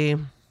basically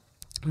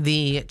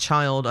the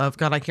child of,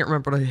 God, I can't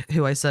remember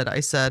who I said.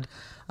 I said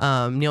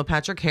Neil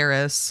Patrick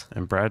Harris.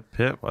 And Brad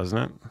Pitt,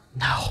 wasn't it?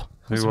 No.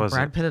 Who was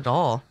Brad Pitt at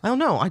all? I don't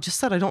know. I just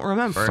said I don't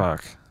remember.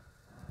 Fuck.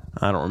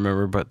 I don't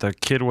remember, but the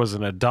kid was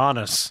an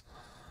Adonis.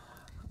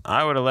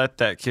 I would have let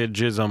that kid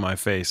jizz on my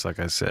face, like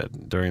I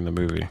said, during the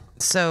movie.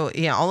 So,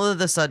 yeah, all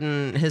of a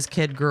sudden, his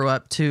kid grew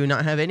up to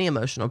not have any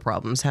emotional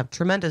problems, have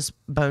tremendous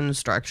bone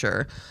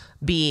structure,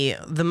 be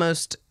the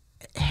most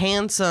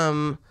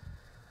handsome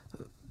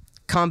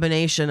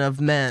combination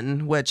of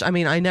men, which, I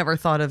mean, I never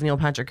thought of Neil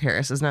Patrick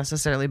Harris as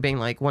necessarily being,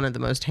 like, one of the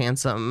most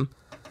handsome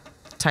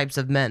types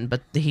of men,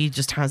 but he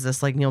just has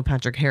this, like, Neil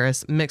Patrick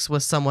Harris mixed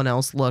with someone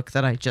else look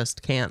that I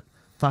just can't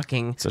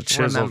fucking it's a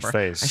chiseled remember.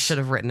 Face. I should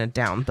have written it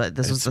down, but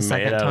this was the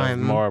second made out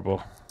time of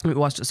marble. we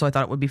watched it, so I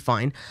thought it would be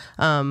fine.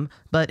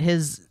 But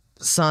his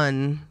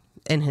son,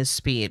 in his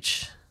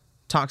speech,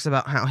 talks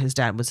about how his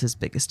dad was his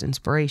biggest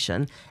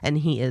inspiration, and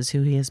he is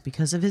who he is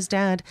because of his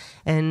dad.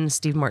 And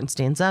Steve Martin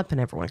stands up,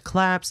 and everyone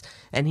claps,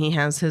 and he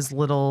has his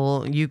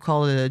little, you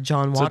call it a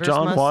John Waters mustache. It's a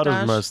John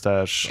Waters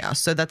mustache. Yeah,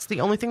 so that's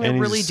the only thing they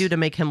really do to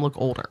make him look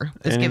older,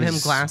 is give him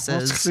glasses.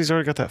 Well, it's 'cause he's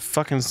already got that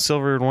fucking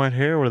silver and white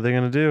hair. What are they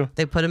going to do?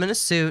 They put him in a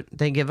suit.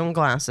 They give him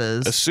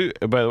glasses. A suit.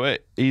 By the way,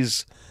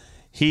 he's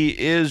He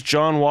is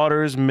John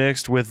Waters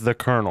mixed with the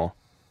Colonel.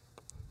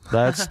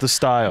 That's the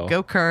style.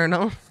 Go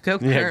Colonel. Go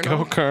Colonel. Yeah,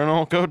 go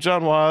Colonel. Go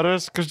John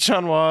Waters. Go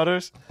John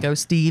Waters. Go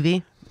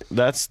Stevie.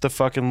 That's the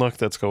fucking look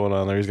that's going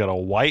on there. He's got a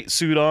white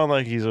suit on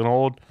like he's an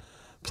old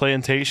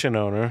plantation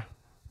owner.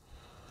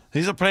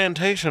 He's a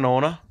plantation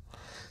owner.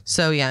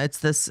 So, yeah, it's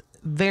this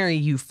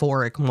very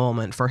euphoric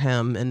moment for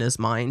him in his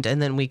mind.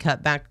 And then we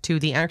cut back to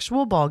the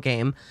actual ball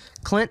game.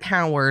 Clint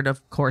Howard,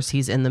 of course,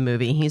 he's in the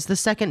movie. He's the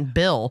second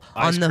Bill.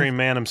 Ice cream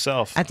man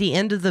himself. At the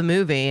end of the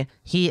movie,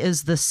 he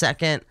is the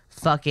second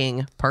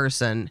fucking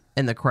person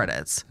in the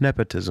credits.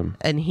 Nepotism.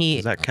 And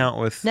Does that count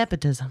with...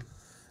 Nepotism.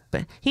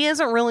 But he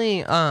hasn't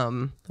really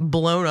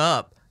blown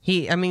up.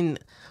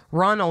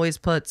 Ron always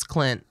puts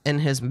Clint in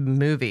his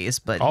movies,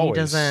 but Always.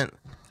 he doesn't...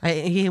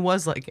 he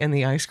was like in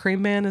the Ice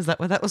Cream Man. Is that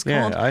what that was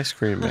called? Yeah, Ice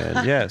Cream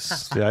Man.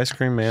 Yes, the Ice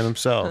Cream Man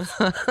himself.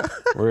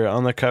 Where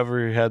on the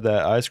cover he had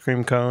that ice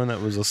cream cone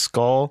that was a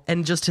skull.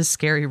 And just his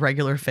scary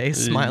regular face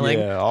smiling.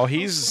 Yeah,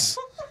 he's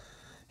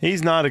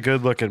not a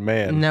good looking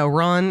man. No,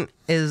 Ron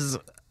is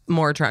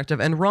more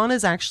attractive. And Ron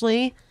is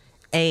actually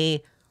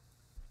a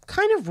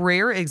kind of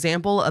rare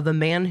example of a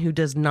man who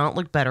does not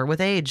look better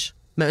with age.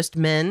 Most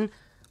men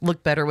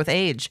look better with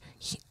age.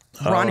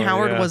 Ron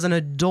Howard was an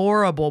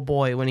adorable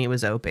boy when he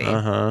was Opie.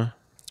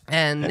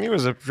 And he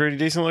was a pretty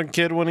decent looking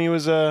kid when he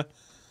was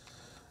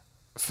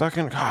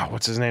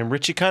what's his name?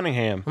 Richie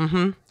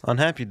Cunningham on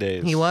Happy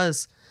Days. He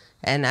was.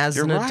 And as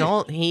an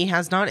adult, he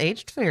has not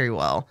aged very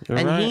well.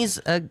 He's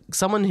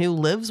someone who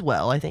lives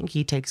well. I think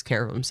he takes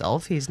care of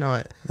himself. He's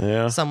not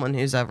someone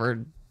who's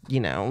ever,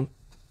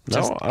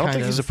 just no, I don't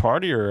think he's a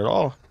partier at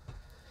all.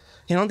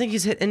 I don't think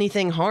he's hit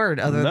anything hard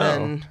other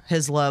than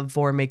his love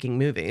for making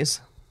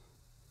movies.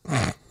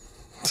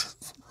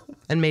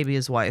 And maybe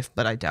his wife,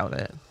 but I doubt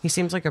it. He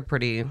seems like a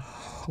pretty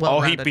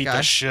well-rounded he beat guy.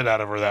 the shit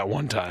out of her that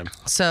one time.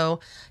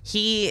 So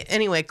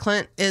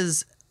Clint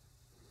is,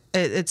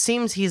 it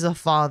seems he's a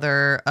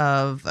father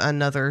of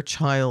another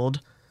child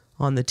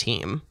on the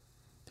team.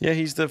 Yeah,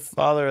 he's the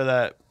father of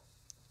that,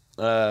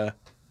 I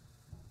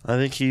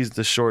think he's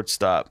the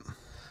shortstop.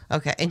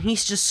 Okay, and he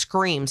just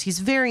screams. He's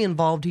very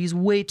involved. He's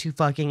way too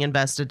fucking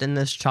invested in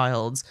this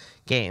child's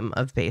game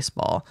of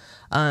baseball.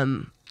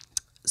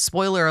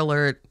 Spoiler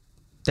alert,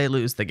 they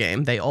lose the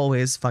game. They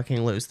always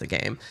fucking lose the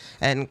game.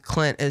 And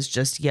Clint is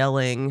just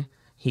yelling.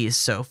 He's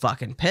so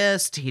fucking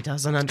pissed. He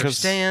doesn't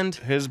understand.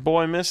 His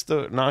boy missed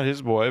not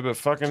his boy, but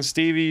fucking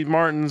Stevie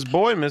Martin's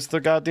boy missed the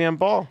goddamn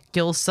ball.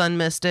 Gil's son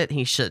missed it.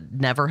 He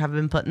should never have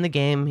been put in the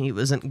game. He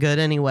wasn't good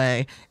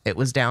anyway. It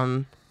was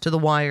down to the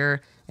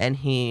wire, and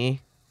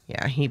he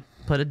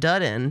put a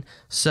dud in.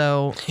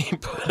 So he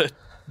put a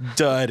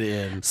dud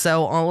in.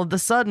 So all of a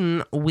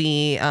sudden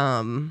we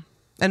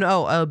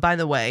by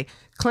the way,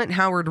 Clint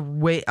Howard,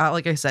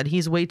 like I said,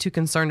 he's way too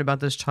concerned about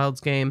this child's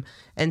game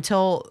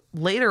until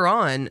later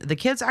on, the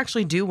kids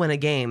actually do win a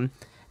game,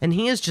 and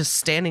he is just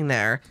standing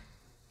there.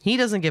 He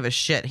doesn't give a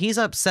shit. He's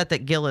upset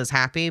that Gil is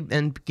happy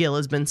and Gil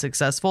has been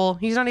successful.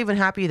 He's not even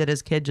happy that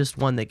his kid just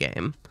won the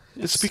game.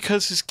 It's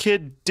because his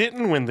kid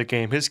didn't win the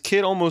game. His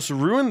kid almost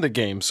ruined the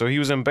game, so he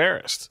was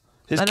embarrassed.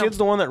 His kid's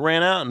the one that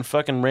ran out and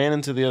fucking ran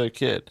into the other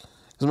kid.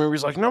 Because remember,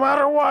 he's like, no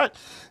matter what,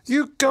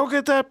 you go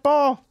get that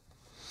ball.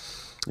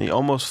 He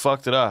almost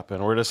fucked it up,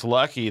 and we're just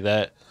lucky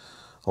that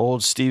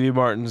old Stevie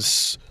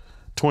Martin's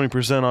 20%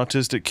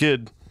 autistic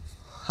kid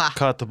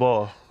caught the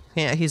ball.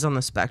 Yeah, he's on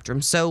the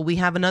spectrum. So we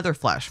have another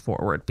flash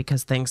forward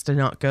because things did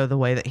not go the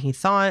way that he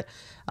thought.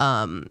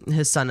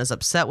 His son is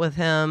upset with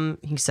him.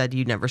 He said,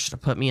 you never should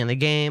have put me in the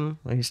game.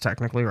 Well, he's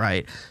technically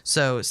right.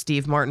 So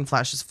Steve Martin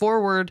flashes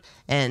forward,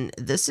 and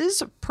this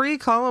is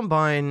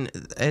pre-Columbine.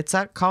 It's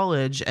at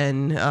college,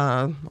 and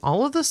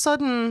all of a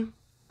sudden...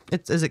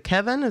 Is it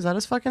Kevin? Is that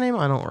his fucking name?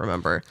 I don't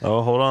remember.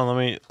 Oh, hold on. Let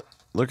me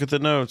look at the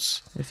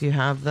notes. If you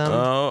have them.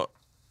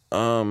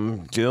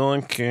 Gil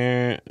and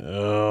Karen.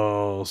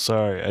 Oh,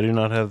 sorry. I do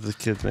not have the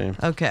kid's name.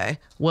 Okay.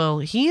 Well,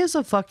 he is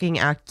a fucking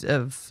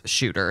active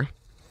shooter.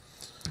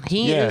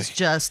 He is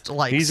just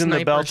like he's sniper in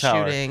the bell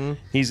tower. shooting.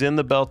 He's in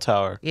the bell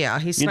tower. Yeah,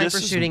 he's sniper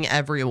shooting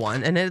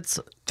everyone, and it's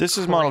This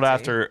is modeled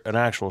after an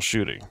actual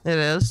shooting. It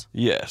is?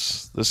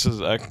 Yes. This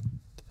is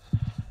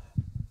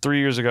 3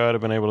 years ago I'd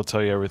have been able to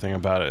tell you everything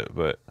about it,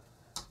 but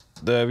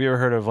have you ever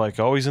heard of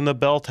always in the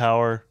bell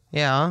tower?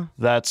 Yeah.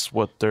 That's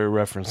what they're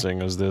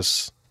referencing as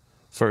this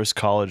first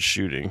college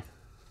shooting.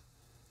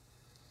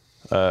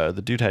 The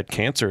dude had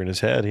cancer in his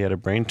head. He had a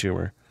brain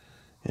tumor.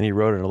 And he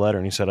wrote in a letter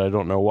and he said, I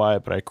don't know why,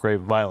 but I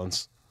crave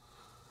violence.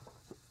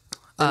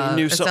 He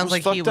knew it sounds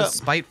like he was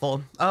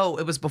spiteful. Oh,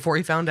 it was before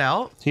he found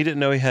out? He didn't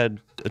know he had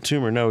a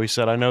tumor. No, he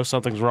said, I know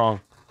something's wrong.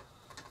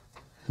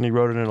 And he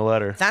wrote it in a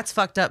letter. That's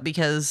fucked up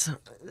because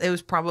it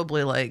was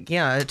probably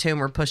a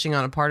tumor pushing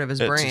on a part of his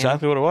brain. That's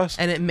exactly what it was.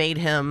 And it made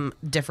him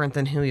different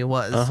than who he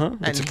was. That's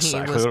and exactly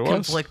he was what it was.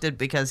 conflicted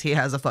because he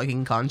has a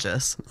fucking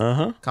conscious.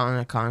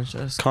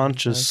 Conscious.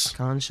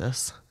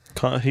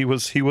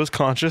 He was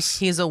conscious.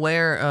 He's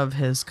aware of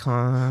his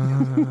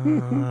conscious.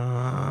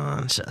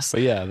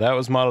 But yeah, that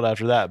was modeled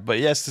after that. But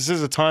yes, this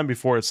is a time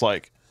before it's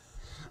I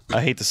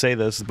hate to say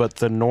this, but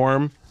the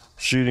norm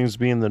shootings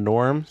being the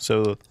norm.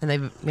 So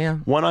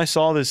when I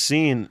saw this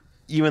scene,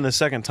 even the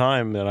second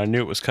time that I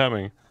knew it was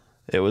coming,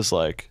 it was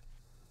like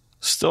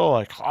still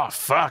like, oh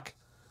fuck.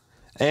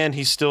 And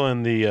he's still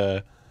in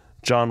the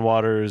John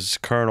Waters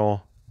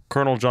Colonel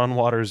John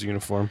Waters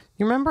uniform.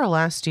 You remember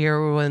last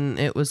year when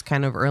it was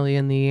kind of early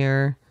in the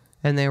year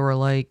and they were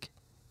like,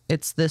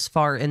 it's this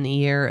far in the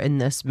year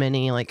and this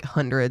many, like,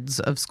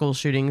 hundreds of school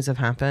shootings have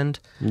happened.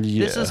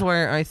 Yeah. This is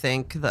where I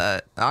think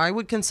that I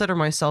would consider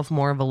myself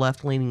more of a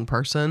left-leaning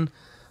person,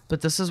 but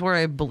this is where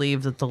I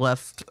believe that the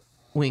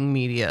left-wing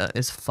media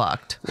is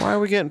fucked. Why are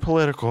we getting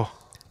political?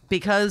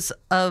 Because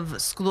of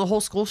the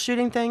whole school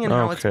shooting thing and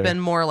how it's been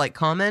more, like,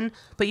 common,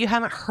 but you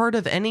haven't heard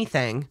of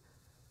anything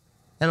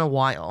in a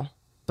while.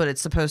 But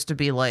it's supposed to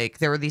be, like,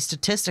 there were these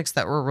statistics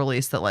that were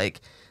released that, like,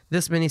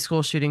 this many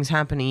school shootings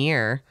happen a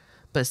year.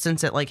 But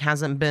since it, like,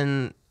 hasn't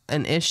been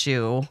an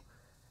issue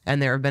and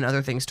there have been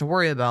other things to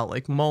worry about,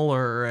 like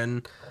Mueller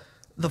and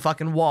the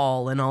fucking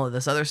wall and all of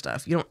this other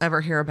stuff, you don't ever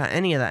hear about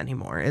any of that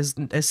anymore. Is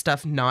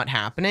stuff not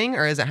happening,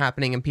 or is it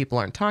happening and people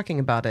aren't talking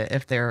about it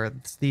if there are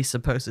these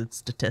supposed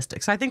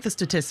statistics? I think the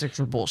statistics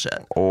are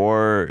bullshit.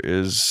 Or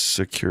is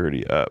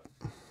security up?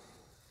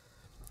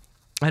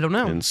 I don't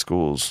know. In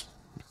schools.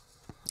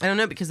 I don't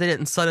know, because they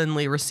didn't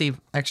suddenly receive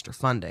extra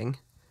funding.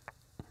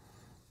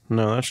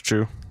 No, that's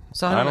true.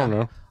 So I don't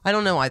know. I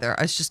don't know either.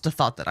 It's just a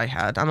thought that I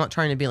had. I'm not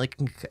trying to be like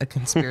a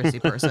conspiracy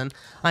person.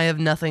 I have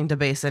nothing to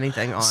base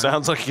anything on.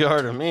 Sounds like you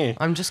are to me.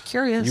 I'm just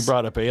curious. You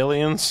brought up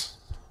aliens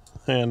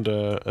and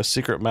a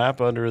secret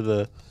map under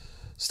the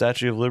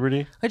Statue of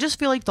Liberty. I just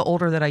feel like the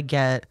older that I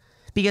get,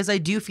 because I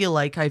do feel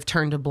like I've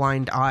turned a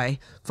blind eye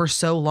for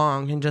so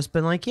long and just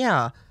been like,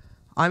 yeah,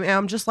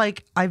 I'm just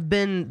like, I've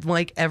been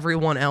like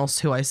everyone else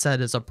who I said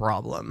is a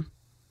problem,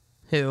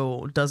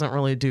 who doesn't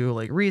really do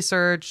like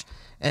research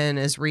and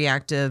is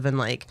reactive and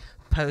like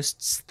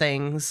posts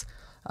things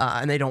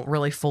and they don't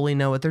really fully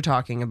know what they're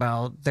talking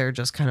about. They're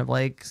just kind of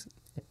like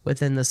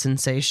within the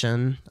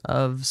sensation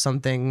of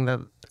something that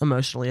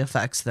emotionally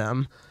affects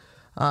them.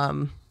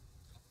 And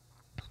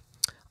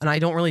I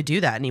don't really do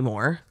that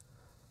anymore.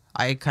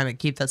 I kind of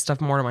keep that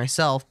stuff more to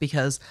myself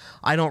because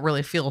I don't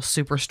really feel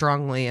super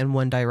strongly in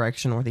one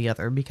direction or the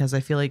other, because I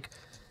feel like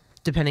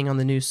depending on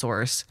the news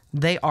source,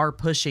 they are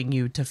pushing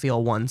you to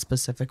feel one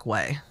specific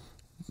way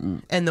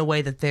and the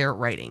way that they're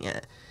writing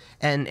it.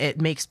 And it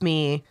makes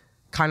me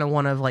kind of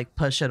want to like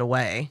push it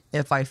away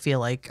if I feel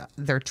like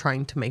they're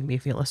trying to make me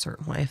feel a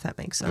certain way, if that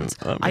makes sense.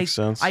 That makes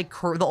sense.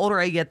 The older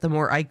I get, the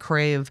more I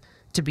crave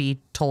to be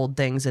told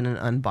things in an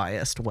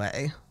unbiased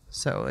way.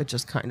 So it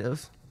just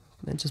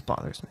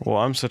bothers me. Well,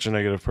 I'm such a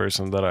negative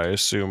person that I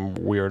assume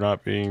we are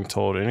not being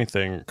told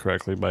anything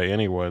correctly by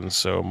anyone.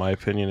 So my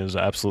opinion is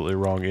absolutely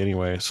wrong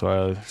anyway. So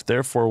I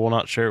therefore will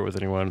not share it with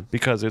anyone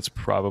because it's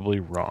probably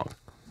wrong.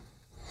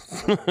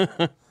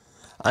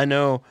 I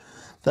know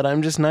that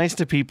I'm just nice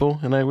to people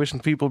and I wish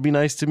people would be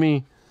nice to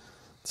me.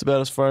 It's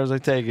about as far as I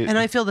take it. And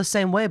I feel the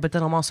same way, but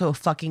then I'm also a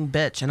fucking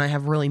bitch and I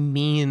have really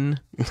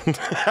mean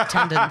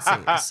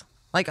tendencies.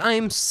 Like I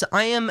am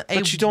a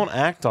But you don't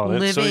act on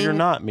it, so you're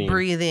not mean.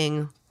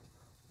 Breathing,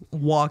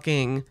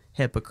 walking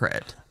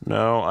hypocrite.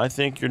 No, I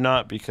think you're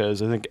not,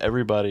 because I think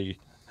everybody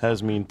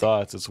has mean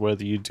thoughts. It's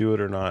whether you do it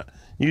or not.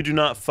 You do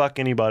not fuck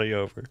anybody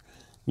over.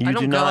 I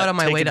don't go out of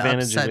my way to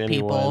upset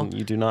people.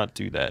 You do not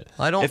do that.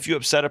 I don't. If you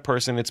upset a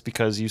person, it's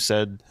because you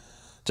said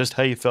just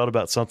how you felt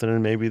about something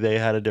and maybe they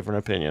had a different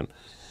opinion.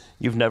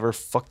 You've never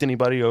fucked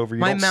anybody over.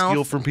 You don't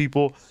steal from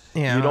people.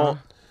 Yeah. You don't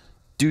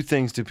do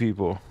things to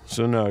people.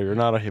 So no, you're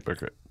not a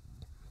hypocrite.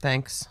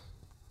 Thanks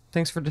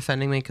for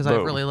defending me, because I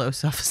have really low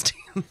self-esteem.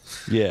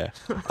 Yeah.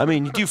 I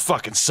mean, you do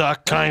fucking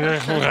suck, kind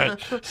of.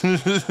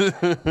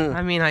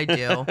 I mean, I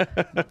do.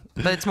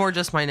 But it's more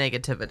just my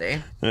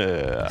negativity.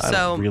 I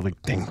don't really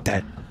think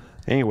that.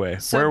 Anyway,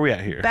 where are we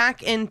at here?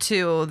 Back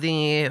into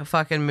the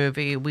fucking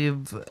movie.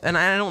 And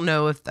I don't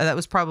know if that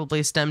was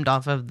probably stemmed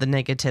off of the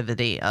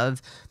negativity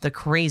of the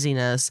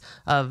craziness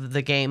of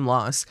the game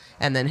loss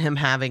and then him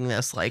having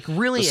this like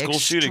really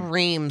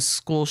extreme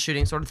school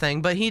shooting sort of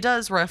thing. But he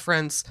does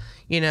reference,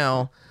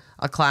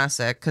 a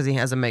classic, because he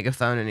has a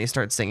megaphone and he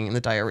starts singing the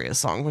Diarrhea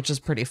song, which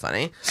is pretty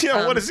funny.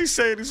 Yeah, what does he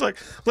say? He's like,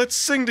 let's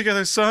sing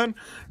together, son.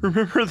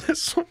 Remember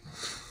this one?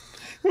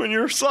 When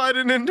you're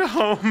sliding into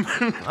home.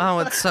 Oh,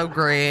 it's so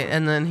great.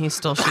 And then he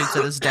still shoots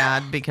at his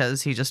dad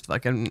because he just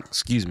fucking...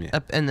 Excuse me.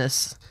 Up in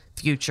this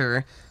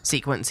future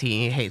sequence,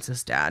 he hates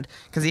his dad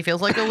because he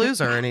feels like a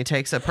loser and he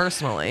takes it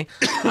personally.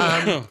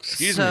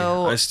 Excuse me.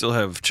 I still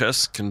have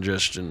chest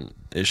congestion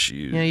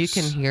issues. Yeah, you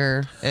can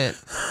hear it.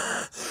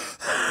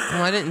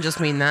 Well, I didn't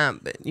just mean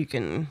that, but you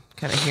can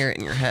kind of hear it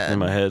in your head. In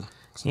my head.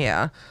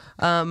 Yeah.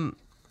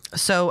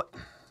 So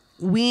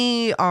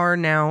we are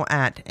now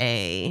at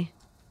a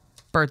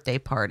birthday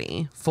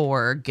party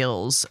for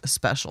Gil's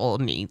special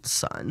needs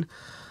son.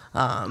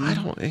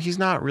 He's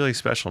not really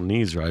special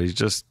needs, right? He's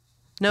just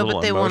no,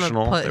 but they want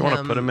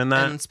to put him in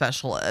that in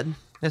special ed.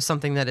 It's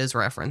something that is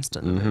referenced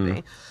in the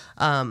movie.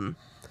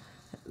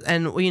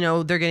 and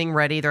they're getting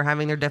ready, they're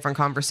having their different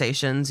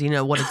conversations,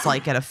 what it's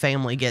like at a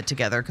family get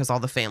together, because all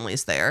the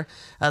family's there,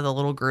 the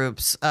little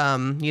groups,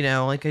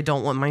 like, I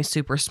don't want my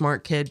super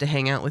smart kid to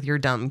hang out with your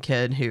dumb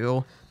kid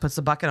who puts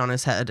a bucket on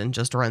his head and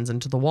just runs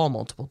into the wall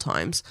multiple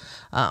times.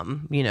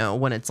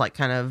 When it's like,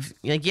 kind of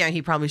like, yeah,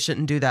 he probably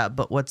shouldn't do that,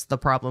 but what's the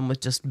problem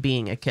with just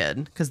being a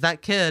kid? Because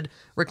that kid,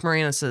 Rick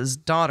Moranis's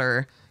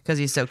daughter, because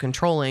he's so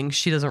controlling,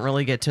 she doesn't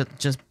really get to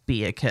just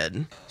be a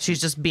kid. She's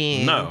just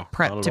being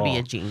prepped to be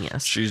a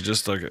genius. She's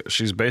just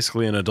she's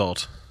basically an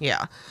adult.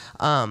 Yeah.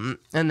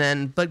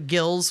 But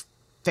Gil's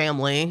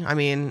family, I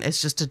mean, it's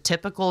just a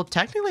typical,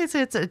 technically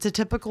it's a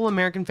typical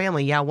American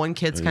family. Yeah, one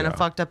kid's kind of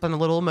fucked up and a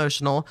little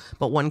emotional,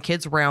 but one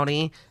kid's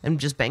rowdy and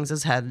just bangs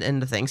his head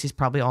into things. He's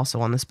probably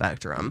also on the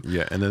spectrum.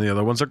 Yeah, and then the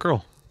other one's a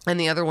girl. And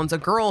the other one's a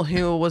girl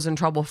who was in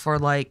trouble for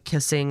like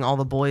kissing all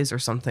the boys or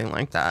something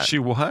like that. She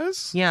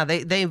was? Yeah,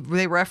 they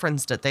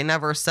referenced it. They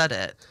never said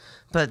it.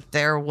 But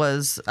there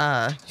was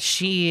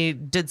she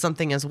did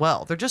something as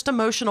well. They're just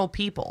emotional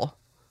people,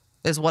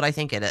 is what I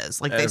think it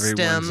is. Like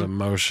Everyone's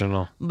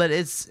emotional. But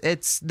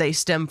they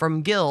stem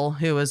from Gil,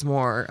 who is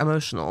more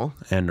emotional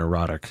and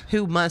neurotic.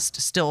 Who must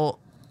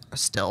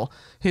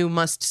who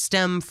must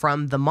stem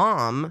from the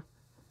mom,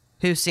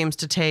 who seems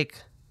to take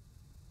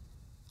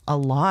a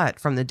lot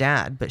from the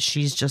dad, but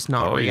she's just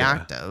not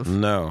reactive. Yeah.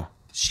 No.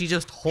 She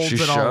just holds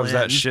it all in. She shoves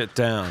that shit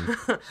down.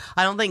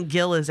 I don't think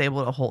Gil is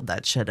able to hold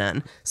that shit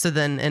in. So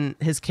then, and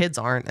his kids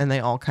aren't, and they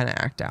all kind of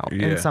act out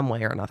in some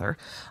way or another.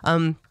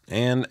 And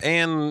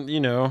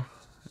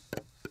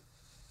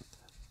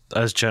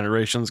as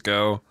generations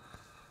go,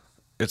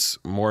 it's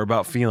more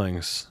about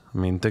feelings. I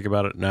mean, think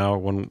about it now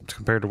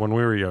compared to when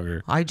we were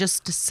younger. I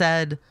just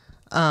said,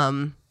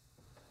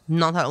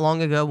 not that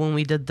long ago when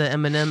we did the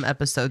Eminem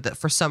episode, that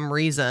for some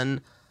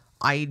reason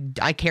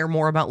I care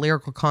more about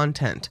lyrical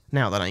content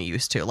now than I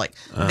used to. Like,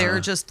 there are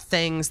just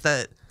things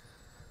that,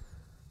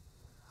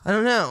 I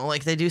don't know,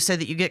 like they do say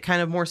that you get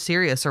kind of more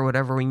serious or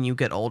whatever when you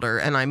get older.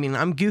 And I mean,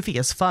 I'm goofy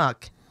as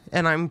fuck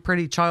and I'm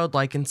pretty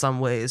childlike in some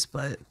ways,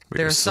 but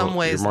there are some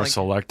ways you're more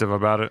selective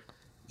about it.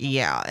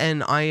 Yeah,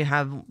 and I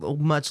have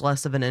much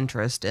less of an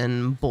interest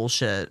in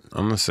bullshit.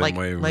 I'm the same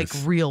way with... like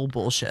real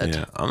bullshit.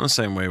 Yeah, I'm the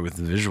same way with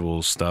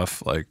visual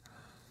stuff. Like,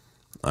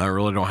 I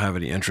really don't have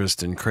any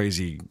interest in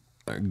crazy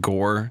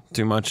gore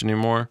too much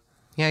anymore.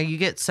 Yeah, you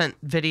get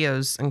sent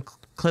videos and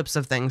clips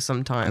of things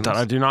sometimes that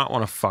I do not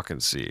want to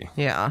fucking see.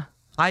 Yeah,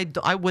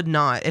 I would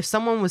not. If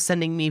someone was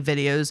sending me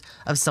videos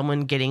of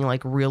someone getting,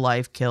 like, real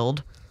life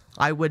killed,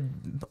 I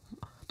would...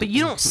 But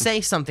you don't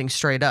say something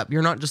straight up.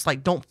 You're not just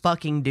like, don't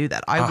fucking do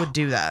that. I would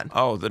do that.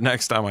 Oh, the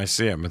next time I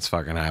see him, it's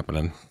fucking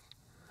happening.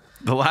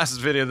 The last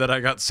video that I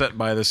got sent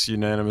by this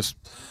unanimous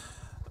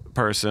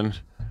person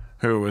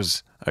who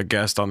was a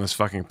guest on this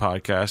fucking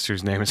podcast,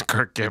 whose name is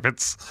Kirk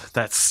Gibbons,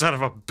 that son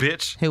of a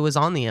bitch. Who was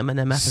on the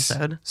Eminem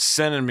episode.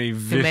 Sending me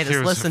videos. Who made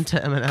us listen to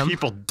Eminem.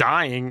 People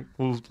dying,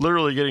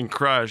 literally getting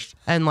crushed.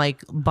 And,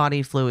 like,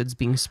 body fluids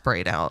being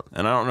sprayed out.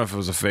 And I don't know if it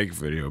was a fake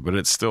video, but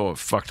it still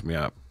fucked me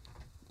up.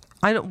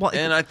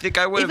 And I think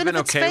I would have been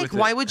okay with it.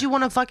 Why would you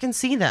want to fucking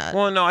see that?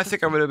 Well, no, I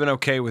think I would have been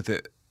okay with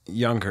it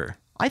younger.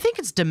 I think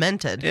it's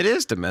demented. It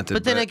is demented.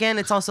 But then again,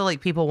 it's also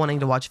like people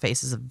wanting to watch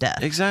Faces of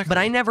Death. Exactly. But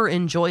I never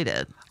enjoyed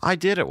it. I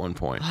did at one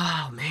point.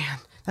 Oh, man.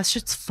 That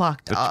shit's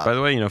fucked up. By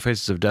the way,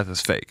 Faces of Death is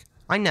fake.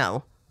 I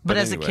know. But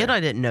as anyway. A kid, I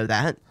didn't know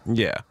that.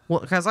 Yeah. Well,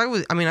 because I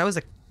was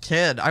a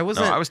kid. I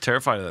wasn't. No, I was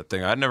terrified of that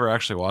thing. I'd never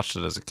actually watched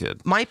it as a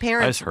kid. My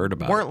parents I just heard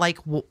about weren't like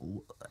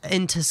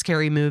into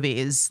scary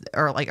movies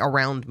or like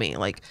around me.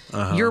 Like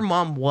your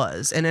mom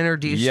was and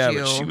introduced you. Yeah,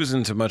 but she was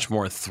into much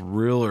more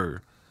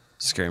thriller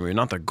scary movie,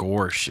 not the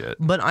gore shit.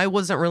 But I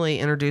wasn't really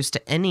introduced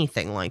to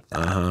anything like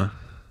that.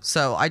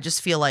 So I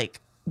just feel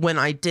like when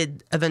I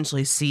did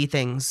eventually see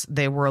things,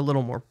 they were a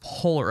little more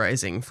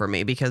polarizing for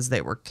me because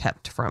they were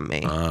kept from me.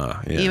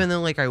 Yeah. Even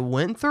though like I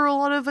went through a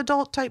lot of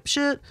adult type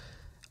shit,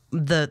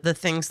 the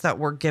things that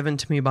were given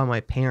to me by my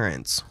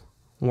parents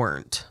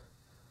weren't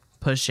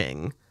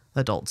pushing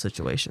adult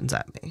situations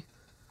at me.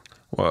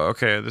 Well,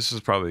 okay, this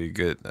is probably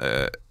good.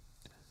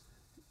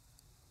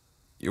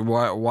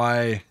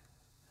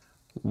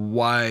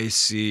 Why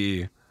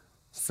see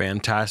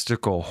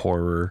fantastical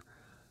horror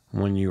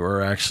when you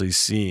are actually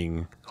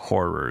seeing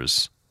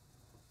horrors,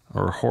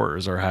 or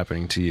horrors are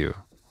happening to you?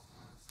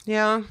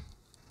 Yeah.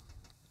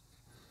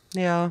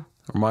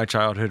 My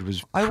childhood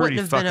was pretty I wouldn't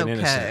have fucking been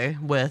okay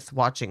innocent. With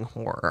watching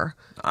horror.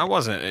 I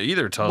wasn't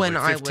either till I was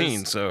like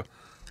 15, so...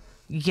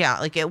 Yeah,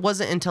 like it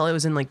wasn't until I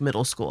was in like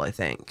middle school, I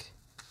think,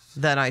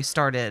 that I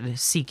started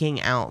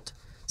seeking out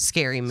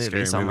scary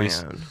movies on my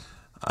own.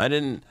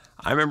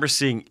 I remember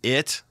seeing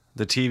It,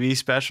 the TV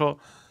special,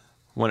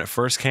 when it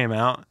first came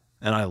out,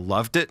 and I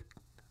loved it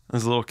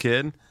as a little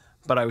kid,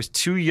 but I was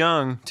too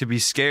young to be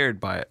scared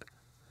by it.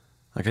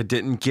 Like, I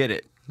didn't get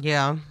it.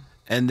 Yeah.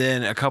 And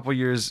then a couple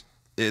years,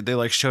 they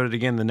like showed it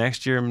again the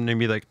next year,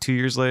 maybe like 2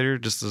 years later,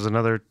 just as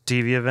another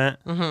TV event.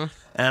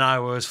 And I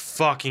was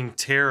fucking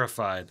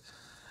terrified.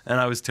 And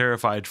I was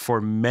terrified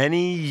for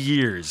many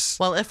years.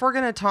 Well, if we're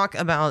going to talk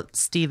about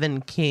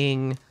Stephen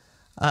King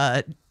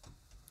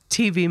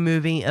TV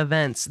movie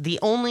events. The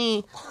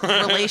only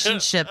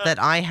relationship that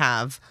I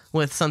have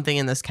with something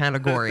in this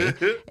category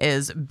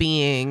is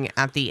being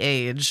at the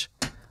age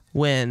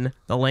when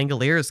The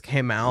Langoliers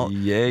came out.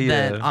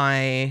 That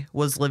I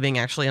was living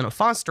actually in a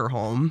foster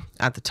home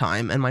at the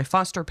time, and my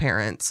foster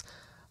parents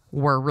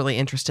were really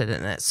interested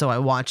in it. So I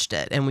watched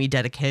it, and we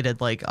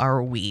dedicated like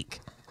our week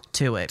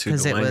to it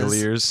because it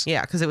was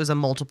because it was a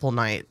multiple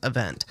night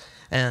event.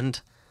 And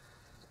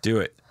do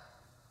it.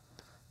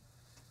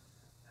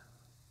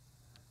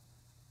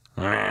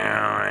 That's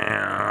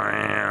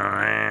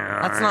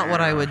not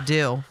what I would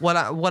do. What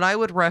I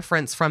would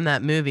reference from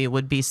that movie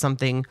would be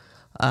something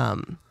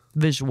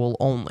visual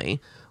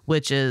only,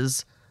 which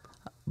is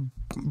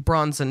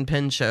Bronson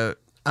Pinchot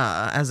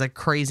as a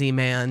crazy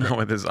man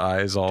with his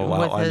eyes all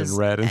outlined in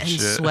red and shit,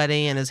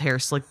 sweaty, and his hair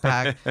slicked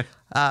back,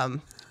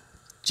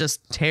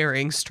 just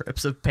tearing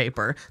strips of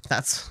paper.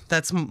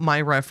 That's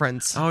my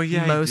reference. Oh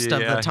yeah, most of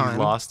the time.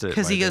 He lost it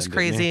because he goes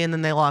crazy, and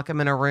then they lock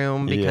him in a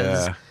room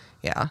because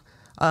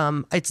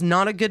it's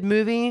not a good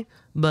movie.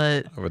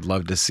 But I would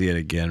love to see it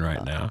again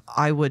right now.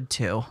 I would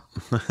too.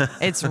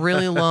 It's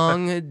really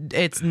long.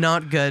 It's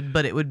not good,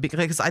 but it would be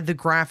because the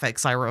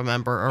graphics I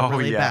remember are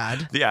really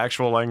bad. The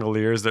actual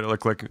Langoliers that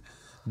look like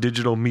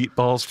digital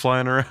meatballs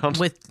flying around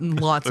with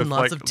lots and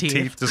lots of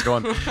teeth just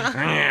going.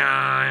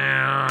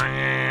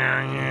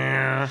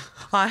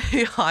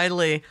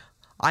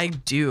 I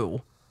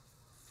do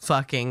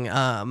fucking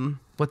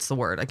what's the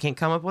word? I can't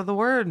come up with a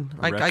word.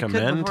 I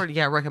couldn't afford.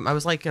 Yeah, recommend. I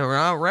was like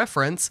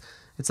reference.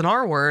 It's an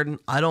R word.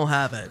 I don't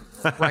have it.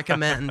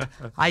 Recommend.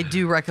 I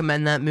do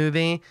recommend that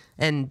movie,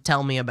 and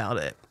tell me about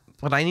it.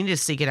 But I need to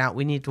seek it out.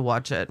 We need to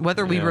watch it.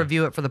 Whether we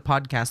review it for the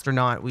podcast or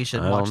not, we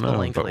should watch The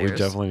Langoliers. But we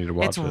definitely need to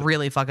watch it. It's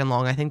really fucking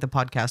long. I think the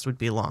podcast would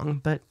be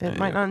long, but it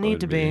might not need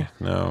to be.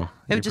 No.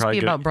 It would just be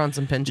about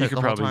Bronson Pinchot the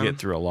whole time. You could probably get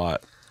through a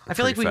lot. I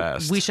feel like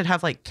we should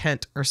have like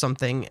Kent or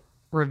something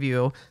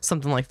review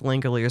something like The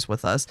Langoliers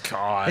with us.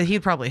 God.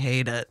 He'd probably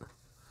hate it,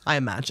 I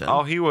imagine.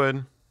 Oh, he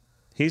would.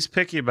 He's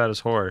picky about his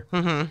horror.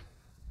 Mm-hmm.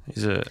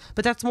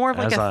 But that's more of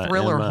like a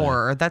thriller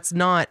horror. That's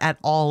not at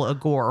all a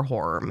gore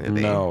horror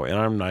movie. No, and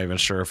I'm not even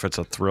sure if it's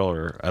a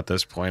thriller at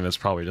this point. It's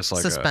probably just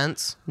like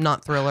suspense,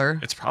 not thriller.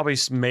 It's probably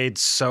made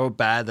so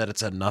bad that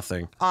it's a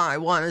nothing. I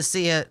want to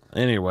see it.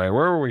 Anyway,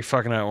 where were we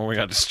fucking at when we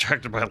got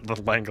distracted by the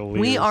Langoliers?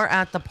 We are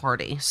at the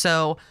party.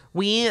 So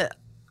we're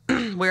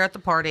at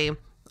the party.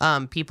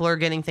 People are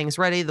getting things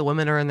ready. The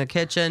women are in the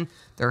kitchen.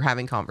 They're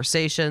having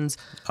conversations.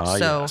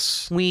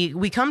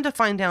 We come to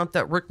find out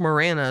that Rick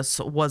Moranis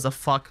was a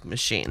fuck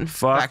machine.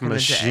 Back in the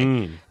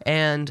day.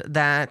 And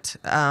that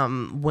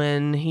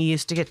when he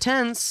used to get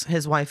tense,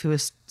 his wife, who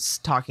was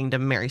talking to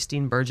Mary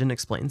Steenburgen,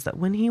 explains that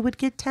when he would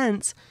get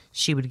tense,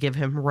 she would give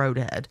him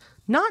roadhead.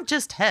 Not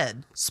just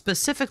head,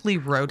 specifically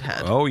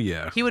roadhead. Oh,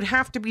 yeah. He would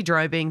have to be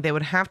driving. They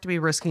would have to be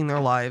risking their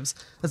lives.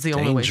 That's the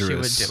only way she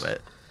would do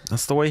it.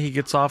 That's the way he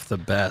gets off the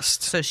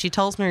best. So she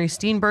tells Mary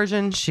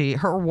Steenburgen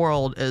her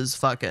world is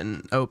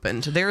fucking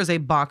opened. There is a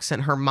box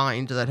in her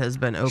mind that has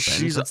been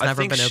opened. I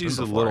think she's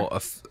a little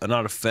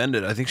not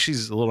offended. I think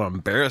she's a little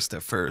embarrassed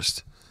at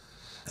first,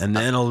 and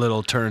then a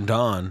little turned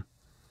on.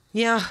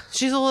 Yeah,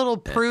 she's a little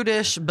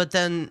prudish, but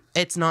then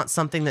it's not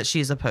something that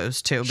she's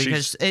opposed to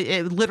because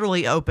it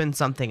literally opened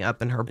something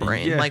up in her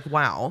brain. Yeah. Like,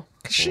 wow,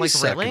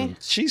 really?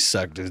 She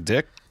sucked his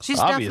dick. She's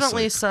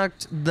definitely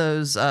sucked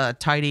those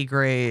tidy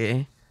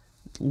gray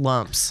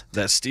lumps.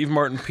 That Steve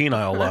Martin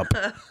penile lump.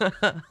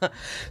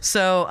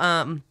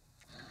 So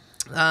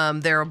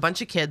there are a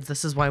bunch of kids.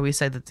 This is why we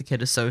say that the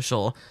kid is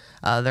social.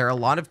 There are a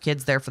lot of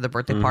kids there for the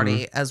birthday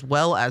party as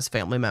well as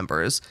family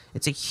members.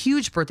 It's a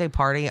huge birthday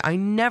party. I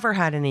never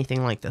had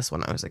anything like this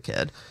when I was a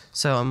kid,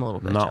 so I'm a little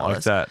bit not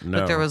jealous. Like that. No.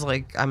 But there was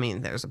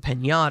there's a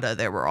piñata.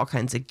 There were all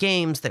kinds of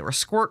games. There were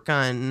squirt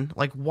gun,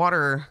 like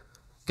water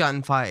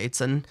gun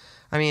fights, and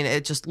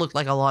it just looked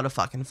like a lot of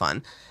fucking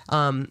fun.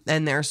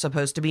 And there's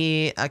supposed to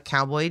be a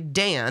Cowboy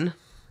Dan.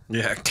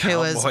 Yeah,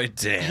 Cowboy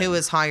Dan. Who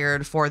is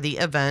hired for the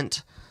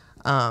event.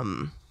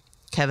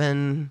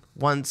 Kevin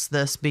wants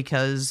this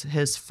because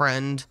his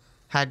friend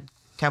had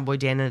Cowboy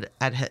Dan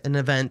at an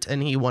event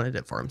and he wanted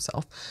it for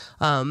himself.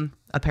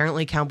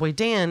 Apparently, Cowboy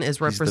Dan is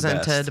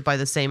represented by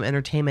the same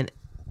entertainment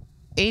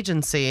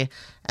agency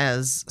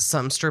as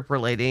some stripper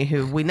lady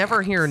who we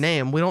never hear her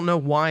name. We don't know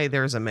why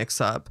there's a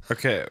mix-up.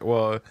 Okay,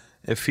 well,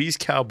 if he's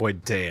Cowboy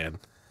Dan,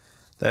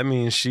 that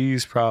means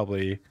she's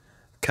probably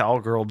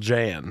Cowgirl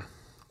Jan.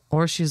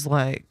 Or she's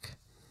like,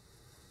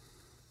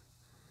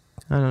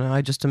 I don't know,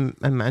 I just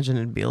imagine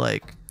it'd be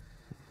like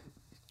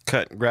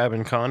Cunt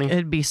Grabbing Connie.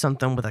 It'd be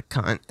something with a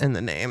cunt in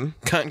the name.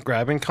 Cunt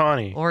Grabbing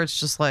Connie. Or it's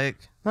just like,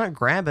 not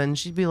grabbing,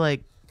 she'd be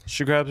like,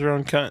 she grabs her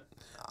own cunt.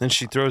 Then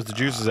she throws the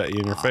juices at you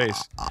in your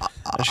face.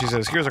 And she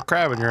says, here's a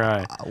crab in your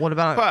eye. What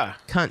about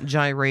cunt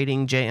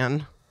gyrating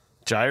Jan?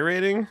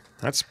 Gyrating?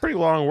 That's a pretty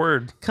long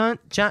word.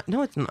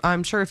 No, it's not.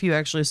 I'm sure if you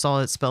actually saw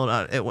it spelled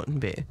out, it wouldn't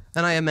be.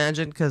 And I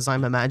imagine, because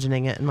I'm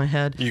imagining it in my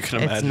head, you can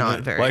imagine it's not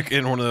it. Very... Like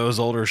in one of those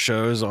older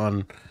shows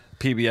on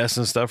PBS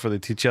and stuff where they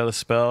teach you how to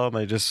spell and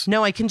they just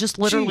No, I can just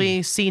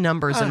literally see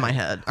numbers in my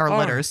head. Or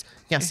letters.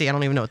 Yeah, see, I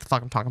don't even know what the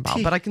fuck I'm talking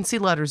about. But I can see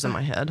letters in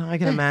my head. I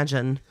can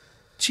imagine.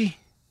 Gee.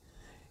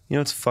 You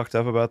know what's fucked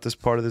up about this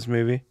part of this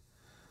movie?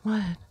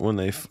 What? When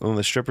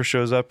the stripper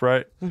shows up,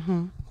 right?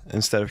 Mm-hmm.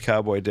 Instead of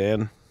Cowboy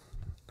Dan.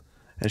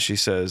 And she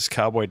says,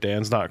 Cowboy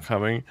Dan's not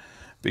coming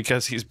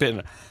because he's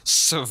been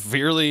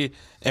severely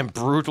and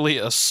brutally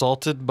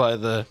assaulted by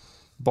the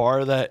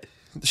bar that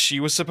she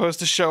was supposed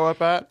to show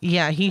up at.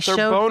 Yeah, Their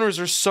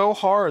boners are so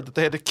hard that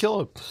they had to kill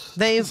him.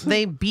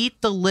 They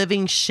beat the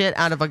living shit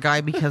out of a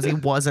guy because he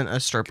wasn't a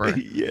stripper.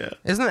 Yeah.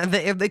 Isn't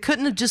it? They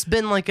couldn't have just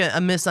been like a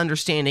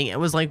misunderstanding. It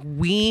was like,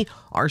 we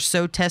are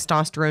so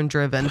testosterone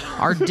driven.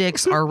 Our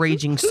dicks are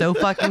raging so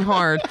fucking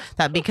hard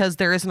that because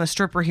there isn't a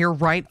stripper here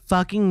right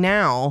fucking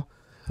now,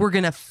 we're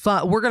gonna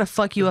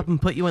fuck you up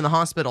and put you in the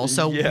hospital.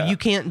 So we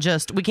can't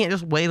just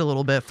wait a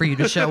little bit for you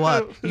to show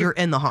up. You're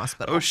in the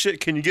hospital. Oh shit,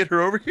 can you get her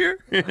over here?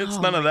 It's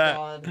none of that.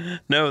 God.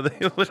 No,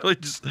 they literally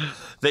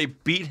they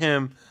beat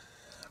him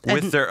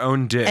with their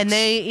own dicks. And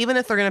they, even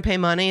if they're gonna pay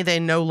money, they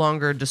no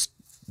longer just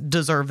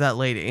deserve that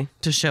lady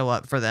to show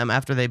up for them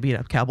after they beat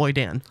up Cowboy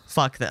Dan.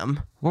 Fuck them.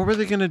 What were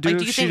they gonna do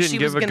if she didn't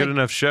give a good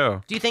enough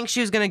show? Do you think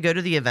she was gonna go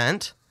to the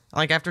event?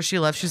 Like after she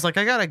left, she's like,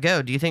 I gotta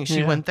go. Do you think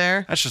she went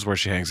there? That's just where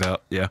she hangs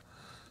out. Yeah.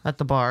 At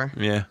the bar.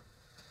 Yeah.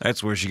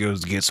 That's where she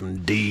goes to get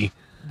some D.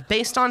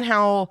 Based on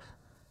how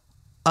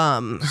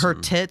her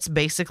tits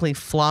basically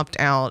flopped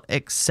out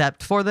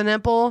except for the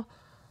nipple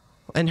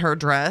in her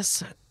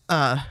dress,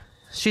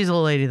 she's a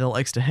lady that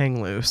likes to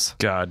hang loose.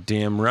 God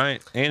damn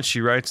right. And she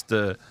writes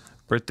the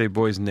birthday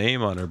boy's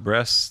name on her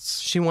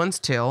breasts. She wants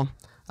to.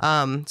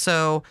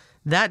 So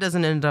that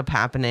doesn't end up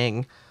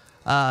happening.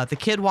 The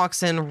kid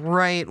walks in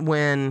right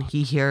when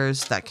he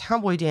hears that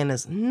Cowboy Dan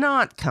is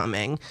not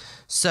coming.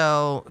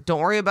 So don't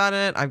worry about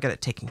it. I've got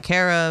it taken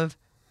care of.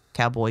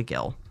 Cowboy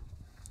Gil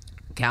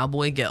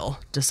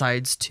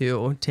decides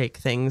to take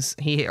things.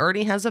 He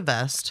already has a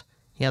vest.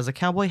 He has a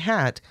cowboy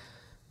hat.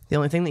 The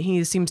only thing that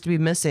he seems to be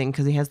missing,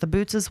 because he has the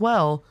boots as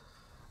well,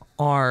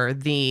 are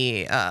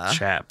the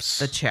chaps.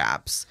 The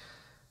chaps.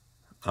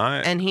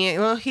 Or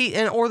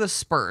the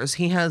spurs.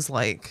 He has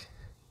like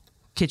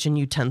kitchen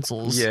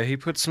utensils. Yeah, he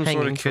put some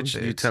sort of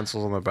kitchen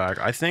utensils on the back.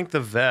 I think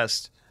the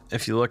vest,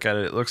 if you look at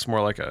it, it looks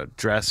more like a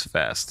dress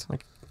vest.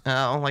 Like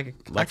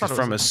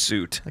from a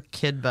suit. A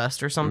kid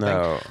vest or something.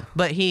 No.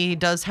 But he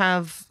does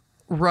have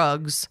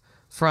rugs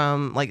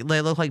from, like,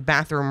 they look like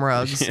bathroom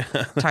rugs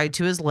tied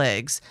to his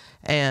legs.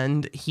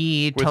 And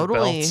he With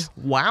totally belts.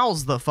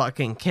 wows the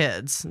fucking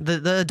kids.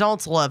 The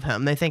adults love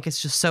him. They think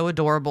it's just so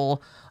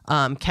adorable.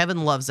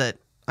 Kevin loves it.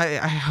 I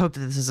hope that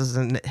this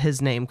isn't his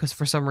name because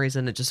for some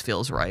reason it just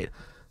feels right.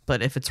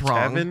 But if it's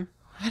wrong, Kevin?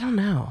 I don't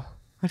know.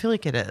 I feel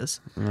like it is.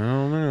 I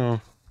don't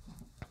know.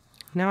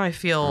 Now I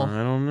feel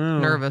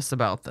nervous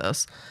about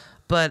this.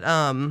 But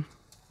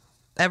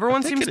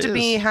everyone seems to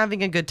be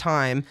having a good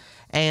time.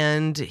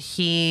 And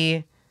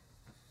he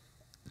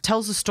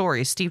tells a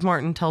story. Steve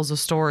Martin tells a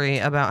story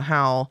about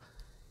how,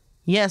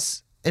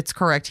 yes, it's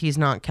correct. He's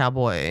not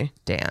Cowboy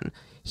Dan.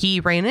 He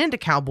ran into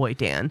Cowboy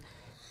Dan.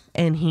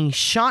 And he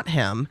shot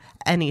him,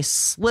 and he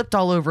slipped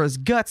all over his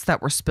guts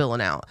that were spilling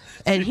out.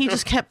 And he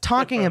just kept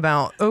talking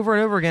about over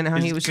and over again how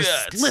he was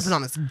just slipping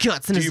on his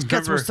guts, and his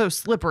guts were so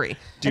slippery.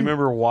 Do you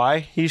remember why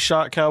he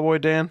shot Cowboy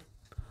Dan?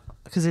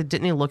 Because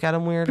didn't he look at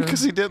him weird?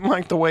 Because he didn't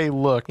like the way he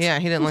looked. Yeah,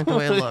 he didn't like the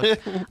way he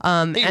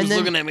looked. He was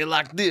looking at me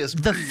like this.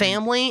 The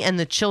family and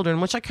the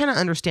children, which I kind of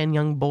understand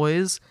young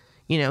boys,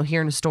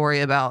 hearing a story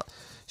about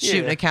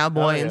shooting a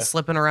cowboy and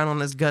slipping around on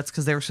his guts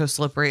because they were so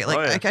slippery.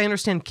 Like, I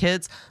understand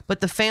kids,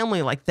 but the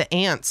family, like the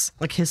aunts,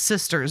 like his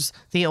sisters,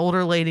 the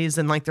older ladies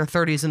in like their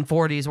 30s and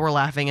 40s were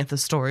laughing at the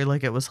story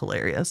like it was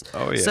hilarious.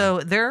 Oh, yeah. So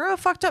they're a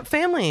fucked up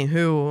family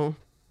who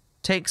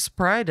takes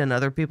pride in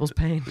other people's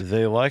pain.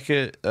 They like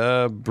it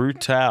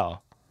brutality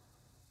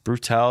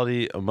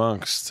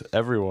amongst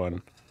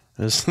everyone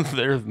is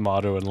their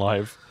motto in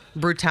life.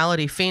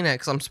 Brutality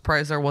Phoenix. I'm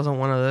surprised there wasn't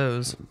one of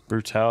those.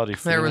 Brutality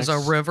Phoenix. There was a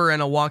River and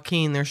a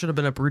Joaquin. There should have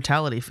been a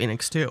Brutality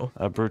Phoenix too.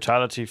 A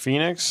Brutality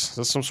Phoenix? Is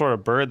this some sort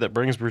of bird that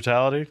brings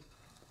brutality?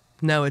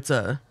 No, it's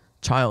a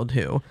child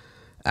who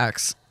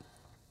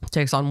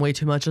takes on way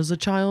too much as a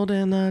child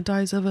and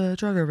dies of a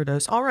drug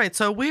overdose. All right,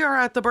 so we are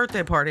at the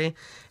birthday party,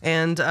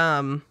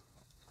 and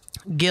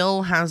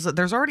Gil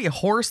there's already a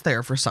horse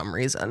there for some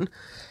reason,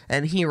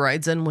 and he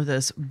rides in with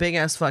this big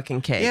ass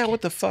fucking cake. Yeah,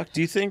 what the fuck? Do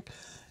you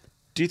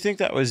think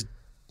that was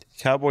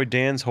Cowboy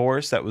Dan's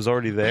horse that was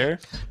already there?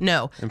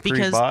 No,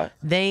 because pre-bought?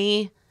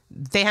 they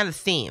had a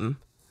theme,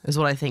 is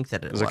what I think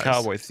that it was. It was a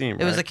cowboy theme,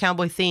 It was a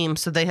cowboy theme,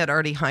 so they had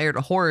already hired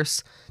a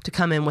horse to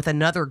come in with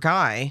another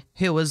guy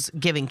who was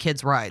giving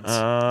kids rides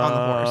on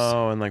the horse.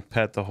 Oh, and like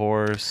pet the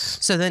horse.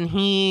 So then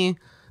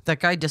that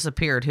guy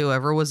disappeared.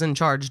 Whoever was in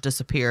charge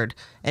disappeared,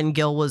 and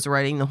Gil was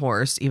riding the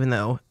horse, even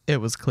though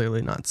it was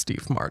clearly not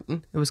Steve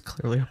Martin. It was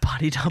clearly a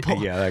body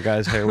double. Yeah, that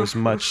guy's hair was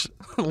much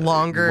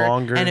longer,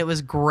 and it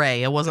was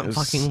gray. It wasn't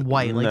fucking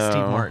white like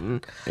Steve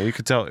Martin. Yeah, you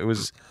could tell it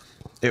was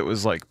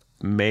like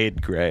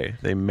made gray.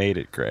 They made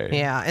it gray.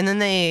 Yeah, and then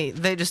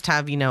they just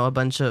have, a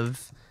bunch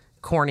of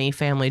corny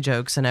family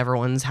jokes and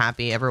everyone's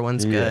happy,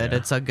 everyone's good. Yeah.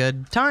 It's a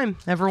good time.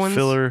 Everyone's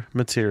Filler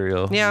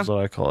material is what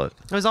I call it.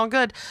 It was all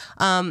good.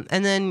 And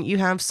then you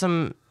have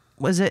some,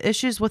 was it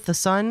issues with the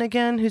son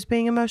again who's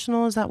being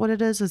emotional? Is that what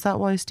it is? Is that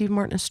why Steve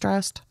Martin is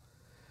stressed?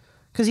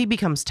 Because he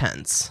becomes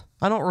tense.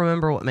 I don't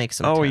remember what makes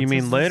him tense. Oh, you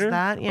mean later?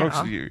 That? Yeah.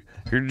 Oh, so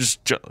you're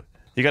just...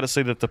 You got to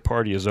say that the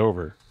party is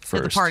over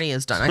first. Yeah, the party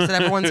is done. I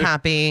said everyone's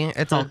happy.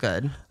 It's all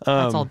good. It's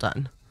all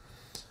done.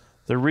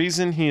 The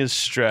reason he is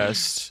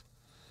stressed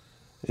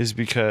is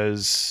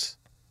because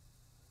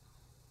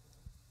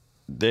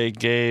they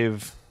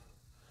gave...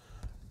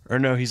 Or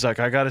no, he's like,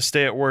 I got to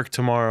stay at work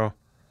tomorrow.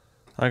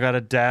 I got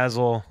to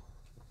dazzle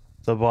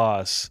the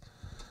boss.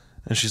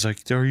 And she's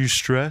like, are you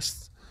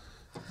stressed?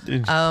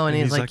 And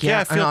he's like,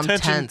 yeah, I feel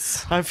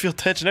tense. I feel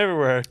tension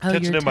everywhere. Oh,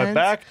 tension you're in my tense?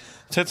 back.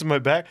 Tense in my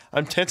back.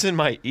 I'm tense in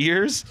my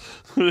ears.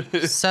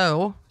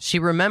 So she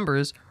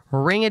remembers,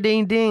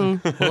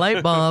 ring-a-ding-ding,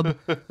 light bulb.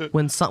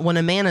 When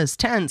a man is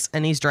tense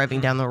and he's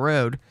driving down the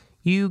road,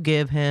 you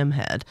give him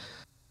head.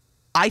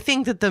 I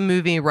think that the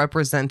movie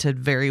represented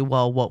very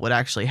well what would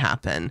actually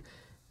happen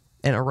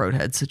in a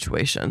roadhead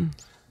situation.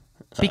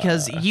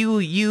 Because you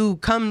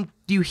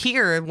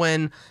hear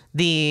when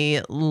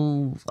the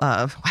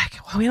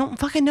we don't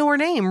fucking know her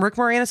name, Rick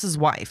Moranis'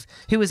 wife,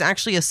 who is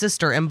actually a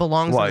sister and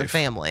belongs to the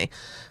family,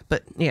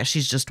 but yeah,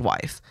 she's just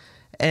wife,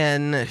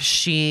 and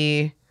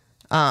she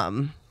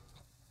says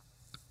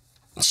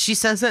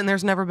it, and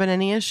there's never been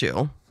any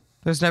issue.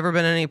 There's never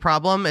been any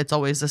problem. It's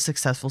always a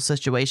successful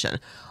situation.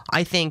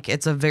 I think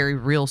it's a very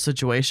real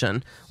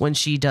situation when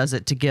she does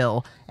it to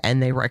Gil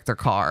and they wreck their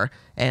car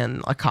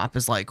and a cop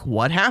is like,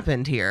 what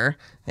happened here?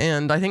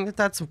 And I think that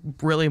that's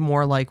really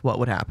more like what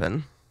would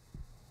happen.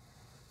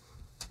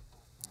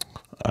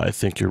 I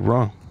think you're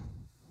wrong.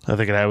 I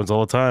think it happens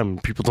all the time.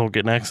 People don't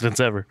get in accidents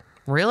ever.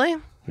 Really?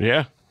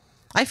 Yeah.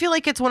 I feel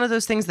like it's one of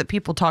those things that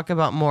people talk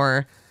about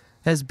more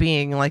as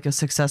being like a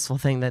successful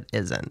thing that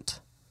isn't.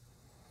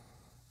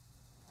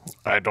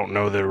 I don't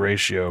know the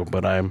ratio,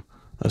 but I'm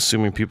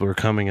assuming people are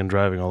coming and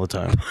driving all the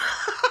time.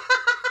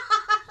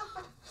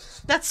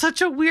 That's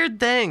such a weird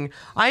thing.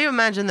 I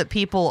imagine that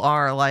people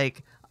are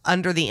like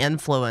under the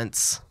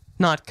influence,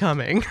 not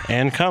coming.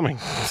 And coming.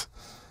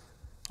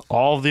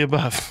 All of the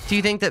above. Do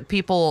you think that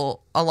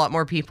a lot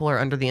more people are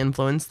under the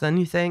influence than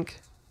you think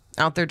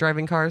out there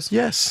driving cars?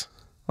 Yes.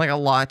 Like a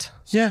lot?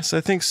 Yes,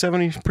 I think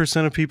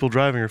 70% of people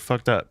driving are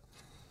fucked up.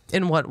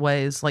 In what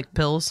ways? Like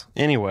pills?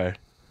 Anyway.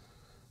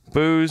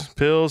 Booze,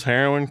 pills,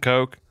 heroin,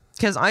 coke.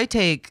 Because I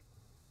take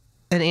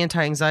an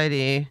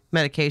anti-anxiety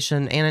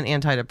medication and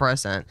an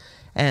antidepressant,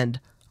 and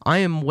I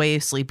am way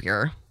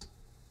sleepier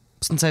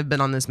since I've been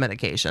on this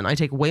medication. I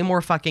take way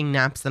more fucking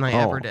naps than I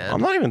ever did.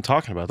 I'm not even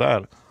talking about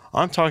that.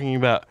 I'm talking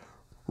about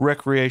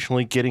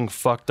recreationally getting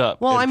fucked up.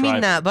 Well, I mean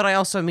driving. that, but I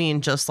also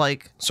mean just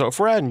like... So if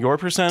we're adding your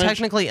percentage...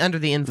 Technically under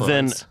the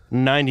influence.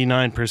 Then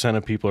 99%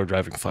 of people are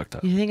driving fucked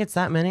up. You think it's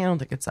that many? I don't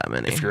think it's that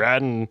many. If you're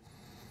adding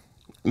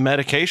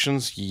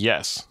medications,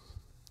 yes.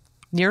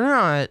 You're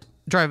not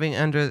driving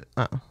under...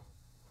 Oh.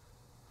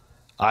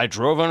 I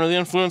drove under the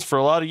influence for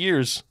a lot of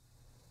years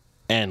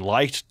and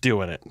liked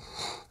doing it.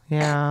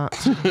 Yeah.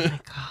 Oh my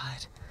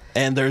God.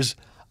 And there's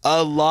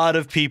a lot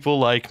of people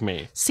like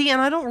me. See, and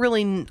I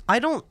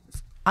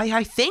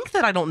think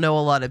that I don't know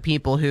a lot of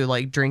people who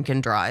like drink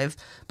and drive.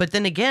 But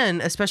then again,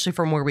 especially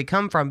from where we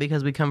come from,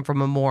 because we come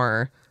from a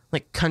more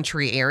like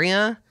country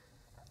area,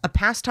 a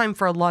pastime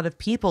for a lot of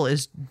people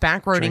is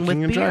backroading with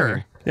beer.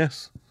 Driving.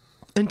 Yes.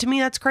 And to me,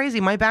 that's crazy.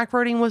 My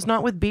backroading was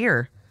not with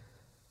beer.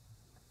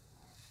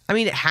 I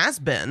mean, it has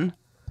been.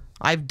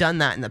 I've done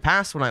that in the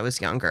past when I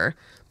was younger,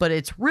 but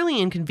it's really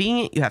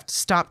inconvenient. You have to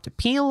stop to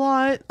pee a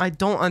lot. I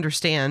don't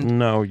understand.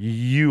 No,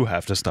 you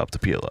have to stop to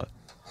pee a lot.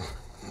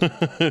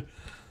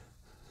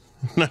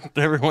 Not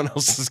everyone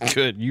else is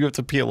good. You have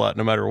to pee a lot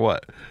no matter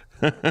what.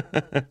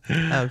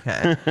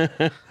 Okay.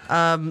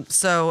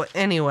 So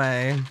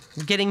anyway,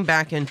 getting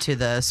back into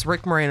this,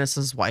 Rick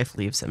Moranis' wife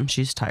leaves him.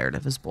 She's tired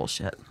of his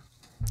bullshit.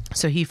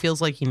 So he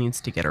feels like he needs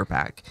to get her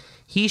back.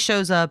 He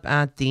shows up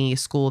at the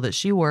school that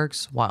she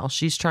works while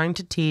she's trying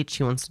to teach.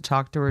 He wants to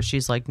talk to her.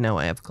 She's like, no,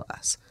 I have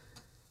class.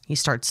 He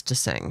starts to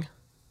sing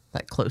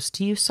that Close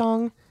to You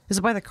song. Is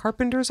it by the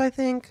Carpenters, I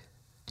think?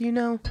 Do you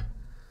know?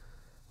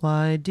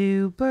 Why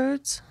do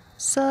birds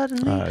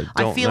suddenly...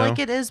 I feel like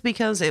it is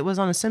because it was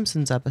on a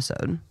Simpsons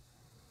episode.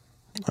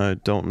 I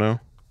don't know.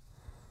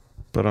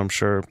 But I'm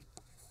sure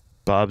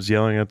Bob's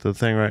yelling at the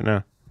thing right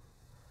now.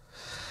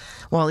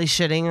 While he's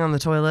shitting on the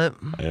toilet.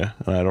 Yeah,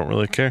 and I don't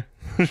really care.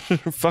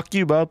 Fuck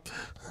you, Bob.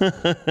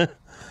 I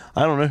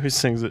don't know who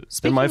sings it.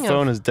 And my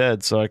phone is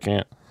dead, so I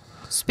can't.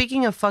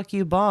 Speaking of fuck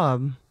you,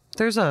 Bob,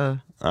 I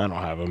don't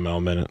have a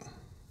Mel Minute.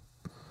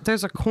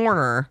 There's a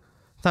corner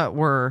that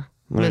we're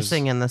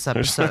missing in this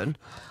episode.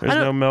 There's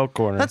no Mel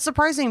corner. That's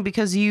surprising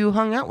because you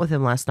hung out with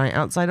him last night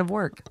outside of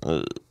work.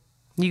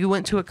 You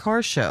went to a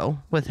car show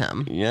with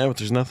him. Yeah, but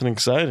there's nothing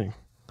exciting.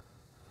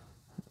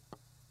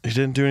 He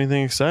didn't do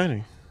anything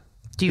exciting.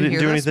 Do you He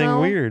didn't hear do this, anything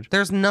Mel? weird.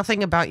 There's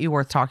nothing about you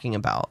worth talking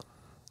about.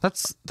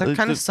 That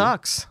kind of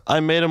sucks. I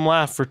made him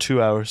laugh for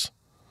 2 hours.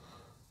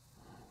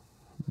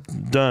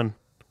 Done.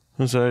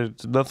 So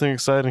nothing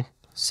exciting.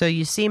 So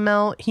you see,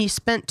 Mel, he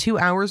spent 2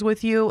 hours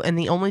with you, and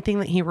the only thing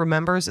that he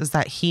remembers is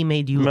that he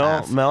made you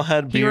laugh. Mel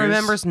had beers. He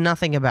remembers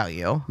nothing about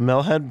you.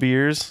 Mel had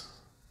beers.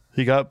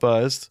 He got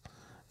buzzed,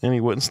 and he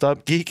wouldn't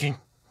stop geeking.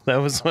 That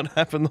was what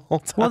happened the whole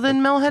time. Well,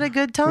 then Mel had a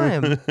good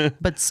time.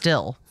 But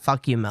still,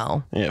 fuck you,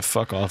 Mel. Yeah,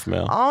 fuck off,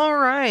 Mel. All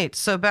right.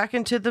 So back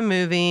into the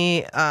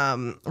movie.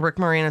 Rick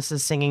Moranis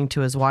is singing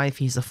to his wife.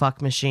 He's a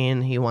fuck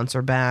machine. He wants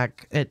her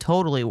back. It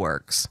totally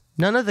works.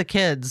 None of the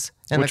kids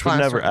in Which the would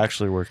class never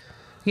actually work.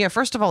 Yeah,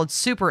 first of all, it's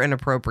super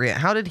inappropriate.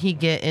 How did he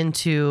get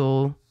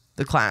into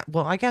the class?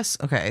 Well, I guess,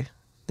 okay,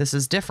 this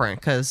is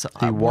different because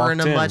we're in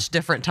a much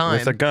different time.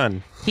 with a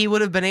gun. He would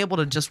have been able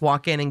to just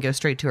walk in and go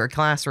straight to her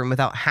classroom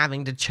without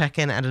having to check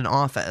in at an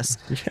office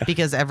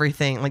because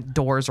everything, like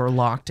doors are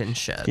locked and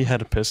shit. He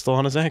had a pistol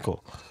on his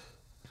ankle.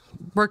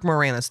 Rick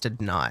Moranis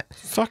did not.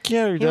 Fuck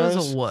yeah, he He does.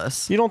 was a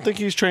wuss. You don't think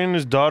he's training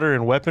his daughter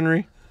in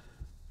weaponry?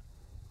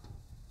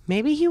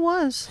 Maybe he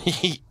was.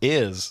 He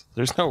is.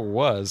 There's no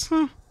was.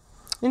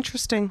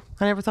 Interesting.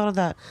 I never thought of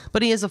that.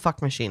 But he is a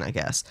fuck machine, I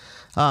guess,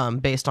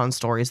 based on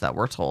stories that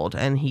were told.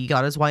 And he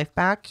got his wife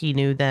back. He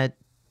knew that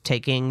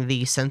taking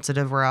the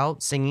sensitive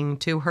route, singing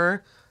to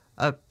her,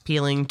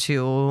 appealing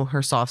to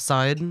her soft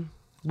side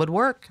would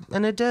work.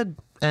 And it did.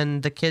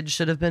 And the kids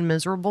should have been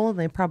miserable.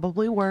 They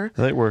probably were.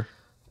 They were.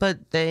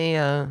 But they,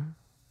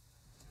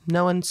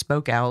 no one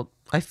spoke out.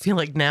 I feel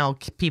like now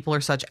people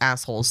are such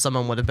assholes.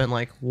 Someone would have been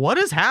like, what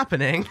is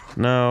happening?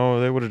 No,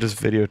 they would have just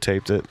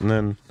videotaped it and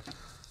then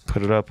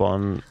put it up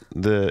on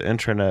the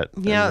intranet.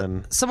 Yeah,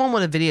 and then someone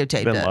would have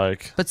videotaped been it,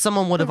 like, but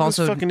someone would have "Look at this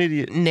also fucking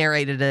idiot."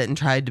 narrated it and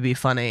tried to be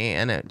funny,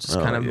 and it just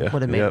kind of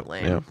would have made it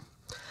lame.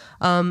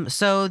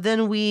 So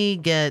then we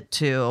get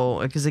to,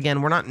 because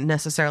again, we're not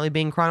necessarily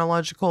being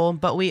chronological,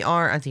 but we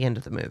are at the end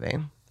of the movie.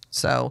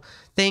 So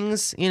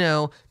things,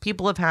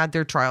 people have had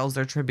their trials,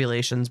 their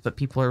tribulations, but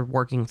people are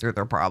working through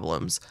their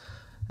problems,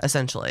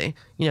 essentially.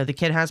 The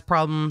kid has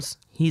problems.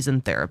 He's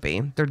in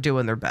therapy. They're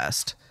doing their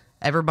best.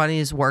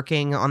 Everybody's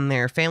working on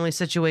their family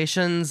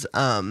situations.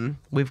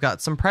 We've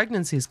got some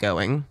pregnancies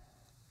going.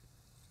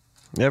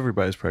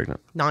 Everybody's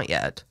pregnant. Not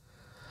yet.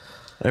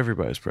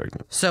 Everybody's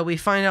pregnant. So we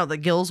find out that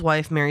Gil's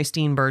wife, Mary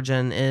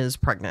Steenburgen, is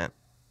pregnant.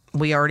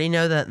 We already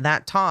know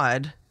that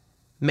Todd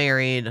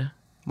married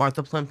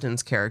Martha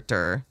Plimpton's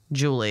character,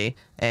 Julie,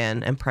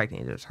 and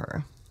impregnated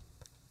her.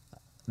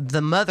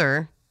 The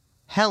mother,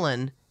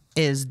 Helen,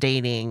 is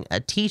dating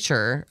a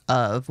teacher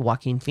of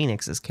Joaquin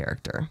Phoenix's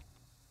character.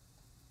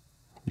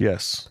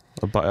 Yes,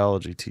 a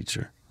biology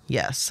teacher.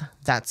 Yes,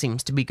 that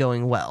seems to be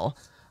going well.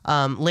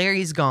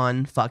 Larry's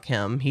gone. Fuck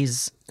him.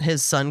 His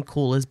son,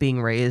 Cool, is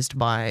being raised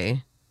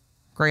by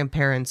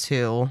grandparents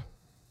who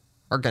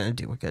are going to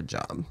do a good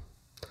job.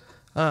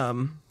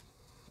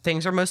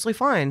 Things are mostly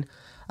fine.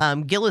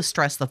 Gil is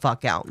stressed the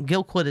fuck out.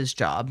 Gil quit his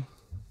job.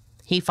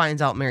 He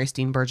finds out Mary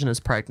Steenburgen is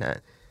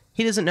pregnant.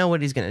 He doesn't know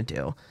what he's going to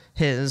do.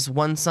 His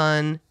one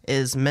son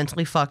is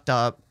mentally fucked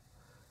up.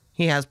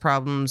 He has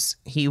problems.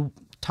 He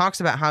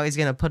talks about how he's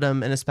going to put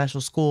him in a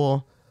special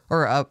school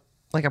or a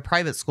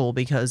private school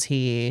because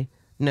he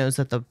knows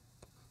that the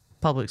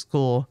public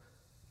school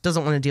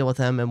doesn't want to deal with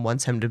him and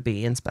wants him to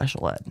be in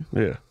special ed.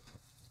 Yeah.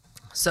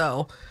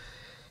 So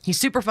he's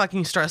super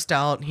fucking stressed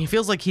out. He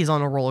feels like he's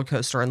on a roller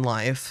coaster in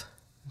life.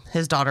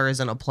 His daughter is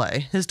in a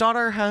play. His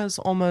daughter has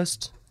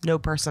almost no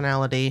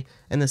personality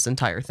in this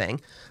entire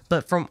thing.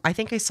 But I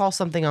think I saw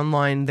something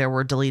online, there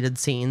were deleted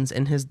scenes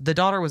and the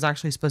daughter was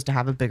actually supposed to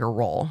have a bigger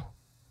role.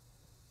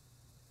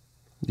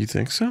 You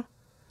think so?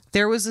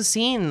 There was a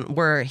scene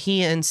where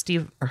she and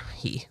Steve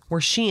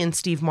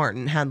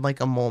Martin had like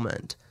a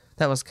moment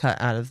that was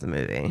cut out of the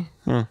movie.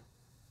 Huh.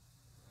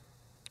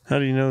 How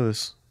do you know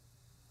this?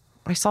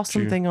 I saw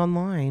something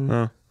online.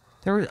 Oh.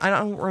 I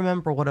don't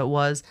remember what it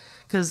was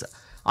because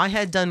I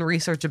had done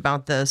research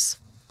about this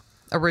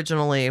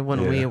originally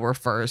when we were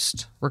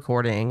first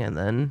recording and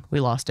then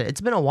we lost it.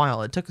 It's been a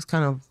while. It took us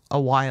kind of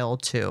a while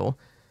to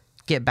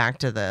get back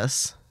to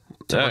this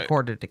to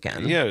record it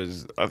again. Yeah,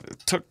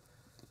 it took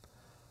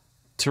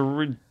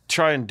to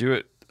try and do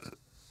it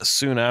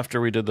soon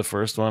after we did the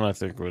first one. I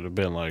think would have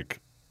been like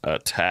a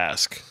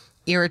task.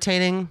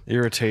 Irritating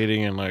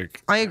and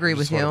like I agree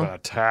with you. A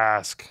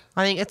task.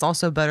 I think it's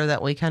also better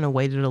that we kind of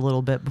waited a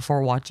little bit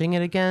before watching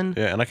it again.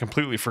 Yeah, and I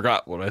completely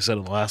forgot what I said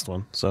in the last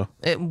one. So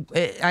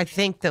I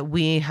think that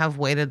we have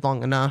waited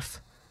long enough.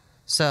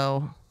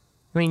 So,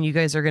 I mean, you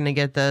guys are going to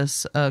get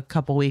this a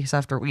couple weeks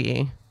after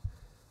we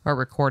are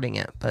recording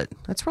it, but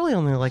that's really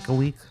only like a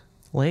week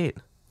late.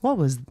 What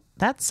was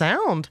that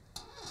sound?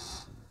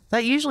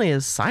 That usually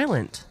is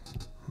silent.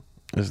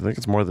 I think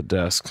it's more the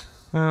desk.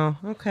 Oh,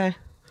 okay.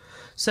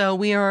 So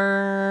we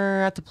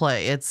are at the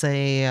play. It's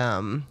a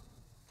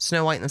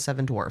Snow White and the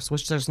Seven Dwarfs,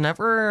 which there's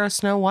never a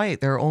Snow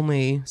White. There are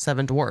only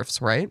seven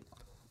dwarfs, right?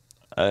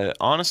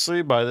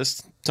 Honestly, by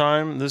this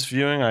time, this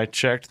viewing, I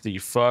checked the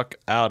fuck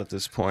out at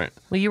this point.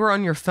 Well, you were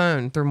on your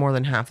phone through more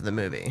than half of the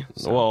movie.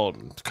 Well,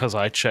 because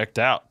I checked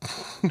out.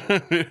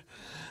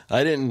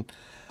 I didn't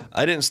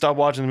stop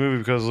watching the movie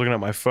because I was looking at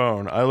my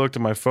phone. I looked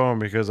at my phone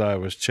because I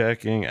was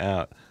checking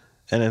out.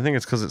 And I think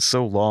it's because it's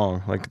so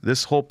long. Like,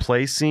 this whole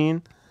play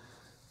scene,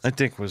 I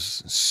think,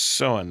 was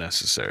so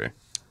unnecessary.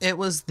 It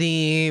was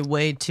the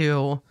way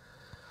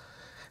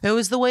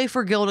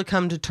for Gil to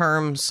come to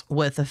terms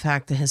with the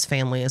fact that his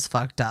family is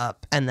fucked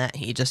up and that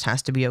he just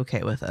has to be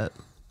okay with it.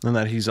 And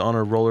that he's on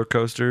a roller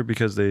coaster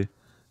because they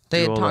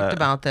had talked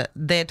about that.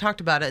 They had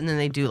talked about it, and then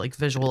they do like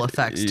visual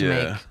effects to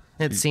make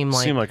it seem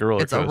like a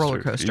roller it's coaster. a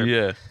roller coaster.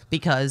 Yeah.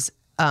 Because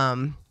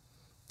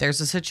there's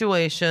a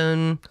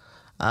situation.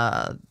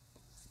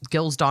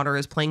 Gil's daughter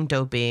is playing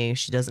Dopey.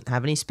 She doesn't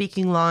have any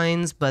speaking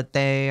lines, but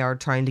they are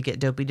trying to get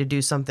Dopey to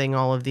do something,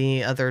 all of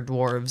the other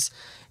dwarves.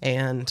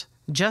 And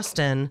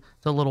Justin,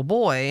 the little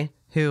boy,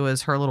 who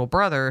is her little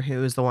brother,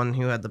 who is the one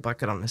who had the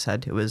bucket on his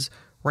head, who was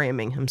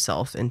ramming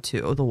himself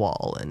into the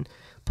wall and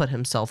put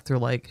himself through,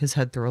 like, his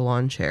head through a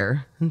lawn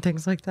chair and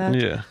things like that.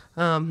 Yeah.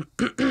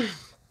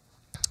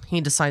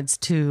 He decides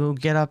to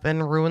get up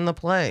and ruin the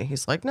play.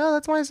 He's like, no,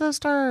 that's my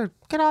sister.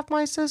 Get off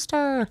my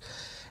sister.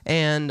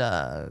 And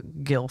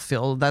Gil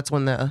that's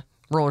when the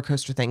roller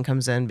coaster thing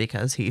comes in,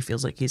 because he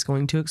feels like he's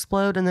going to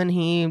explode. And then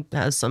he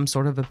has some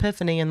sort of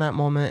epiphany in that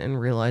moment and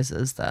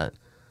realizes that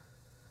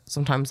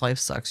sometimes life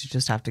sucks. You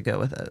just have to go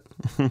with it.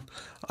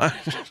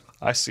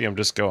 I see him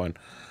just going,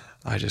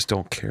 I just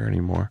don't care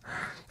anymore.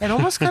 It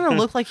almost kind of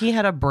looked like he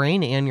had a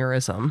brain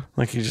aneurysm.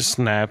 Like he just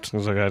snapped and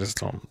was like, I just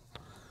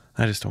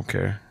don't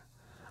care.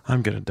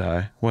 I'm going to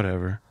die.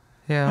 Whatever.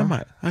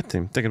 Yeah. I'm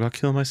thinking about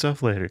killing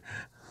myself later.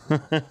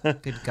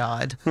 Good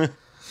God. And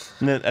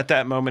then at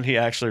that moment, he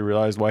actually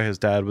realized why his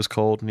dad was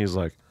cold. And he's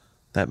like,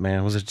 that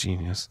man was a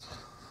genius.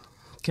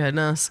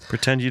 Goodness.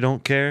 Pretend you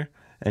don't care,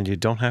 and you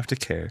don't have to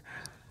care.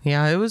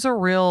 Yeah, it was a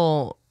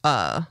real...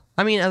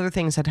 other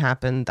things had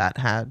happened that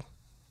had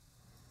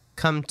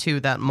come to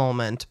that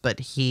moment, but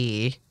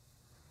he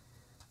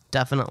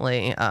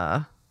definitely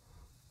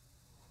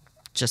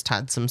just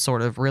had some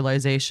sort of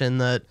realization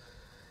that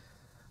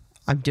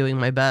I'm doing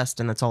my best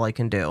and that's all I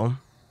can do.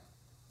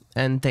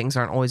 And things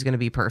aren't always going to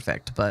be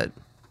perfect, but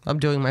I'm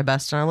doing my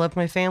best and I love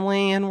my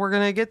family and we're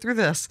going to get through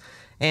this.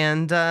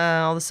 And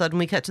all of a sudden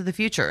we cut to the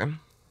future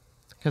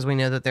because we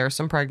know that there are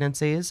some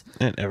pregnancies.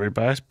 And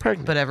everybody's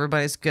pregnant. But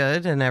everybody's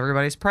good and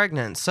everybody's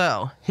pregnant.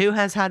 So who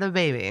has had a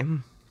baby?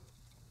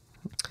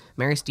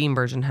 Mary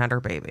Steenburgen had her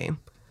baby.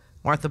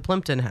 Martha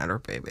Plimpton had her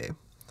baby.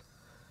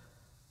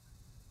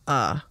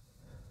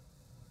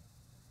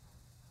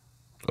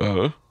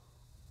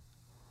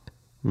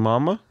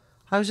 Mama?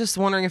 I was just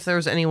wondering if there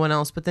was anyone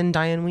else, but then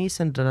Diane Weiss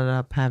ended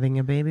up having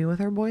a baby with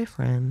her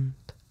boyfriend.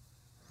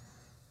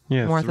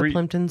 Yeah, Martha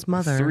Plimpton's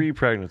mother. 3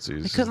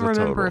 pregnancies. I couldn't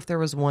remember if there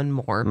was one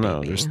more baby.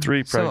 No, there's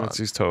 3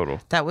 pregnancies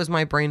total. That was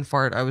my brain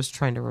fart. I was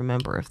trying to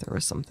remember if there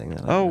was something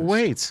that I missed.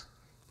 Wait.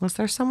 Was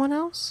there someone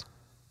else?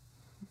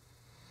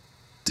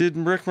 Did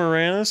Rick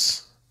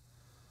Moranis?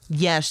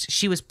 Yes,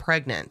 she was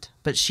pregnant,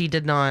 but she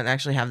did not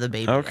actually have the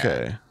baby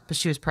Okay. yet. But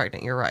she was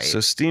pregnant, you're right. So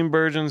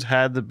Steenburgen's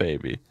had the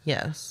baby.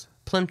 Yes.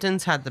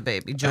 Plimpton's had the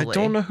baby, Julie. I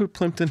don't know who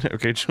Plimpton...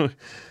 Okay, Julie.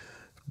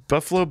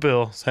 Buffalo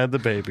Bill's had the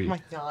baby. Oh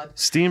my God.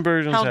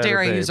 Steenburgen's had the baby. How dare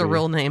I use a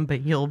real name,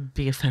 but you'll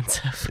be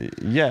offensive.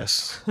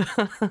 Yes.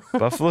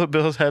 Buffalo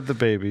Bill's had the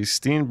baby.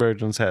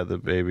 Steenburgen's had the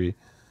baby.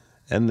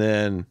 And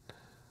then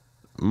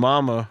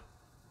Mama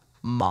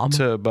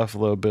to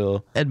Buffalo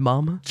Bill and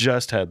Mama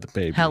just had the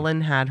baby.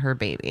 Helen had her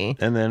baby.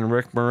 And then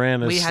Rick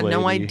Moranis. We had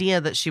no idea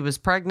that she was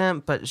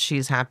pregnant, but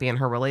she's happy in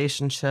her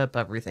relationship.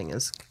 Everything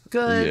is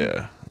good.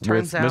 Yeah.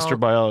 Turns with out, Mr.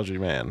 Biology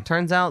Man.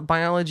 Turns out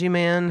Biology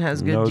Man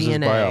has good Knows DNA. his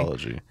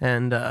biology.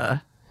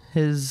 And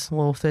his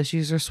little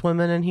fishies are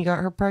swimming and he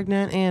got her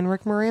pregnant. And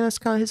Rick Moranis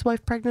got his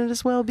wife pregnant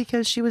as well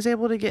because she was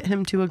able to get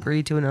him to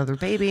agree to another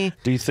baby.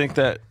 Do you think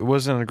that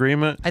was an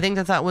agreement? I think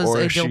that was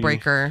a deal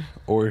breaker.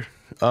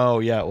 Oh,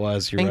 yeah, it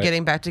was. You're and right.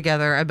 getting back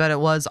together, I bet it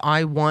was,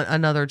 I want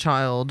another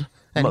child.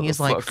 And he's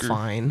like,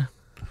 fine.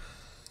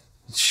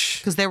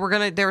 Because they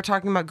were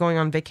talking about going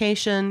on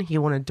vacation. He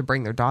wanted to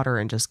bring their daughter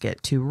and just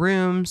get 2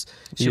 rooms.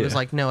 She was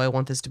like, no, I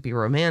want this to be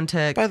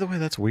romantic. By the way,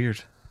 that's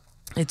weird.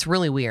 It's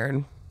really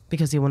weird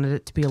because he wanted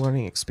it to be a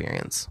learning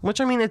experience. Which,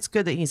 I mean, it's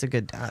good that he's a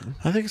good dad.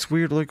 I think it's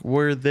weird. Like,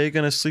 were they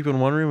going to sleep in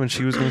one room and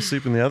she was going to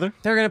sleep in the other?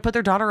 They're going to put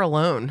their daughter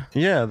alone.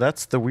 Yeah,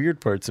 that's the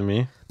weird part to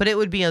me. But it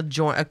would be a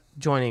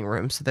joining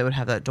room, so they would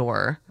have that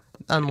door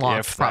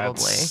unlocked,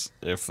 probably.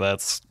 If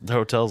that's the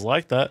hotels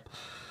like that.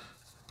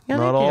 Yeah,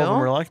 not all of them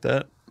are like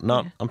that.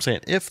 I'm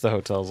saying if the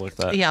hotel's like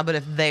that. Yeah, but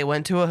if they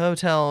went to a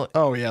hotel...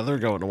 Oh, yeah, they're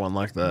going to one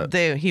like that.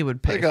 He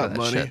would pay for that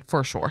money. shit,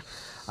 for sure.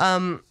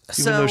 Even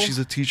though she's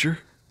a teacher?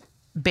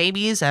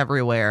 Babies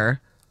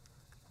everywhere.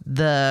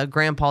 The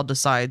grandpa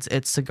decides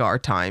it's cigar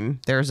time.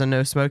 There's a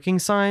no smoking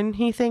sign.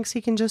 He thinks he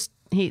can just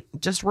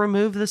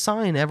remove the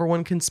sign.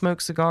 Everyone can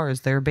smoke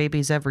cigars. There are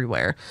babies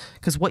everywhere.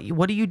 Because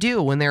what do you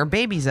do when there are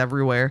babies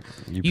everywhere?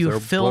 You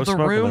fill the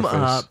room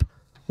up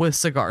with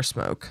cigar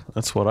smoke.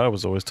 That's what I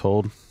was always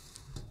told.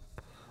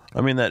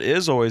 I mean, that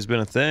is always been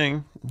a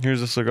thing.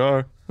 Here's a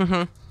cigar.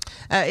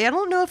 I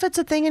don't know if it's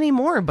a thing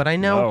anymore, but I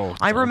know No,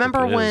 I I don't remember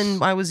think it when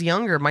is. I was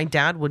younger, my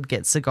dad would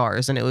get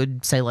cigars and it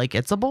would say like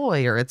it's a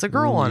boy or it's a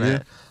girl on yeah.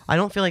 it. I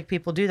don't feel like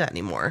people do that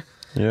anymore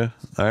Yeah,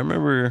 I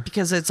remember.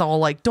 because it's all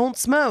like don't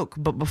smoke,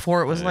 but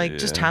before it was like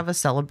just Yeah. have a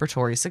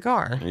celebratory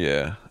cigar.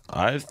 Yeah,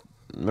 I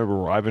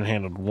remember I've been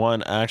handed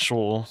one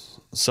actual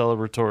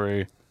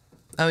celebratory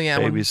Oh yeah,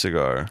 baby when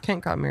cigar.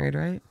 Kent got married,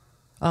 right?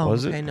 Oh,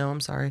 Was it? okay. No,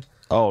 I'm sorry,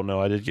 Oh no,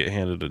 I did get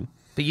handed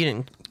but you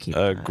didn't keep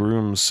a that.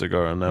 groom's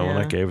cigar on that one.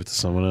 I Yeah. gave it to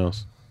someone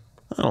else.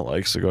 I don't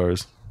like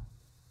cigars.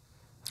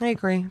 I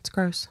agree. It's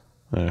gross.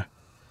 Yeah.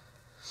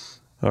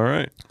 All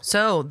right.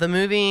 So the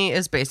movie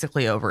is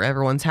basically over.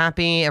 Everyone's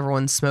happy.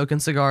 Everyone's smoking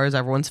cigars.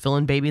 Everyone's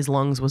filling babies'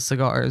 lungs with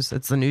cigars.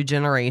 It's the new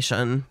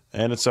generation.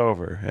 And it's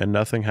over, and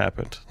nothing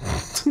happened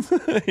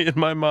in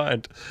my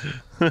mind.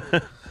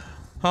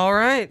 All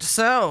right,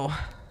 so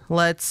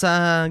let's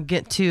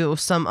get to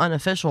some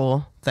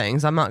unofficial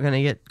things. I'm not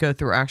going to go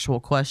through actual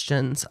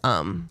questions.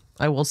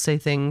 I will say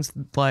things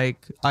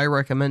like I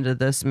recommended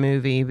this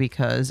movie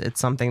because it's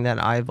something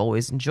that I've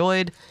always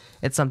enjoyed.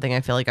 It's something I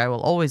feel like I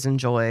will always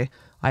enjoy.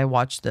 I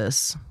watch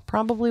this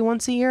probably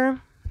once a year,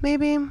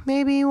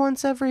 maybe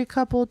once every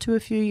couple to a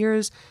few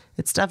years.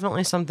 It's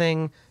definitely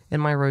something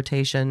in my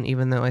rotation,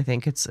 even though I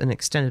think it's an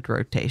extended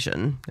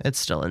rotation. It's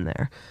still in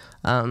there.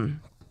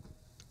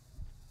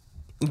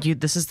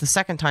 This is the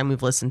second time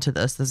we've listened to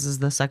this. This is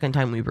the second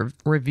time we've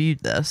reviewed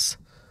this.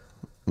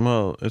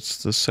 Well,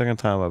 it's the second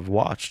time I've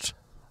watched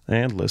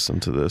and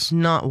listened to this.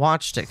 Not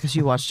watched it because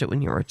you watched it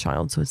when you were a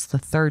child, so it's the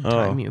third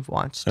time you've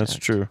watched That's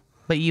it. true.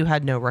 But you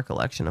had no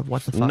recollection of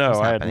what the fuck No, was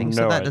I had happening, no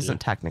so that idea. doesn't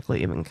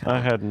technically even count.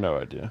 I had no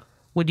idea.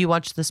 Would you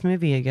watch this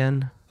movie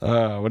again?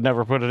 I would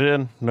never put it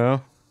in.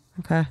 No.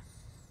 Okay.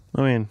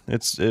 I mean,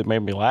 it made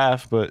me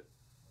laugh, but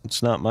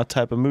it's not my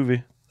type of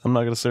movie. I'm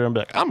not gonna sit there and be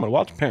like, I'm gonna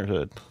watch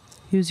Parenthood.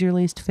 Who's your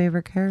least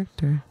favorite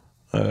character?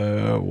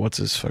 What's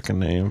his fucking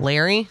name?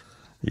 Larry?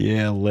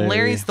 Yeah, Larry.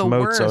 Larry's the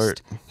Mozart.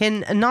 worst.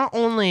 And not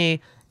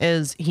only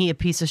is he a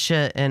piece of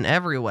shit in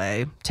every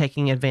way,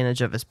 taking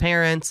advantage of his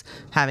parents,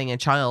 having a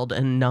child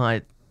and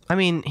not... I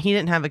mean, he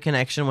didn't have a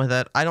connection with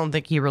it. I don't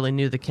think he really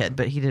knew the kid,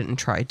 but he didn't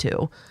try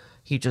to.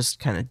 He just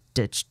kind of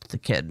ditched the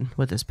kid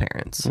with his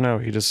parents. No,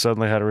 he just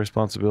suddenly had a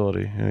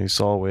responsibility, and he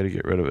saw a way to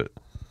get rid of it.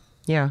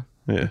 Yeah.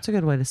 Yeah. That's a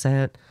good way to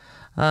say it.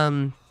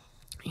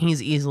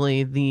 He's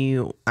easily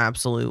the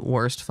absolute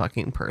worst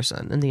fucking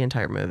person in the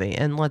entire movie.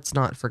 And let's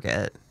not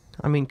forget,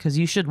 I mean, because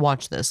you should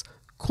watch this.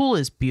 Cool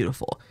is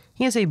beautiful.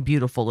 He is a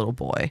beautiful little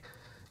boy.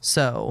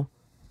 So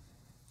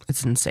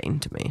it's insane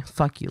to me.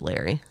 Fuck you,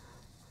 Larry.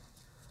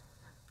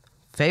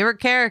 Favorite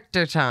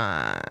character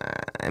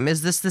time.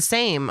 Is this the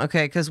same?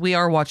 Okay, because we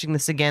are watching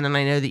this again, and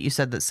I know that you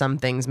said that some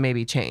things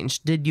maybe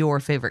changed. Did your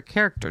favorite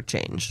character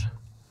change?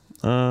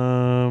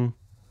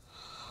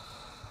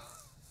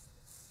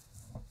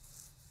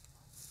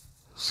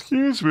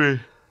 Excuse me.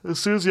 As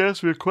soon as you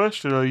asked me a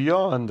question, I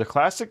yawned. The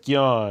classic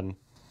yawn.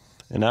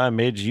 And I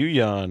made you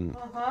yawn.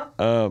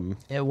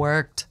 It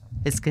worked.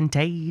 It's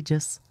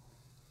contagious.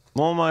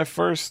 Well, the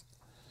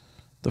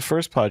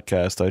first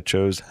podcast, I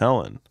chose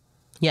Helen.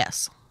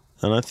 Yes.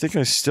 And I think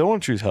I still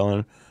want to choose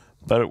Helen,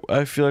 but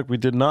I feel like we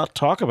did not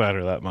talk about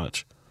her that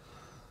much.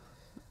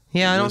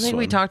 Yeah, I don't This think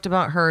we one. talked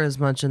about her as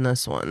much in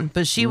this one,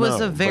 but she was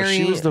No, a but very.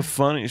 she was the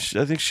funny.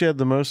 I think she had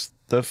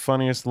the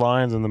funniest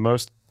lines and the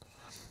most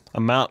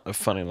amount of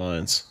funny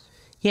lines.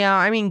 Yeah,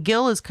 I mean,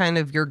 Gil is kind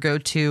of your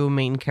go-to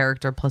main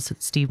character. Plus,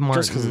 it's Steve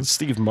Just because Martin. it's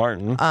Steve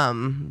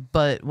Martin.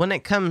 But when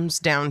it comes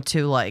down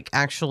to like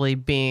actually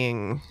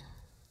being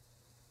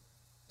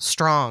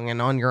strong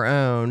and on your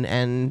own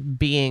and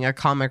being a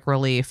comic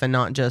relief and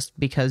not just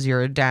because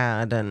you're a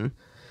dad and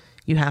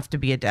you have to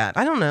be a dad.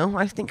 I don't know.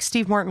 I think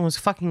Steve Martin was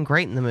fucking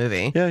great in the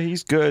movie, Yeah,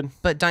 he's good.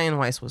 but Diane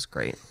Weiss was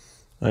great.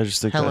 I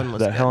just think Helen was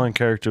that good. Helen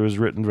character was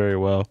written very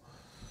well.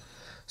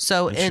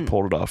 So And she in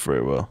pulled it off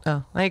very well.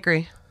 Oh, I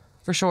agree.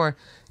 For sure.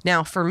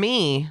 Now, for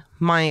me,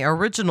 my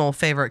original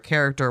favorite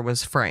character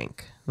was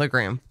Frank, the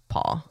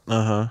grandpa.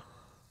 Uh-huh.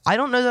 I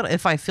don't know that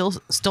if I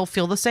still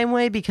feel the same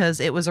way because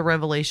it was a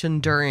revelation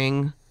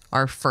during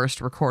our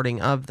first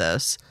recording of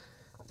this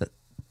that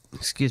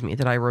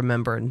I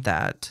remembered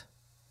that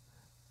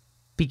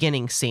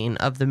beginning scene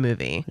of the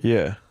movie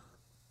Yeah.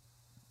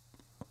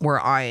 where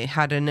I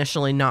had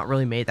initially not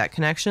really made that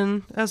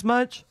connection as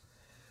much.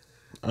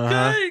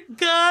 God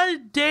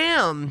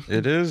damn.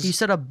 It is. You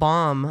said a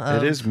bomb.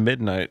 It is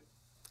midnight.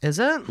 Is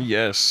it?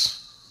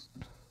 Yes.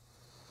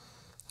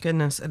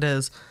 Goodness, it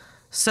is.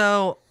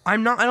 So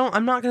I'm not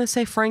gonna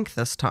say Frank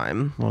this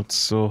time.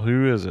 So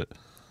who is it?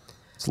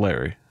 It's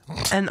Larry.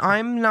 And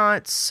I'm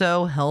not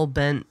so hell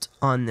bent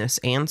on this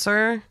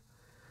answer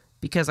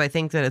because I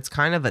think that it's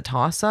kind of a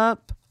toss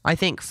up. I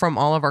think from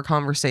all of our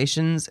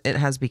conversations, it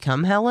has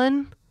become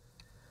Helen.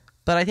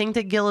 But I think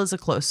that Gil is a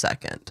close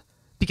second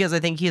because I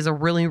think he is a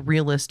really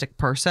realistic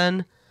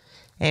person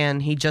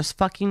and he just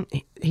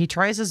he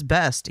tries his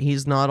best.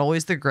 He's not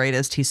always the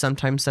greatest. He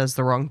sometimes says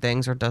the wrong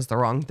things or does the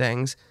wrong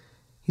things.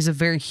 He's a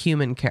very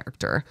human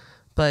character.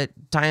 But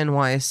Diane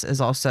Weiss is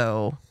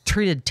also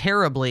treated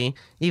terribly,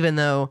 even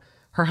though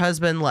her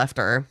husband left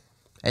her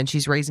and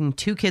she's raising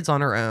 2 kids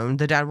on her own.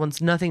 The dad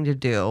wants nothing to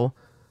do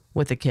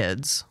with the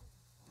kids.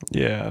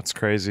 Yeah, it's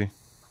crazy.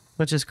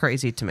 Which is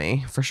crazy to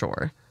me, for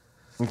sure.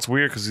 It's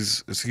weird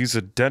because he's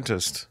a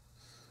dentist.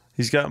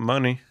 He's got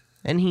money.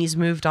 And he's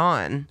moved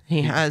on.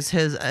 He has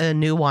a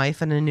new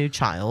wife and a new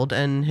child.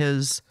 And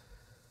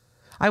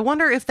I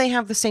wonder if they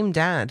have the same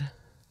dad.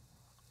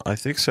 I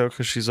think so,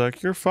 because she's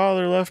like, your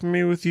father left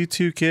me with you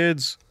 2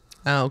 kids.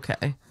 Oh,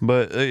 okay.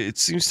 But it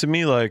seems to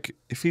me like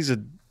if he's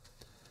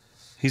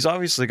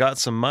obviously got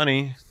some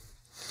money,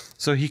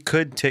 so he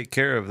could take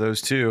care of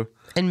those 2.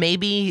 And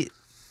maybe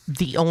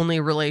the only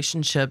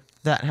relationship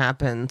that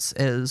happens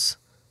is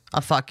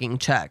a fucking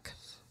check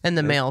in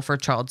the mail for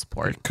child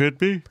support. It could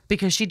be.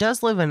 Because she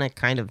does live in a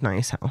kind of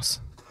nice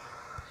house.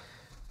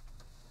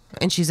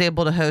 And she's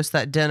able to host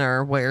that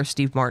dinner where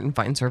Steve Martin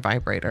finds her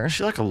vibrator. Is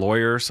she like a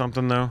lawyer or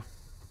something, though?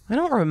 I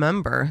don't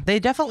remember. They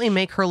definitely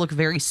make her look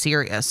very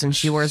serious, and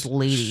she wears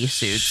lady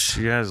suits.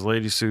 She has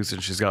lady suits,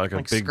 and she's got like a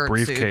big skirt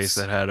briefcase suits.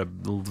 that had a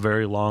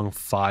very long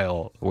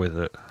file with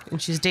it.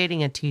 And she's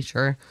dating a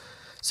teacher.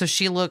 So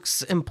she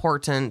looks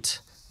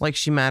important, like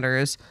she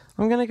matters.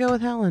 I'm going to go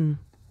with Helen.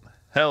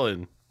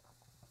 Helen.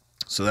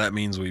 So that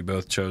means we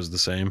both chose the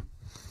same.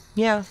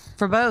 Yeah,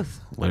 for both.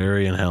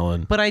 Larry and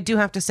Helen. But I do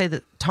have to say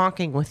that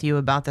talking with you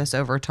about this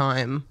over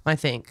time, I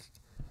think,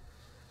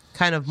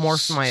 kind of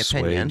morphed my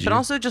opinion. Swayed But you.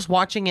 also just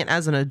watching it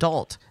as an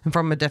adult and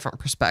from a different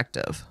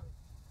perspective.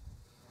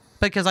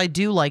 Because I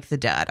do like the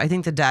dad. I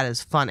think the dad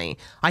is funny.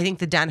 I think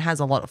the dad has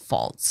a lot of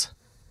faults.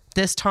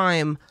 This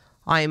time,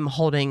 I'm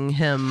holding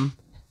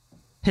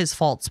his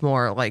faults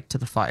more like to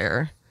the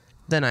fire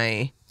than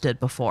I did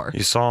before.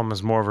 You saw him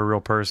as more of a real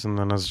person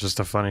than as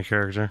just a funny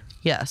character.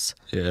 Yes.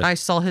 Yeah. I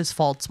saw his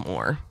faults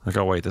more. Like,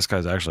 oh wait, this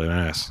guy's actually an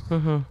ass.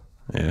 Mm-hmm.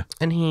 Yeah.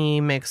 And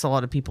he makes a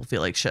lot of people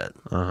feel like shit.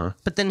 Uh-huh.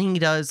 But then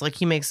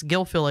he makes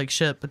Gil feel like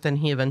shit, but then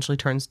he eventually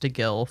turns to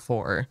Gil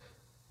for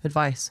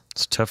advice.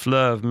 It's tough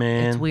love,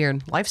 man. It's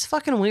weird. Life's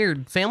fucking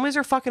weird. Families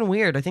are fucking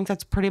weird. I think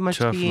that's pretty much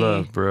Tough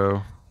love,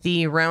 bro.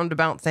 the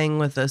roundabout thing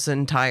with this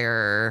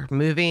entire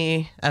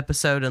movie,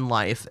 episode, and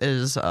life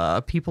is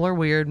people are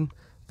weird.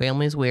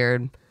 Family's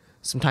weird.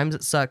 Sometimes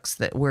it sucks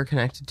that we're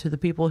connected to the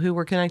people who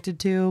we're connected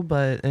to,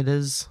 but it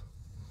is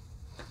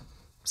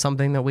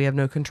something that we have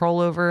no control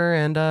over,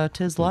 and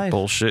 'tis life.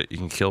 Bullshit. You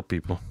can kill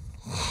people.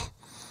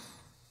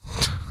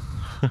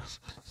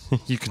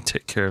 You can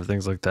take care of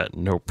things like that,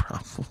 no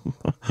problem.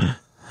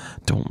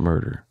 Don't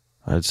murder.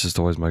 It's just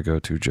always my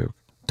go-to joke.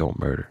 Don't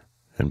murder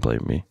and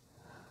blame me.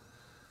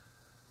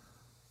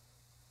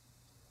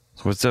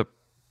 So what's up?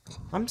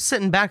 I'm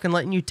sitting back and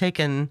letting you take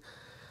in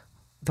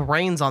the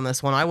reins on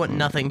this one. I want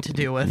nothing to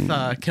do with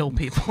kill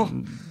people.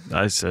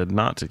 I said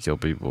not to kill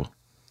people.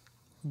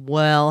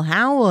 Well,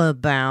 how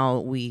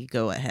about we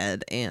go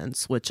ahead and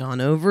switch on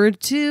over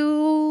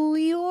to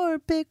your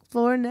pick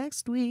for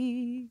next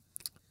week?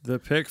 The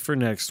pick for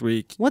next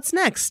week. What's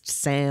next,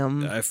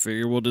 Sam? I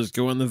figure we'll just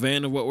go in the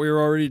vein of what we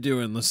were already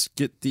doing. Let's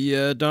get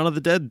the Dawn of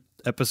the Dead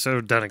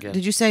episode done again.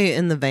 Did you say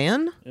in the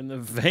van? In the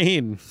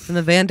vein. In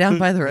the van down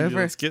by the river?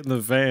 Let's get in the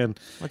van.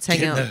 Let's hang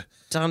Get in out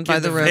down get by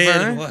in the van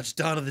river. and watch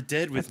Dawn of the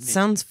Dead with That me.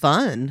 sounds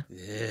fun.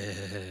 Yeah.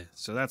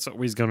 So that's what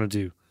we're going to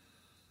do.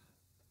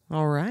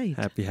 All right.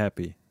 Happy.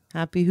 Happy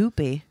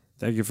hoopy.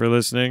 Thank you for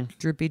listening.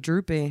 Droopy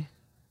droopy.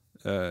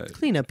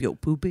 Clean up your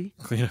poopy.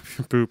 Clean up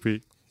your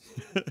poopy.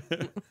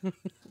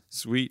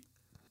 Sweet.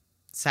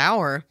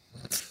 Sour.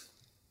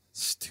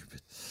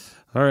 Stupid.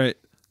 All right.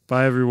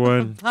 Bye,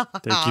 everyone.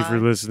 Thank you for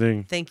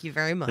listening. Thank you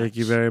very much. Thank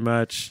you very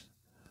much.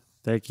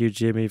 Thank you,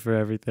 Jimmy, for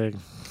everything.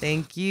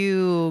 Thank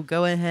you.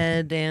 Go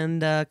ahead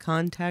and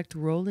contact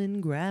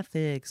Roland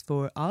Graphics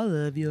for all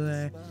of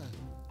your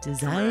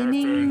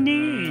designing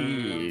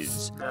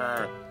needs.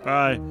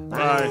 Bye.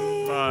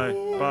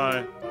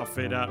 I'll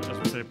fade out.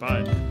 Just to say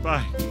bye.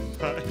 Bye.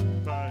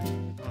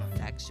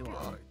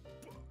 Sexual.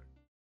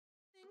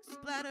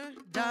 Splatter,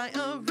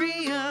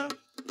 diarrhea,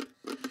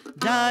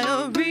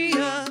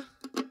 diarrhea.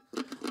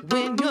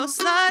 When you're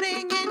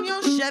sliding in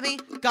your Chevy,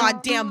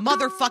 goddamn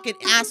motherfucking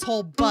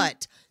asshole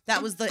butt.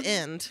 That was the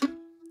end,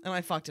 and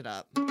I fucked it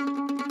up.